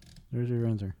go. There's your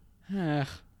answer.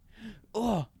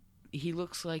 Oh, he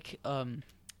looks like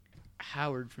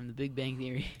Howard from The Big Bang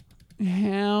Theory.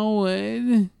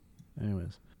 Howard.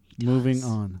 Anyways, moving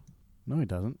on. No, he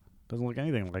doesn't. Doesn't look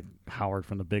anything like Howard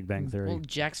from The Big Bang Theory. Well,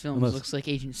 Jack's Films Unless- looks like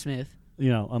Agent Smith.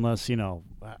 Unless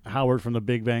Howard from The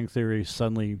Big Bang Theory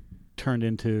suddenly turned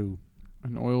into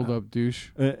An oiled up douche.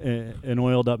 an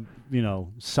oiled up,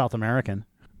 South American.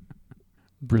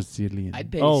 Brazilian.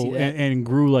 I'd pay to see that. and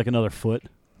grew like another foot.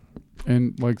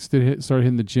 And like started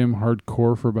hitting the gym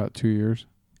hardcore for about 2 years.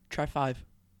 Try 5.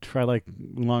 Try like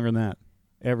longer than that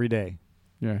every day.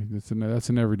 Yeah, that's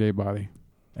an everyday body.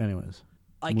 Anyways,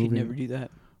 I Moving- could never do that.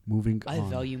 moving I on.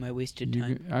 value my wasted You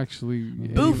time. can actually,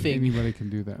 Boofing. anybody can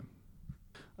do that.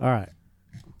 All right.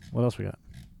 What else we got?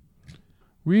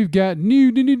 We've got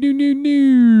news. If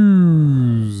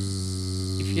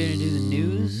you're gonna do the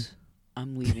news,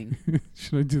 I'm leaving.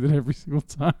 Should I do that every single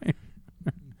time?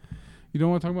 You don't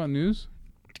want to talk about news?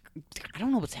 I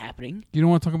don't know what's happening. You don't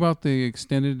want to talk about the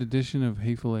extended edition of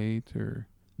Hateful Eight or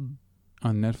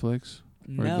on Netflix?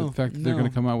 Or No, the fact that no. they're going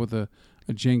to come out with a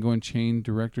Django Unchained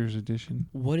director's edition?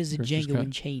 What is a Director's Django cut.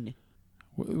 Unchained?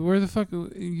 Where the fuck?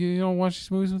 You don't watch these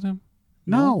movies with him?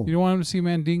 No, You don't want him to see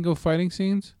Mandingo fighting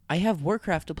scenes? I have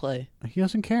Warcraft to play. he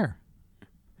doesn't care.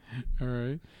 All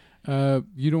right.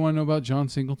 You don't want to know about John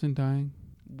Singleton dying?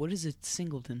 What is a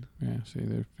singleton? Yeah, see,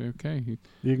 they're okay.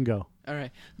 You can go. All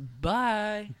right.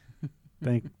 Bye.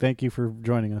 Thank you for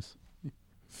joining us.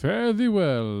 Fare thee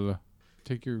well.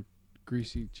 Take your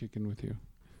greasy chicken with you.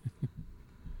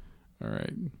 All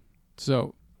right.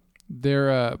 So,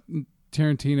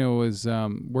 Tarantino is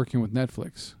working with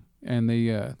Netflix, and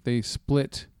they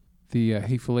split the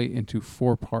Hateful Eight into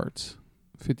 4 parts,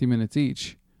 50 minutes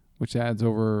each, which adds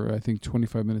over, I think,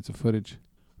 25 minutes of footage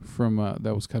from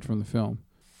that was cut from the film.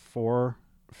 4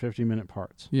 50-minute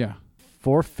parts. Yeah.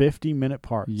 4 50-minute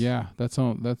parts. Yeah, that's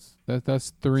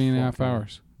 3.5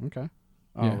 hours. Okay.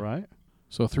 Yeah. All right.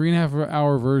 So 3.5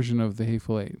 hour version of the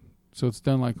Hateful Eight. So it's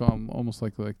done like almost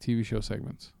like TV show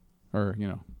segments, or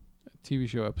TV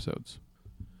show episodes.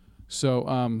 So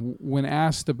when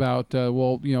asked about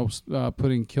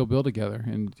putting Kill Bill together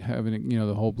and having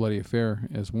the whole bloody affair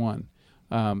as one,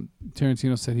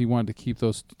 Tarantino said he wanted to keep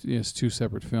those as 2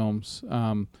 separate films,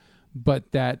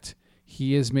 but that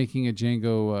he is making a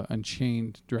Django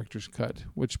Unchained director's cut,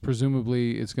 which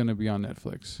presumably is going to be on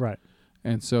Netflix. Right.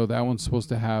 And so that one's supposed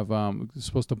to have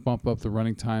supposed to bump up the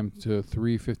running time to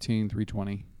 3:15,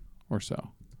 3:20 or so.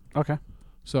 Okay.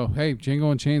 So hey,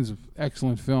 Django Unchained's an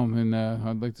excellent film, and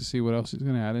I'd like to see what else he's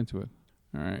going to add into it.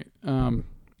 All right.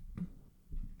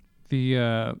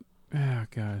 Oh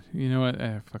God, you know what?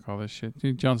 Fuck all this shit.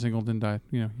 Dude, John Singleton died.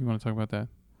 You want to talk about that?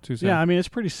 Too sad. Yeah, I mean it's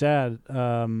pretty sad.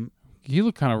 He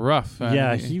looked kind of rough.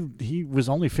 Yeah, he was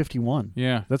only 51.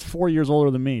 Yeah. That's 4 years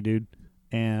older than me, dude.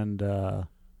 And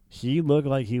he looked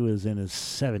like he was in his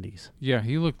 70s. Yeah,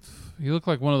 he looked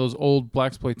like one of those old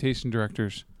blaxploitation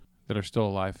directors that are still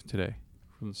alive today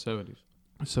from the 70s.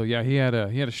 So yeah, he had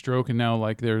a stroke, and now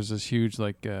like there's this huge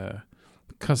like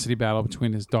custody battle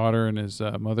between his daughter and his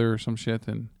mother or some shit.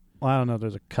 And Well, I don't know if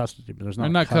there's a custody, but there's or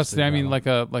not. not custody. I mean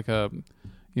battle. like a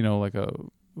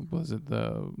what was it,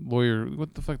 the lawyer?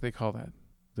 What the fuck they call that?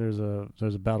 There's a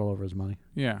battle over his money.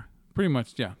 Yeah, pretty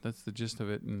much. Yeah, that's the gist of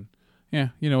it. And yeah,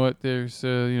 you know what? There's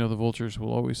the vultures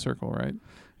will always circle, right?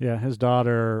 Yeah, his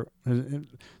daughter.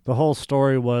 The whole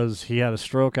story was he had a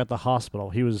stroke at the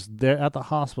hospital. He was there at the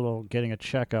hospital getting a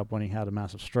checkup when he had a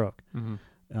massive stroke,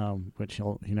 which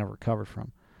he never recovered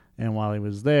from. And while he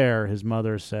was there, his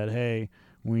mother said, "Hey,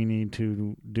 we need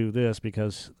to do this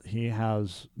because he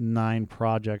has 9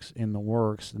 projects in the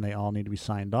works and they all need to be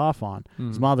signed off on."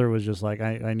 His mother was just like,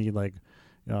 I need like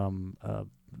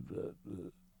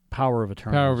power of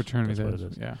attorney. Power of attorney. That's what it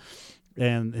is. Yeah.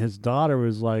 And his daughter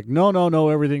was like, no,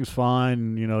 everything's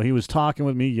fine. He was talking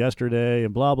with me yesterday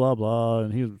and blah, blah, blah.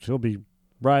 And she'll be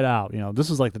right out. This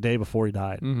is like the day before he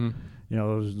died. Mm-hmm. It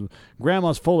was,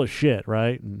 grandma's full of shit,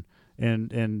 right?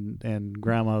 and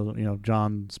Grandma,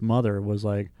 John's mother was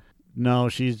like, no,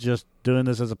 she's just doing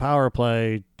this as a power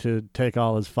play to take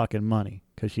all his fucking money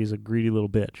because she's a greedy little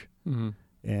bitch. Mm-hmm.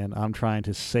 And I'm trying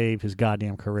to save his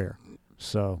goddamn career.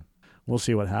 So we'll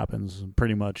see what happens.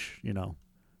 Pretty much,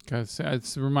 Cause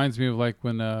it reminds me of like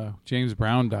when James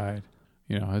Brown died.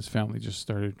 His family just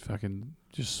started fucking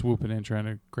just swooping in, trying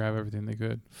to grab everything they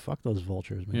could. Fuck those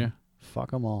vultures, man. Yeah.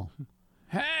 Fuck them all.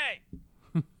 Hey!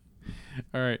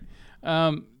 All right.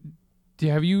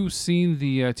 Have you seen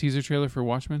the teaser trailer for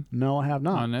Watchmen? No, I have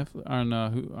not. On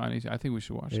Netflix? I think we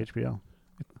should watch it. HBO.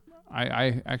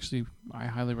 I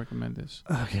highly recommend this.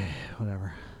 Okay,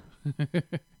 whatever.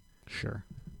 Sure.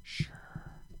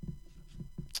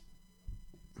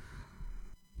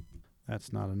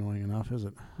 That's not annoying enough, is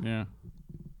it? Yeah.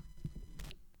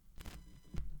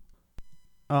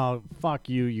 Oh, fuck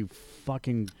you, you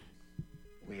fucking...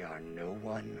 We are no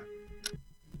one.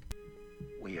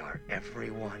 We are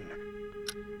everyone.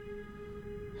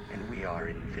 And we are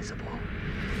invisible.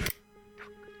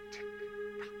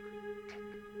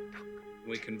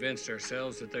 We convinced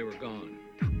ourselves that they were gone,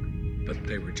 but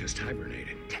they were just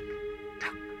hibernating.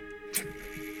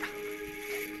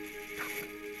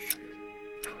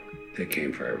 They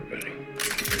came for everybody.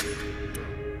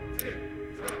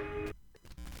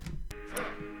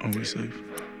 Are we safe?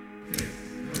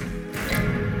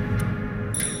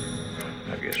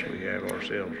 I guess we have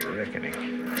ourselves a reckoning.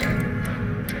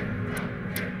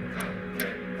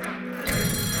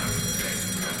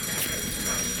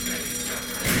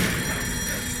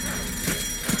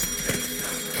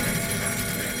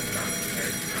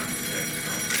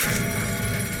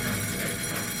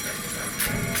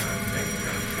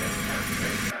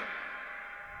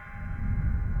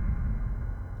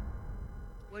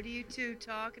 What are you two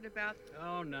talking about?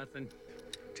 Oh, nothing.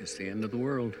 Just the end of the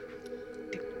world.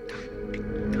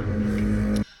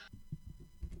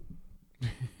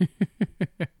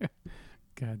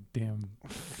 Goddamn.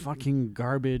 Fucking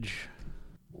garbage.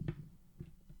 You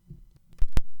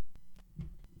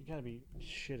gotta be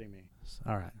shitting me.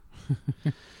 All right.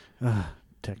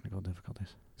 Technical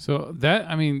difficulties. So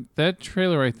that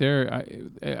trailer right there,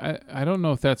 I don't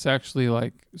know if that's actually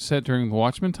like set during the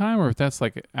Watchmen time or if that's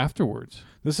like afterwards.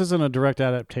 This isn't a direct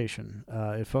adaptation.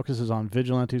 It focuses on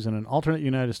vigilantes in an alternate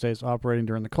United States operating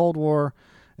during the Cold War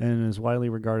and is widely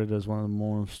regarded as one of the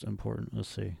most important. Let's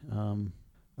see. I'm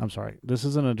sorry. This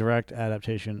isn't a direct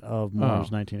adaptation of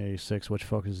Moore's 1986, which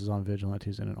focuses on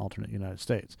vigilantes in an alternate United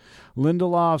States.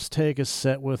 Lindelof's take is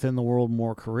set within the world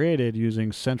Moore created,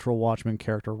 using central Watchmen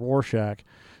character Rorschach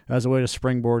as a way to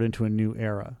springboard into a new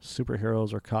era.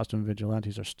 Superheroes or costume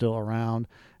vigilantes are still around,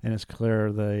 and it's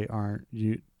clear they aren't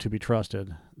to be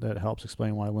trusted. That helps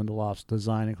explain why Lindelof's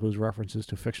design includes references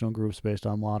to fictional groups based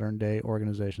on modern-day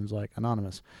organizations like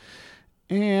Anonymous.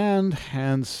 And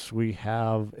hence we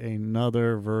have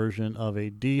another version of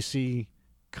a DC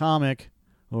comic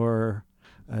or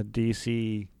a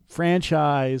DC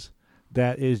franchise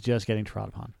that is just getting trod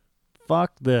upon.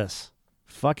 Fuck this.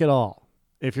 Fuck it all.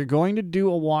 If you're going to do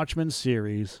a Watchmen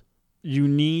series, you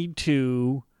need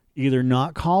to either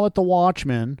not call it The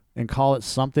Watchmen and call it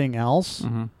something else,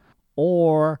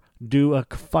 or do a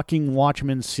fucking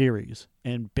Watchmen series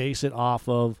and base it off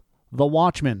of The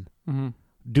Watchmen. Mm-hmm.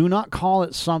 Do not call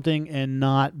it something and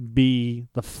not be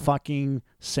the fucking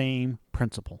same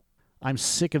principle. I'm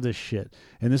sick of this shit.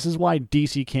 And this is why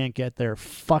DC can't get their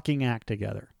fucking act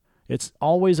together. It's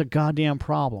always a goddamn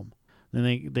problem.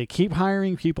 And they keep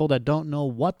hiring people that don't know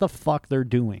what the fuck they're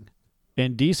doing.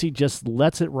 And DC just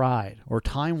lets it ride. Or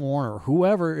Time Warner,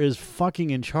 whoever is fucking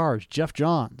in charge. Jeff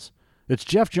Johns. It's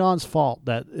Jeff Johns' fault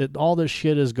that all this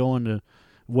shit is going to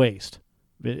waste.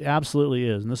 It absolutely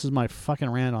is. And this is my fucking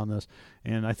rant on this.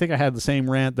 And I think I had the same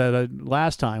rant that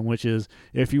last time, which is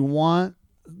if you want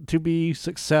to be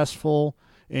successful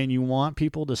and you want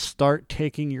people to start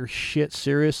taking your shit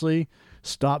seriously,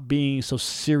 stop being so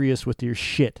serious with your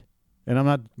shit. And I'm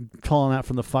not pulling that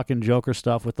from the fucking Joker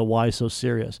stuff with the why so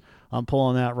serious. I'm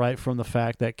pulling that right from the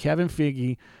fact that Kevin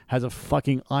Feige has a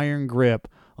fucking iron grip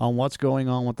on what's going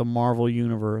on with the Marvel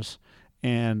Universe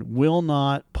and will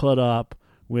not put up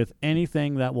with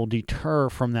anything that will deter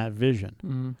from that vision.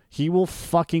 Mm-hmm. He will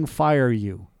fucking fire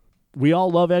you. We all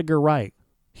love Edgar Wright.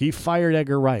 He fired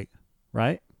Edgar Wright,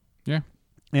 right? Yeah.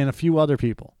 And a few other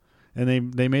people.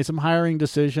 And they made some hiring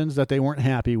decisions that they weren't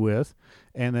happy with.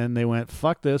 And then they went,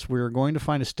 fuck this. We're going to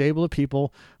find a stable of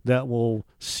people that will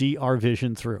see our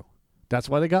vision through. That's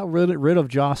why they got rid of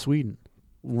Joss Whedon.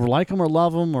 Like him or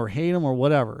love him or hate him or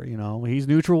whatever. You know, he's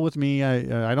neutral with me.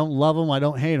 I don't love him. I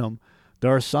don't hate him.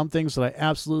 There are some things that I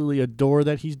absolutely adore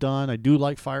that he's done. I do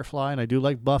like Firefly and I do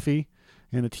like Buffy.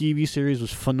 and the TV series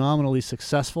was phenomenally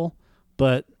successful,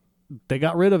 but they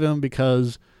got rid of him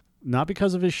not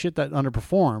because of his shit that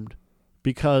underperformed,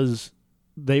 because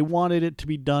they wanted it to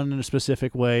be done in a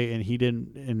specific way, and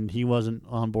he wasn't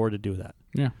on board to do that.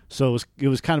 Yeah. So it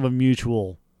was kind of a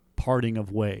mutual parting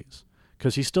of ways,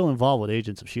 because he's still involved with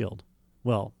Agents of S.H.I.E.L.D.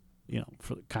 Well,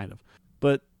 kind of.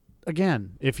 But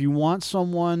again, if you want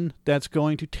someone that's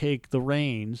going to take the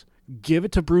reins, give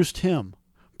it to Bruce Timm.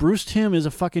 Bruce Timm is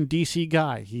a fucking DC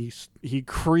guy. He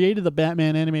created the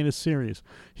Batman animated series.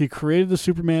 He created the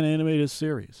Superman animated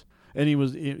series. And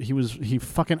he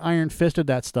fucking iron fisted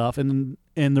that stuff, and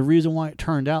the reason why it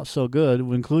turned out so good,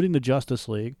 including the Justice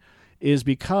League, is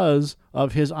because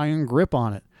of his iron grip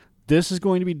on it. This is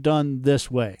going to be done this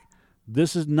way.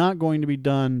 This is not going to be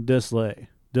done this way.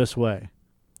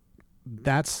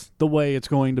 That's the way it's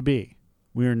going to be.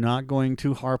 We're not going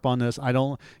to harp on this.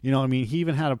 He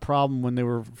even had a problem when they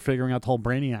were figuring out the whole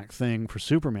Brainiac thing for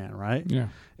Superman, right? Yeah.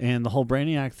 And the whole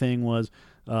Brainiac thing was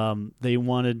they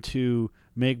wanted to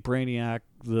make Brainiac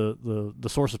the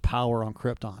source of power on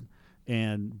Krypton.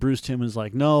 And Bruce Timm is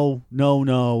like, no,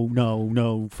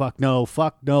 fuck no.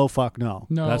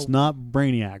 No. That's not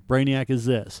Brainiac. Brainiac is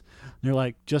this. And they're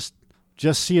like, just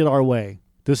see it our way.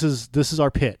 This is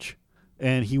our pitch.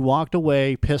 And he walked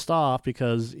away pissed off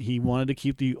because he wanted to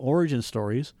keep the origin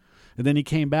stories. And then he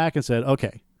came back and said,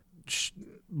 okay,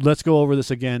 let's go over this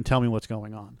again. Tell me what's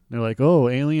going on. And they're like, oh,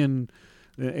 alien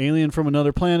from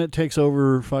another planet takes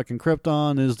over fucking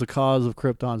Krypton, is the cause of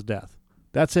Krypton's death.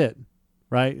 That's it,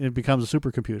 right? It becomes a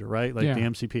supercomputer, right? Like the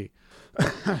MCP.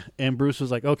 And Bruce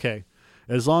was like, okay,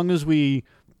 as long as we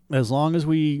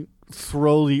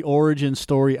throw the origin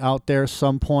story out there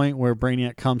some point where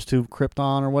Brainiac comes to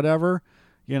Krypton or whatever,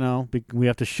 we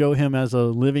have to show him as a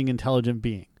living, intelligent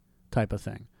being type of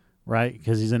thing, right?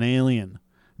 Because he's an alien,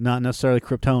 not necessarily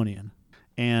Kryptonian.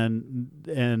 And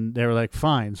they were like,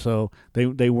 fine. So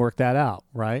they worked that out,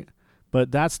 right?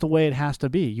 But that's the way it has to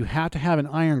be. You have to have an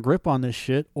iron grip on this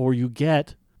shit, or you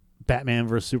get Batman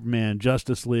vs. Superman,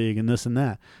 Justice League, and this and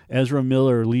that. Ezra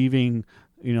Miller leaving,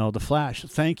 The Flash.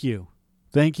 Thank you.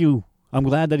 I'm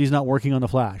glad that he's not working on The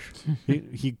Flash.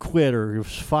 he quit, or he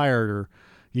was fired, or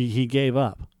he gave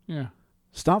up. Yeah.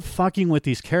 Stop fucking with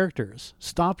these characters.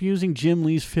 Stop using Jim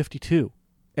Lee's 52.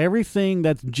 Everything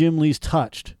that Jim Lee's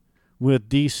touched with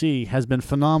DC has been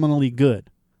phenomenally good.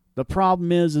 The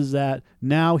problem is that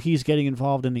now he's getting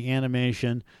involved in the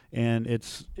animation, and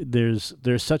there's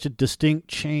such a distinct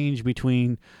change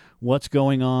between what's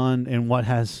going on and what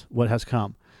has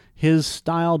come. His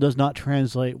style does not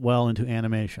translate well into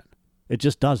animation. It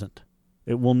just doesn't.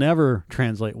 It will never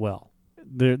translate well.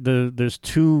 The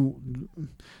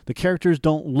characters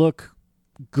don't look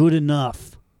good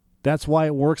enough. That's why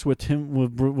it works with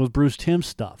Bruce Timm's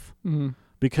stuff. Mm-hmm.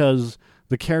 Because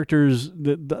the characters,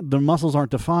 the muscles aren't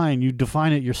defined. You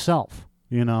define it yourself,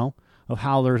 of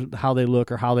how they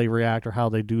look, or how they react, or how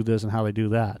they do this and how they do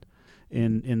that.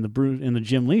 In the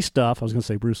Jim Lee stuff, I was going to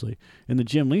say Bruce Lee. In the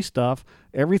Jim Lee stuff,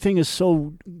 everything is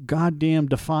so goddamn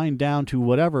defined down to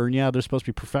whatever. And there's supposed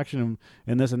to be perfection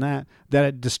and this and that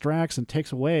it distracts and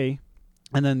takes away.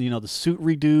 And then the suit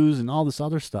redos and all this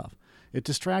other stuff. It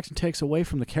distracts and takes away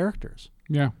from the characters.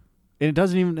 Yeah. And it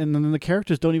doesn't even. And then the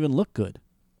characters don't even look good.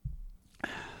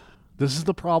 This is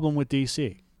the problem with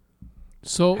DC.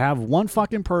 So have one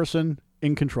fucking person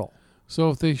in control. So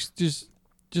if they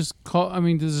just call,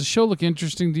 does the show look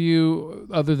interesting to you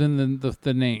other than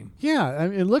the name? Yeah,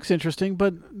 it looks interesting,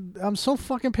 but I'm so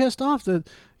fucking pissed off that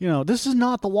this is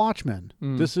not the Watchmen.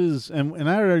 This is, and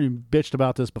I already bitched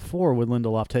about this before with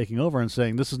Lindelof taking over and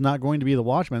saying this is not going to be the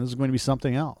Watchmen. This is going to be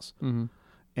something else. Mm-hmm.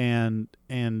 And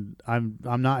I'm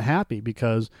not happy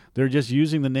because they're just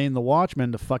using the name The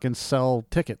Watchmen to fucking sell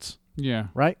tickets. Yeah.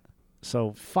 Right?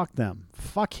 So fuck them.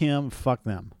 Fuck him. Fuck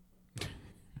them.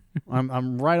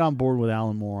 I'm right on board with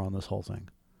Alan Moore on this whole thing.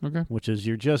 Okay. Which is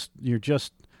you're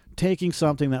just taking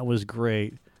something that was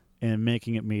great and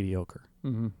making it mediocre.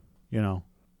 Mm-hmm.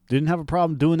 Didn't have a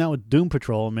problem doing that with Doom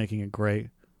Patrol and making it great.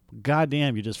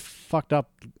 Goddamn, you just fucked up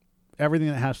everything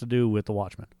that has to do with The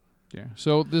Watchmen. Yeah.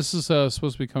 So this is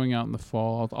supposed to be coming out in the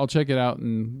fall. I'll check it out,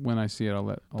 and when I see it, I'll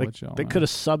let you all know. They could have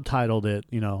subtitled it,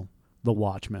 The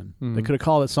Watchmen. Mm-hmm. They could have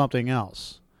called it something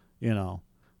else,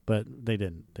 but they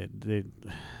didn't.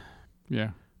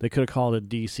 Yeah. They could have called it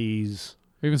DC's.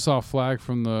 I even saw a flag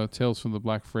from the Tales from the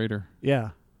Black Freighter. Yeah.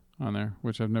 On there,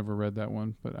 which I've never read that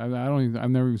one, but I've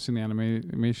never even seen the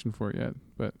animation for it yet.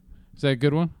 But is that a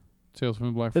good one? Tales from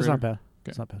the Black Freighter. It's not bad. Okay.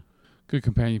 It's not bad. Good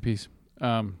companion piece.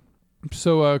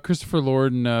 So Christopher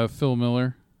Lord and Phil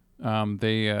Miller,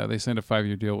 they signed a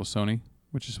 5-year deal with Sony,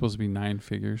 which is supposed to be 9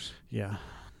 figures. Yeah.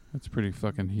 That's pretty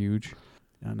fucking huge.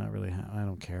 I'm not really. I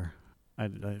don't care.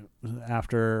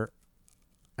 After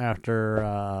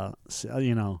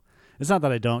you know, it's not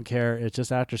that I don't care. It's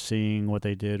just after seeing what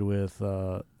they did with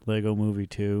Lego Movie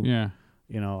 2. Yeah.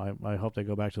 You know, I hope they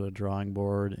go back to the drawing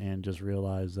board and just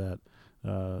realize that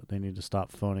they need to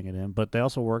stop phoning it in. But they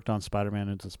also worked on Spider-Man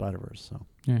Into the Spider-Verse. So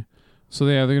yeah. So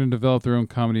they're going to develop their own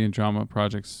comedy and drama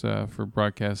projects for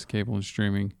broadcast, cable, and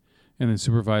streaming, and then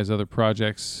supervise other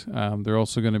projects. They're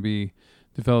also going to be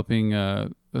developing a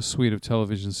suite of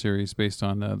television series based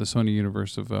on the Sony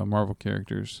universe of Marvel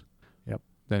characters. Yep.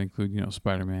 That include, you know,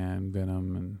 Spider-Man,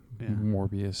 Venom, and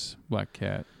Morbius, Black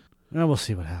Cat. And we'll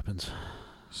see what happens.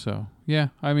 So, yeah,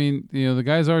 I mean, you know, the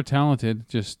guys are talented.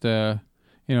 Just, you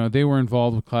know, they were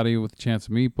involved with Claudia with the Chance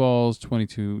of Meatballs,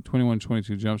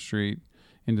 2122 Jump Street,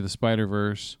 Into the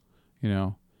Spider-Verse, you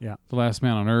know. Yeah. The Last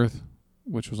Man on Earth,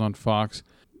 which was on Fox.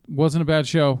 Wasn't a bad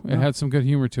show. It had some good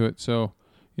humor to it. So,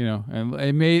 you know, and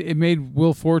it made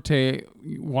Will Forte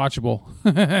watchable.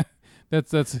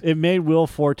 That's it made Will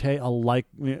Forte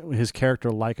his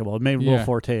character likable. It made Will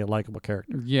Forte a likable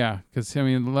character. Yeah, because I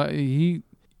mean,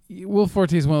 Will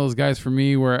Forte is one of those guys for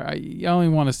me where I only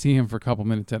want to see him for a couple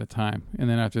minutes at a time, and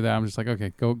then after that, I'm just like,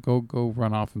 okay, go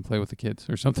run off and play with the kids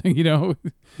or something, you know?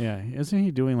 Yeah, isn't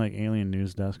he doing like Alien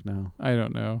News Desk now? I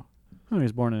don't know. Oh, he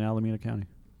was born in Alameda County.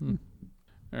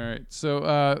 All right,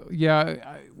 so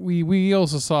we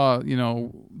also saw, you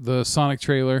know, the Sonic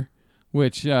trailer,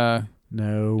 which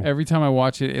no, every time I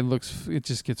watch it, it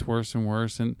just gets worse and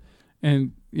worse, and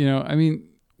you know, I mean,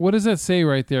 what does that say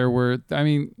right there? Where I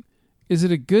mean, is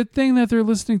it a good thing that they're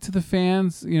listening to the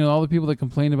fans? You know, all the people that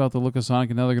complained about the look of Sonic,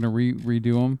 and now they're going to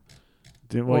redo them.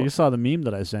 Well, you saw the meme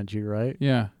that I sent you, right?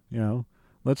 Yeah. You know,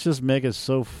 let's just make it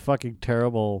so fucking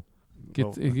terrible.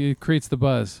 It creates the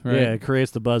buzz, right? Yeah, it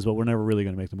creates the buzz, but we're never really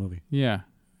going to make the movie. Yeah,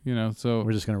 you know, so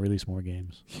we're just going to release more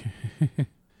games.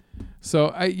 So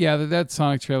that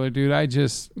Sonic trailer, dude.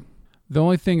 The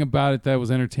only thing about it that was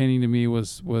entertaining to me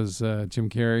was Jim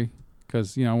Carrey,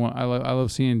 because you know I love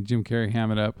seeing Jim Carrey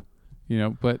ham it up, you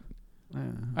know. But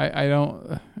I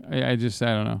don't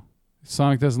know.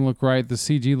 Sonic doesn't look right. The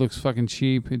CG looks fucking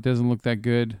cheap. It doesn't look that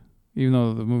good, even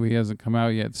though the movie hasn't come out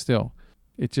yet. Still,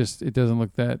 it doesn't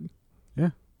look that.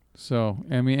 Yeah. So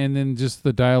I mean, and then just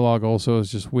the dialogue also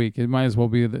is just weak. It might as well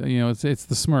be it's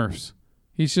the Smurfs.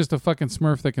 He's just a fucking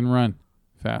Smurf that can run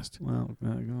fast. Well,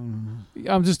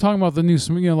 I'm just talking about the new,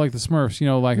 you know, like the Smurfs, you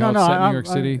know, like how it's set in New York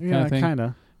City kind of thing.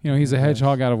 Kinda. You know, he's a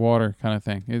hedgehog out of water kind of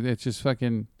thing. It's just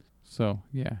fucking. So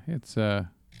yeah, it's gonna.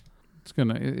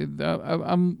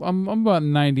 I'm about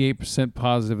 98%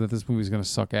 positive that this movie's gonna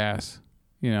suck ass.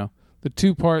 You know, the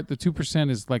 2%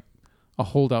 is like a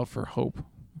holdout for hope.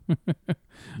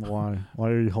 Why? Why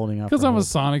are you holding out? Because I'm a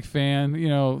Sonic fan. You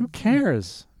know, who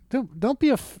cares? Don't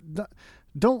be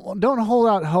don't hold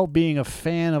out hope being a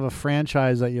fan of a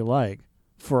franchise that you like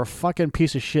for a fucking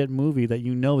piece of shit movie that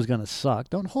you know is gonna suck.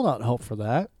 Don't hold out hope for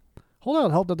that. Hold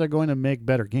out hope that they're going to make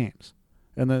better games.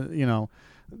 And then, you know,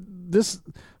 this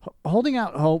holding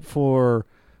out hope for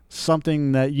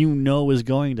something that you know is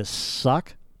going to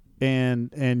suck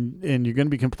and you're going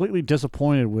to be completely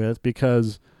disappointed with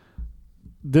because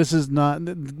this is not,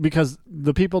 because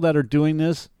the people that are doing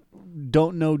this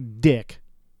don't know dick.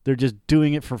 They're just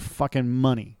doing it for fucking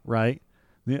money, right?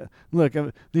 Yeah. Look,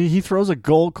 he throws a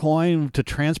gold coin to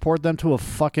transport them to a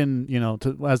fucking, you know,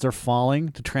 as they're falling,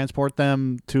 to transport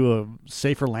them to a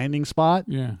safer landing spot.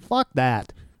 Yeah. Fuck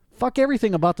that. Fuck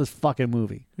everything about this fucking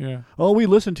movie. Yeah. Oh, we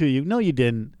listened to you. No, you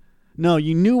didn't. No,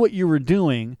 you knew what you were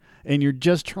doing, and you're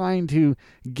just trying to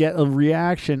get a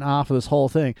reaction off of this whole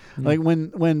thing. Like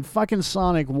when fucking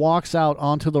Sonic walks out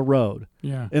onto the road.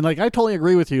 Yeah. And like I totally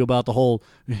agree with you about the whole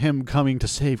him coming to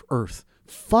save Earth.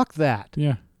 Fuck that.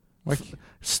 Yeah.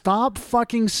 Stop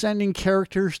fucking sending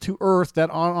characters to Earth that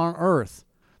aren't on Earth.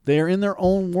 They are in their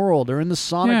own world. They're in the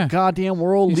Sonic goddamn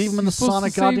world. Leave them in the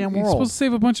Sonic goddamn world. You're supposed to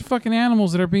save a bunch of fucking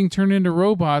animals that are being turned into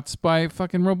robots by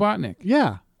fucking Robotnik.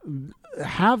 Yeah.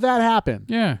 Have that happen.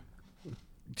 Yeah.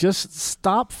 Just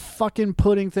stop fucking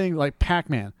putting things like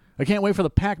Pac-Man. I can't wait for the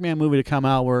Pac-Man movie to come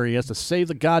out where he has to save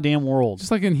the goddamn world.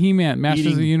 Just like in He-Man,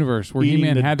 Masters of the Universe, where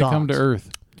He-Man had to come to Earth.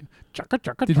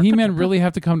 Did He-Man really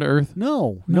have to come to Earth?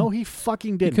 No, he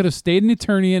fucking didn't. He could have stayed in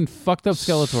Eternia and fucked up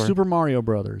Skeletor. Super Mario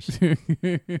Brothers.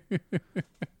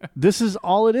 This is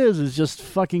all it is just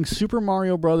fucking Super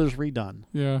Mario Brothers redone.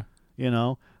 Yeah. You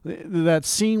know? That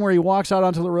scene where he walks out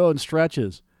onto the road and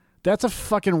stretches. That's a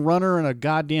fucking runner in a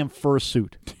goddamn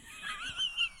fursuit.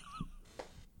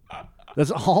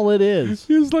 That's all it is.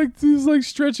 He was like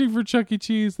stretching for Chuck E.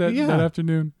 Cheese that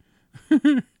afternoon.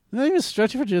 Not even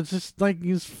stretching for it's just like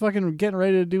he's fucking getting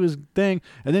ready to do his thing,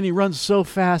 and then he runs so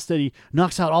fast that he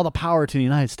knocks out all the power to the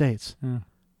United States. Yeah.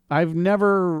 I've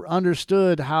never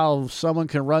understood how someone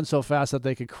can run so fast that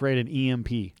they could create an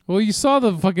EMP. Well, you saw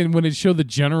the fucking when it showed the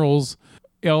generals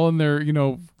all in their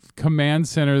command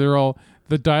center. They're all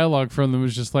the dialogue from them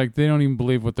was just like they don't even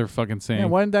believe what they're fucking saying. Yeah,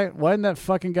 why didn't that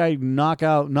fucking guy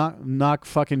knock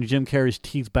fucking Jim Carrey's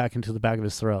teeth back into the back of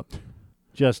his throat?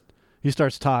 Just he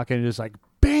starts talking and just like.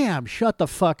 Bam! Shut the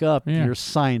fuck up. Yeah. You're a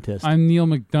scientist. I'm Neil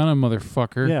McDonough,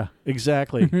 motherfucker. Yeah,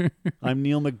 exactly. I'm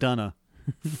Neil McDonough.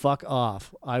 Fuck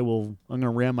off. I'm going to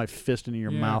ram my fist into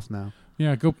your mouth now.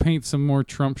 Yeah, go paint some more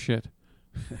Trump shit.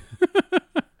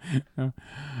 All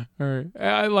right.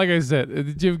 Like I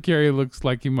said, Jim Carrey looks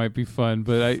like he might be fun,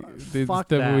 but fuck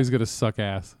that that. movie's going to suck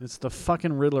ass. It's the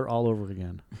fucking Riddler all over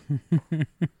again.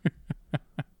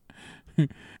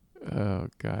 Oh,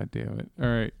 God damn it. All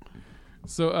right.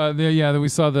 So we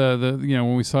saw the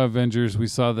when we saw Avengers, we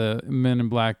saw the Men in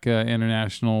Black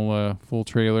International full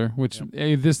trailer, which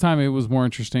this time it was more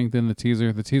interesting than the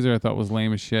teaser. The teaser I thought was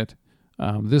lame as shit.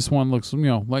 This one looks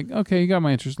like okay, you got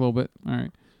my interest a little bit. All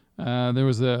right. There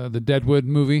was the Deadwood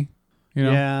movie.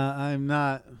 Yeah, I'm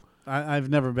not. I've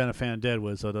never been a fan of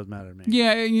Deadwood, so it doesn't matter to me.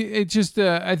 Yeah, it just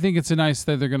I think it's nice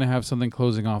that they're going to have something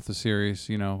closing off the series.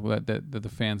 That the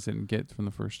fans didn't get from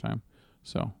the first time.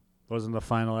 So. Wasn't the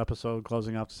final episode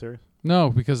closing off the series? No,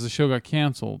 because the show got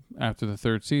canceled after the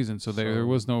third season, so there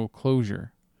was no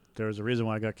closure. There was a reason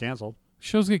why it got canceled.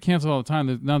 Shows get canceled all the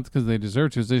time, not because they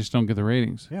deserve to, they just don't get the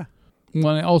ratings. Yeah.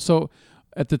 Well, also,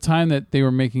 at the time that they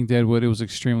were making Deadwood, it was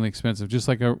extremely expensive. Just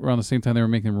like around the same time they were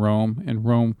making Rome, and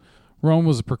Rome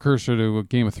was a precursor to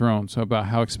Game of Thrones, so about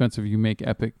how expensive you make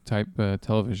epic type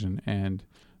television, and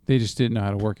they just didn't know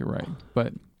how to work it right.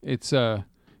 But it's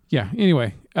yeah.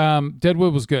 Anyway,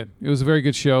 Deadwood was good. It was a very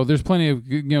good show. There's plenty of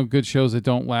good shows that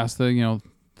don't last the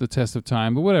test of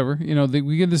time, but whatever.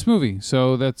 We get this movie,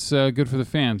 so that's good for the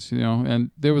fans. And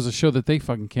there was a show that they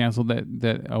fucking canceled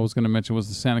that I was going to mention was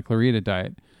the Santa Clarita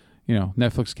Diet.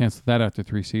 Netflix canceled that after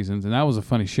 3 seasons, and that was a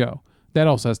funny show. That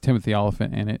also has Timothy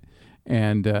Olyphant in it,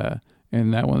 and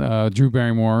that one Drew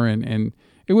Barrymore, and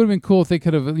it would have been cool if they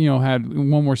could have, had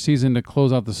one more season to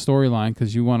close out the storyline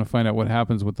because you want to find out what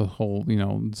happens with the whole,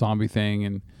 zombie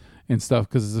thing and stuff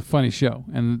because it's a funny show.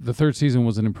 And the 3rd season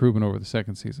was an improvement over the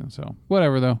 2nd season. So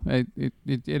whatever, though. It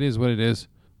is what it is.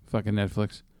 Fucking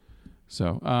Netflix.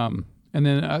 So, and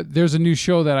then there's a new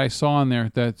show that I saw on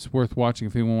there that's worth watching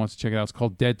if anyone wants to check it out. It's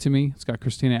called Dead to Me. It's got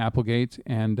Christina Applegate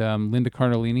and Linda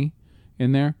Cardellini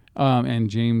in there. And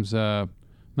James, not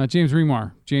James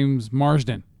Remar, James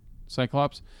Marsden.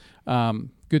 Cyclops,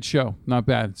 good show, not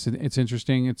bad. It's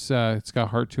interesting. It's got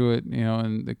heart to it,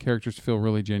 and the characters feel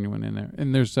really genuine in there.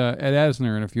 And there's Ed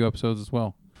Asner in a few episodes as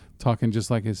well, talking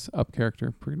just like his Up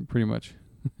character, pretty much.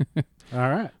 All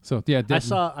right. So yeah, I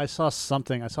saw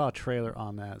something. I saw a trailer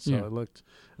on that, so it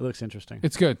looks interesting.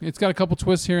 It's good. It's got a couple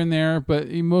twists here and there, but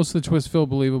most of the twists feel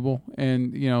believable,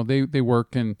 and they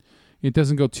work and. It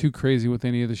doesn't go too crazy with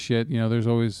any of the shit. There's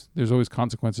always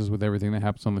consequences with everything that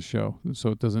happens on the show. So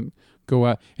it doesn't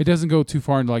go too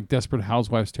far into like Desperate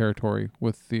Housewives territory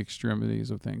with the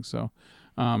extremities of things. So,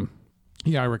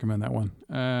 yeah, I recommend that one.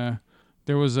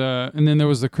 There was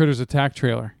the Critters Attack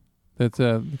trailer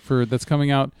that's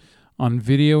coming out on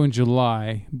video in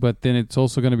July, but then it's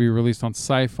also going to be released on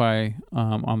Sci-Fi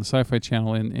on the Sci-Fi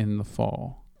channel in the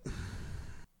fall.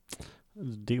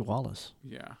 D. Wallace.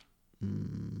 Yeah.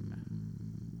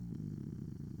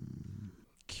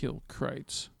 Kill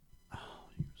Kreitz.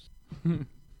 In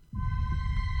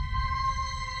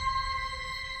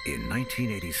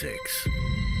 1986,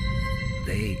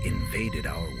 they invaded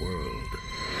our world.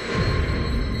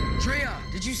 Drea,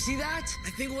 did you see that? I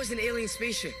think it was an alien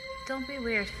spaceship. Don't be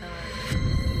weird,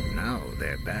 Philip. Now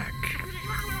they're back.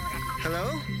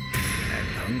 Hello? And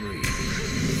hungry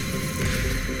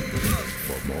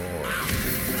for more.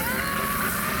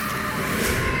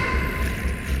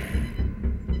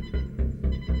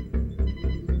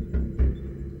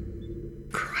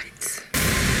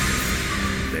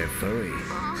 They're furry.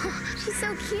 Oh, she's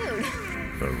so cute.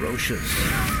 Ferocious.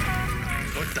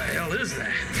 What the hell is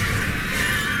that?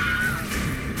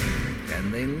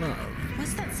 And they love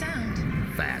What's that sound?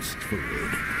 fast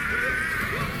food.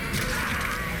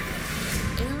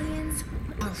 Aliens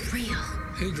are real.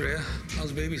 Hey, Drea,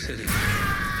 how's babysitting?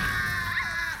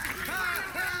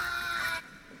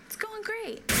 It's going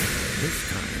great.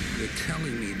 This time, You're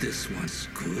telling me this one's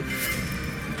good?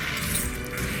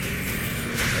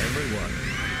 everyone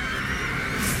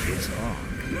is on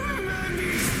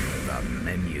the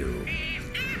menu.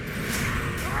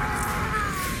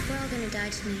 We're all gonna die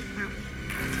tonight, aren't we?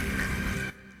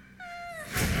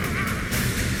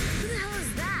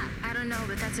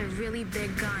 That's a really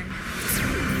big gun.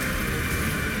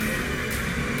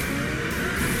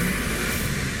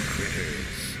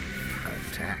 Critters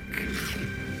attack.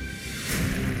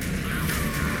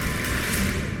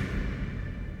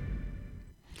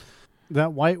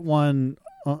 That white one.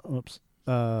 Oops.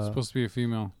 Supposed to be a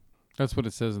female. That's what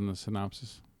it says in the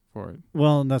synopsis for it.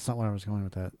 Well, that's not where I was going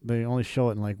with that. They only show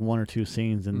it in like 1 or 2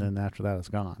 scenes, and then after that, it's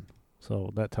gone. So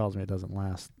that tells me it doesn't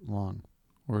last long.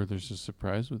 Or there's a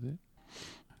surprise with it.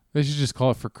 They should just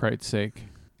call it For Christ's Sake.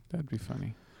 That'd be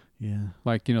funny. Yeah.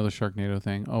 Like, the Sharknado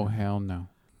thing. Oh, hell no.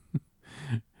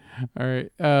 All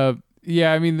right.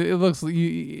 Yeah, I mean,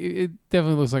 it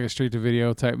definitely looks like a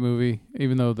straight-to-video type movie,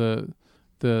 even though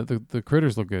the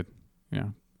critters look good. Yeah,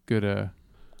 good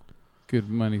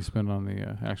money spent on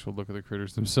the actual look of the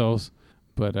critters themselves.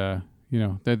 But,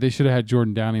 they should have had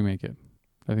Jordan Downey make it.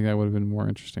 I think that would have been more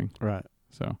interesting. Right.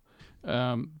 So,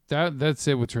 that's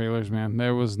it with trailers, man.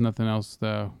 There was nothing else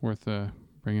worth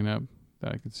bringing up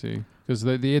that I could see. Because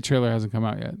the It trailer hasn't come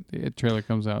out yet. The It trailer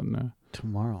comes out in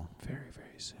tomorrow. Very,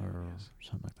 very soon. Or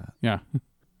something like that. Yeah.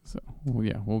 So,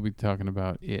 we'll be talking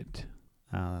about It.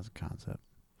 Oh, that's a concept.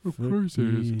 Of course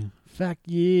it is. Fuck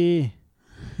yeah.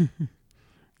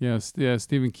 Yeah,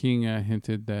 Stephen King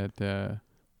hinted that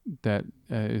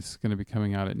it's going to be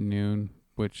coming out at noon,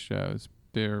 which is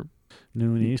their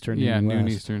noon Eastern. Yeah, noon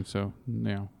Eastern. So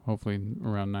hopefully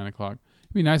around 9 o'clock.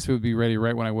 It'd be nice if it would be ready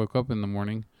right when I woke up in the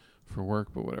morning for work,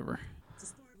 but whatever.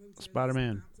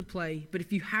 Spider-Man. Play, but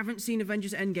if you haven't seen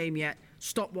Avengers Endgame yet,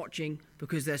 stop watching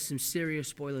because there's some serious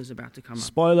spoilers about to come up.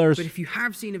 Spoilers. But if you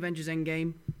have seen Avengers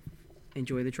Endgame,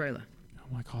 enjoy the trailer. Oh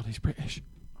my God, he's British.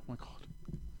 Oh my God.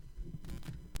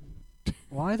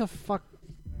 Why the fuck?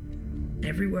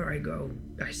 Everywhere I go,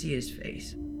 I see his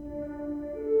face.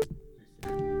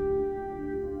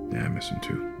 Yeah, I miss him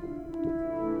too.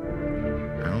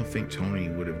 I don't think Tony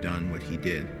would have done what he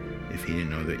did if he didn't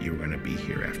know that you were going to be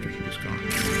here after he was gone.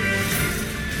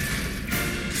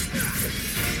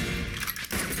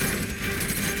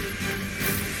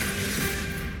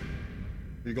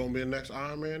 You gonna be the next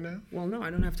Iron Man now? Well, no, I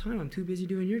don't have time. I'm too busy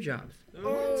doing your jobs.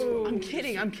 Oh, I'm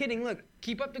kidding. Look,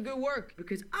 keep up the good work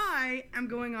because I am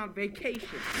going on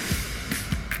vacation.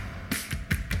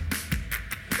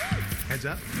 Heads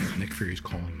up, Nick Fury's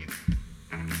calling you.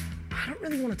 I don't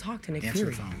really want to talk to Nick Answer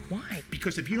Fury. the phone. Why?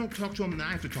 Because if you don't talk to him, then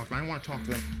I have to talk to him. I don't want to talk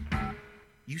to him.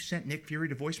 You sent Nick Fury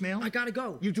to voicemail? I gotta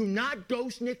go. You do not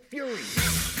ghost Nick Fury.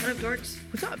 What up, Dorks?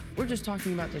 What's up? We're just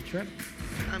talking about the trip.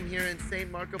 I'm here in St.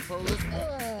 Marco Polo.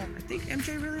 Oh, I think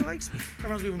MJ really likes me. That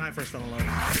reminds me when I first fell in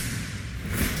love.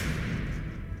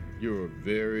 You're a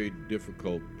very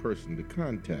difficult person to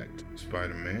contact,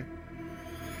 Spider-Man.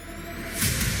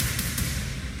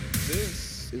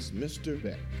 This is Mr.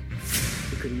 Beck.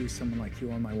 We could use someone like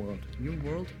you on my world. Your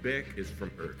world? Beck is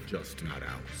from Earth, just not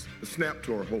ours. A snap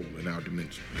to a hole in our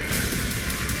dimension.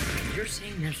 You're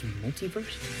saying there's a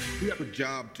multiverse? We have a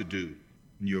job to do,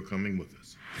 and you're coming with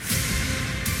us.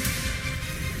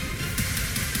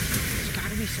 There's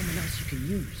gotta be someone else you can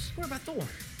use. What about Thor?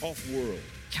 Off-world.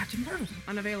 Captain Marvel.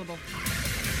 Unavailable.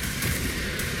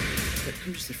 But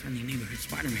I'm just a friendly neighborhood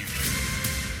Spider-Man.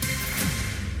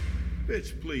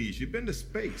 Bitch, please, you've been to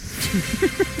space.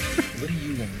 What do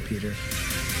you want, Peter?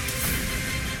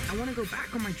 I want to go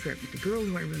back on my trip with the girl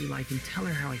who I really like and tell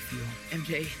her how I feel.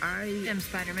 MJ, I am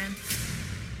Spider-Man.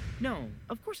 No,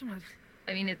 of course I'm not.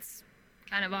 I mean, it's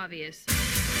kind of obvious.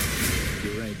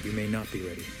 You're right, you may not be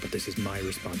ready, but this is my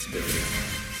responsibility.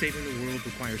 Saving the world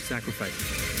requires sacrifice.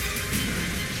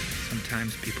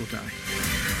 Sometimes people die.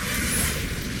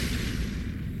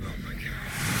 Oh my God.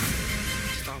 I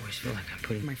just always feel like I'm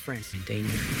putting my friends in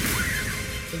danger.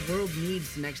 The world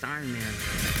needs the next Iron Man.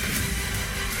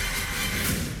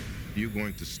 You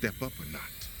going to step up or not?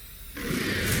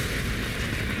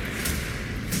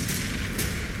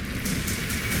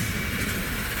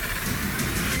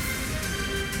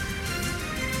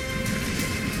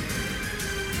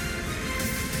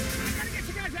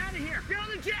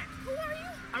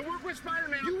 I work with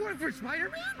Spider-Man. You work for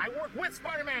Spider-Man? I work with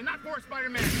Spider-Man, not for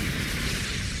Spider-Man.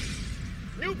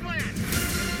 New plan.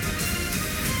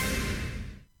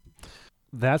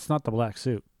 That's not the black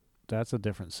suit. That's a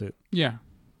different suit. Yeah.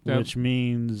 Which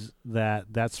means that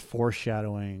that's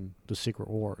foreshadowing the Secret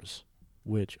Wars,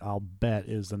 which I'll bet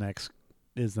is the next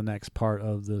part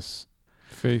of this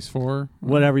Phase 4,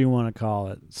 whatever you want to call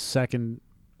it, second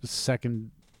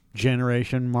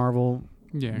generation Marvel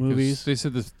movies. They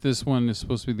said this one is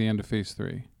supposed to be the end of Phase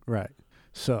 3. Right.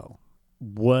 So,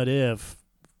 what if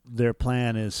their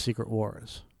plan is Secret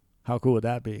Wars? How cool would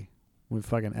that be? With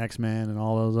fucking X-Men and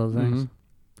all those other things. Mm-hmm.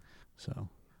 So,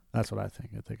 that's what I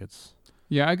think. I think it's...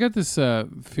 Yeah, I got this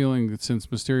feeling that since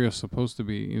Mysterio's supposed to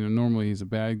be, normally he's a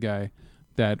bad guy,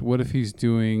 that what if he's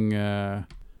doing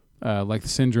like the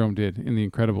Syndrome did in The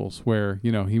Incredibles, where,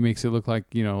 he makes it look like,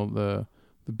 the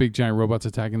big giant robots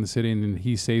attacking the city, and then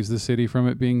he saves the city from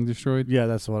it being destroyed. Yeah,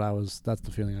 that's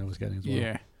the feeling I was getting as well.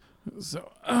 Yeah.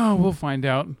 So, we'll find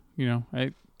out.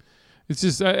 It's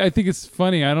just, I think it's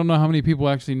funny. I don't know how many people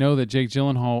actually know that Jake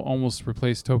Gyllenhaal almost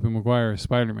replaced Tobey Maguire as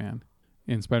Spider-Man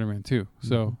in Spider-Man 2.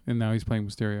 So, and now he's playing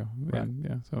Mysterio. Right. And,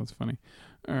 yeah, so it's funny.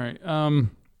 All right.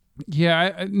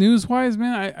 Yeah, news-wise,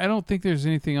 man, I don't think there's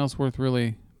anything else worth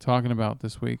really talking about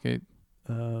this week.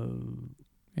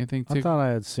 Anything? I thought I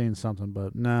had seen something,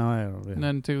 but no, I don't. Yeah.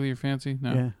 Nothing tickle your fancy?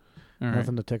 No. Yeah. All right.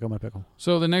 Nothing to tickle my pickle.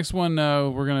 So the next one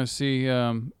we're gonna see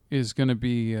is gonna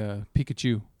be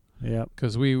Pikachu. Yeah.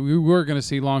 Because we were gonna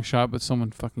see Longshot, but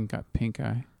someone fucking got pink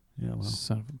eye. Yeah. Well.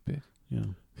 Son of a bitch.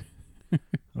 Yeah.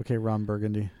 Okay, Ron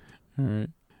Burgundy. All right.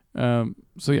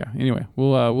 So yeah. Anyway,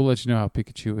 we'll let you know how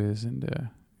Pikachu is, and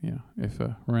if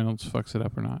Reynolds fucks it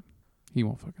up or not. He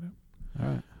won't fuck it up. All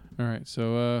right. All right.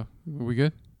 So are we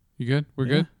good? You good? We're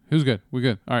good? Who's good? We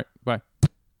good. All right. Bye.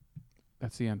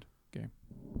 That's the end.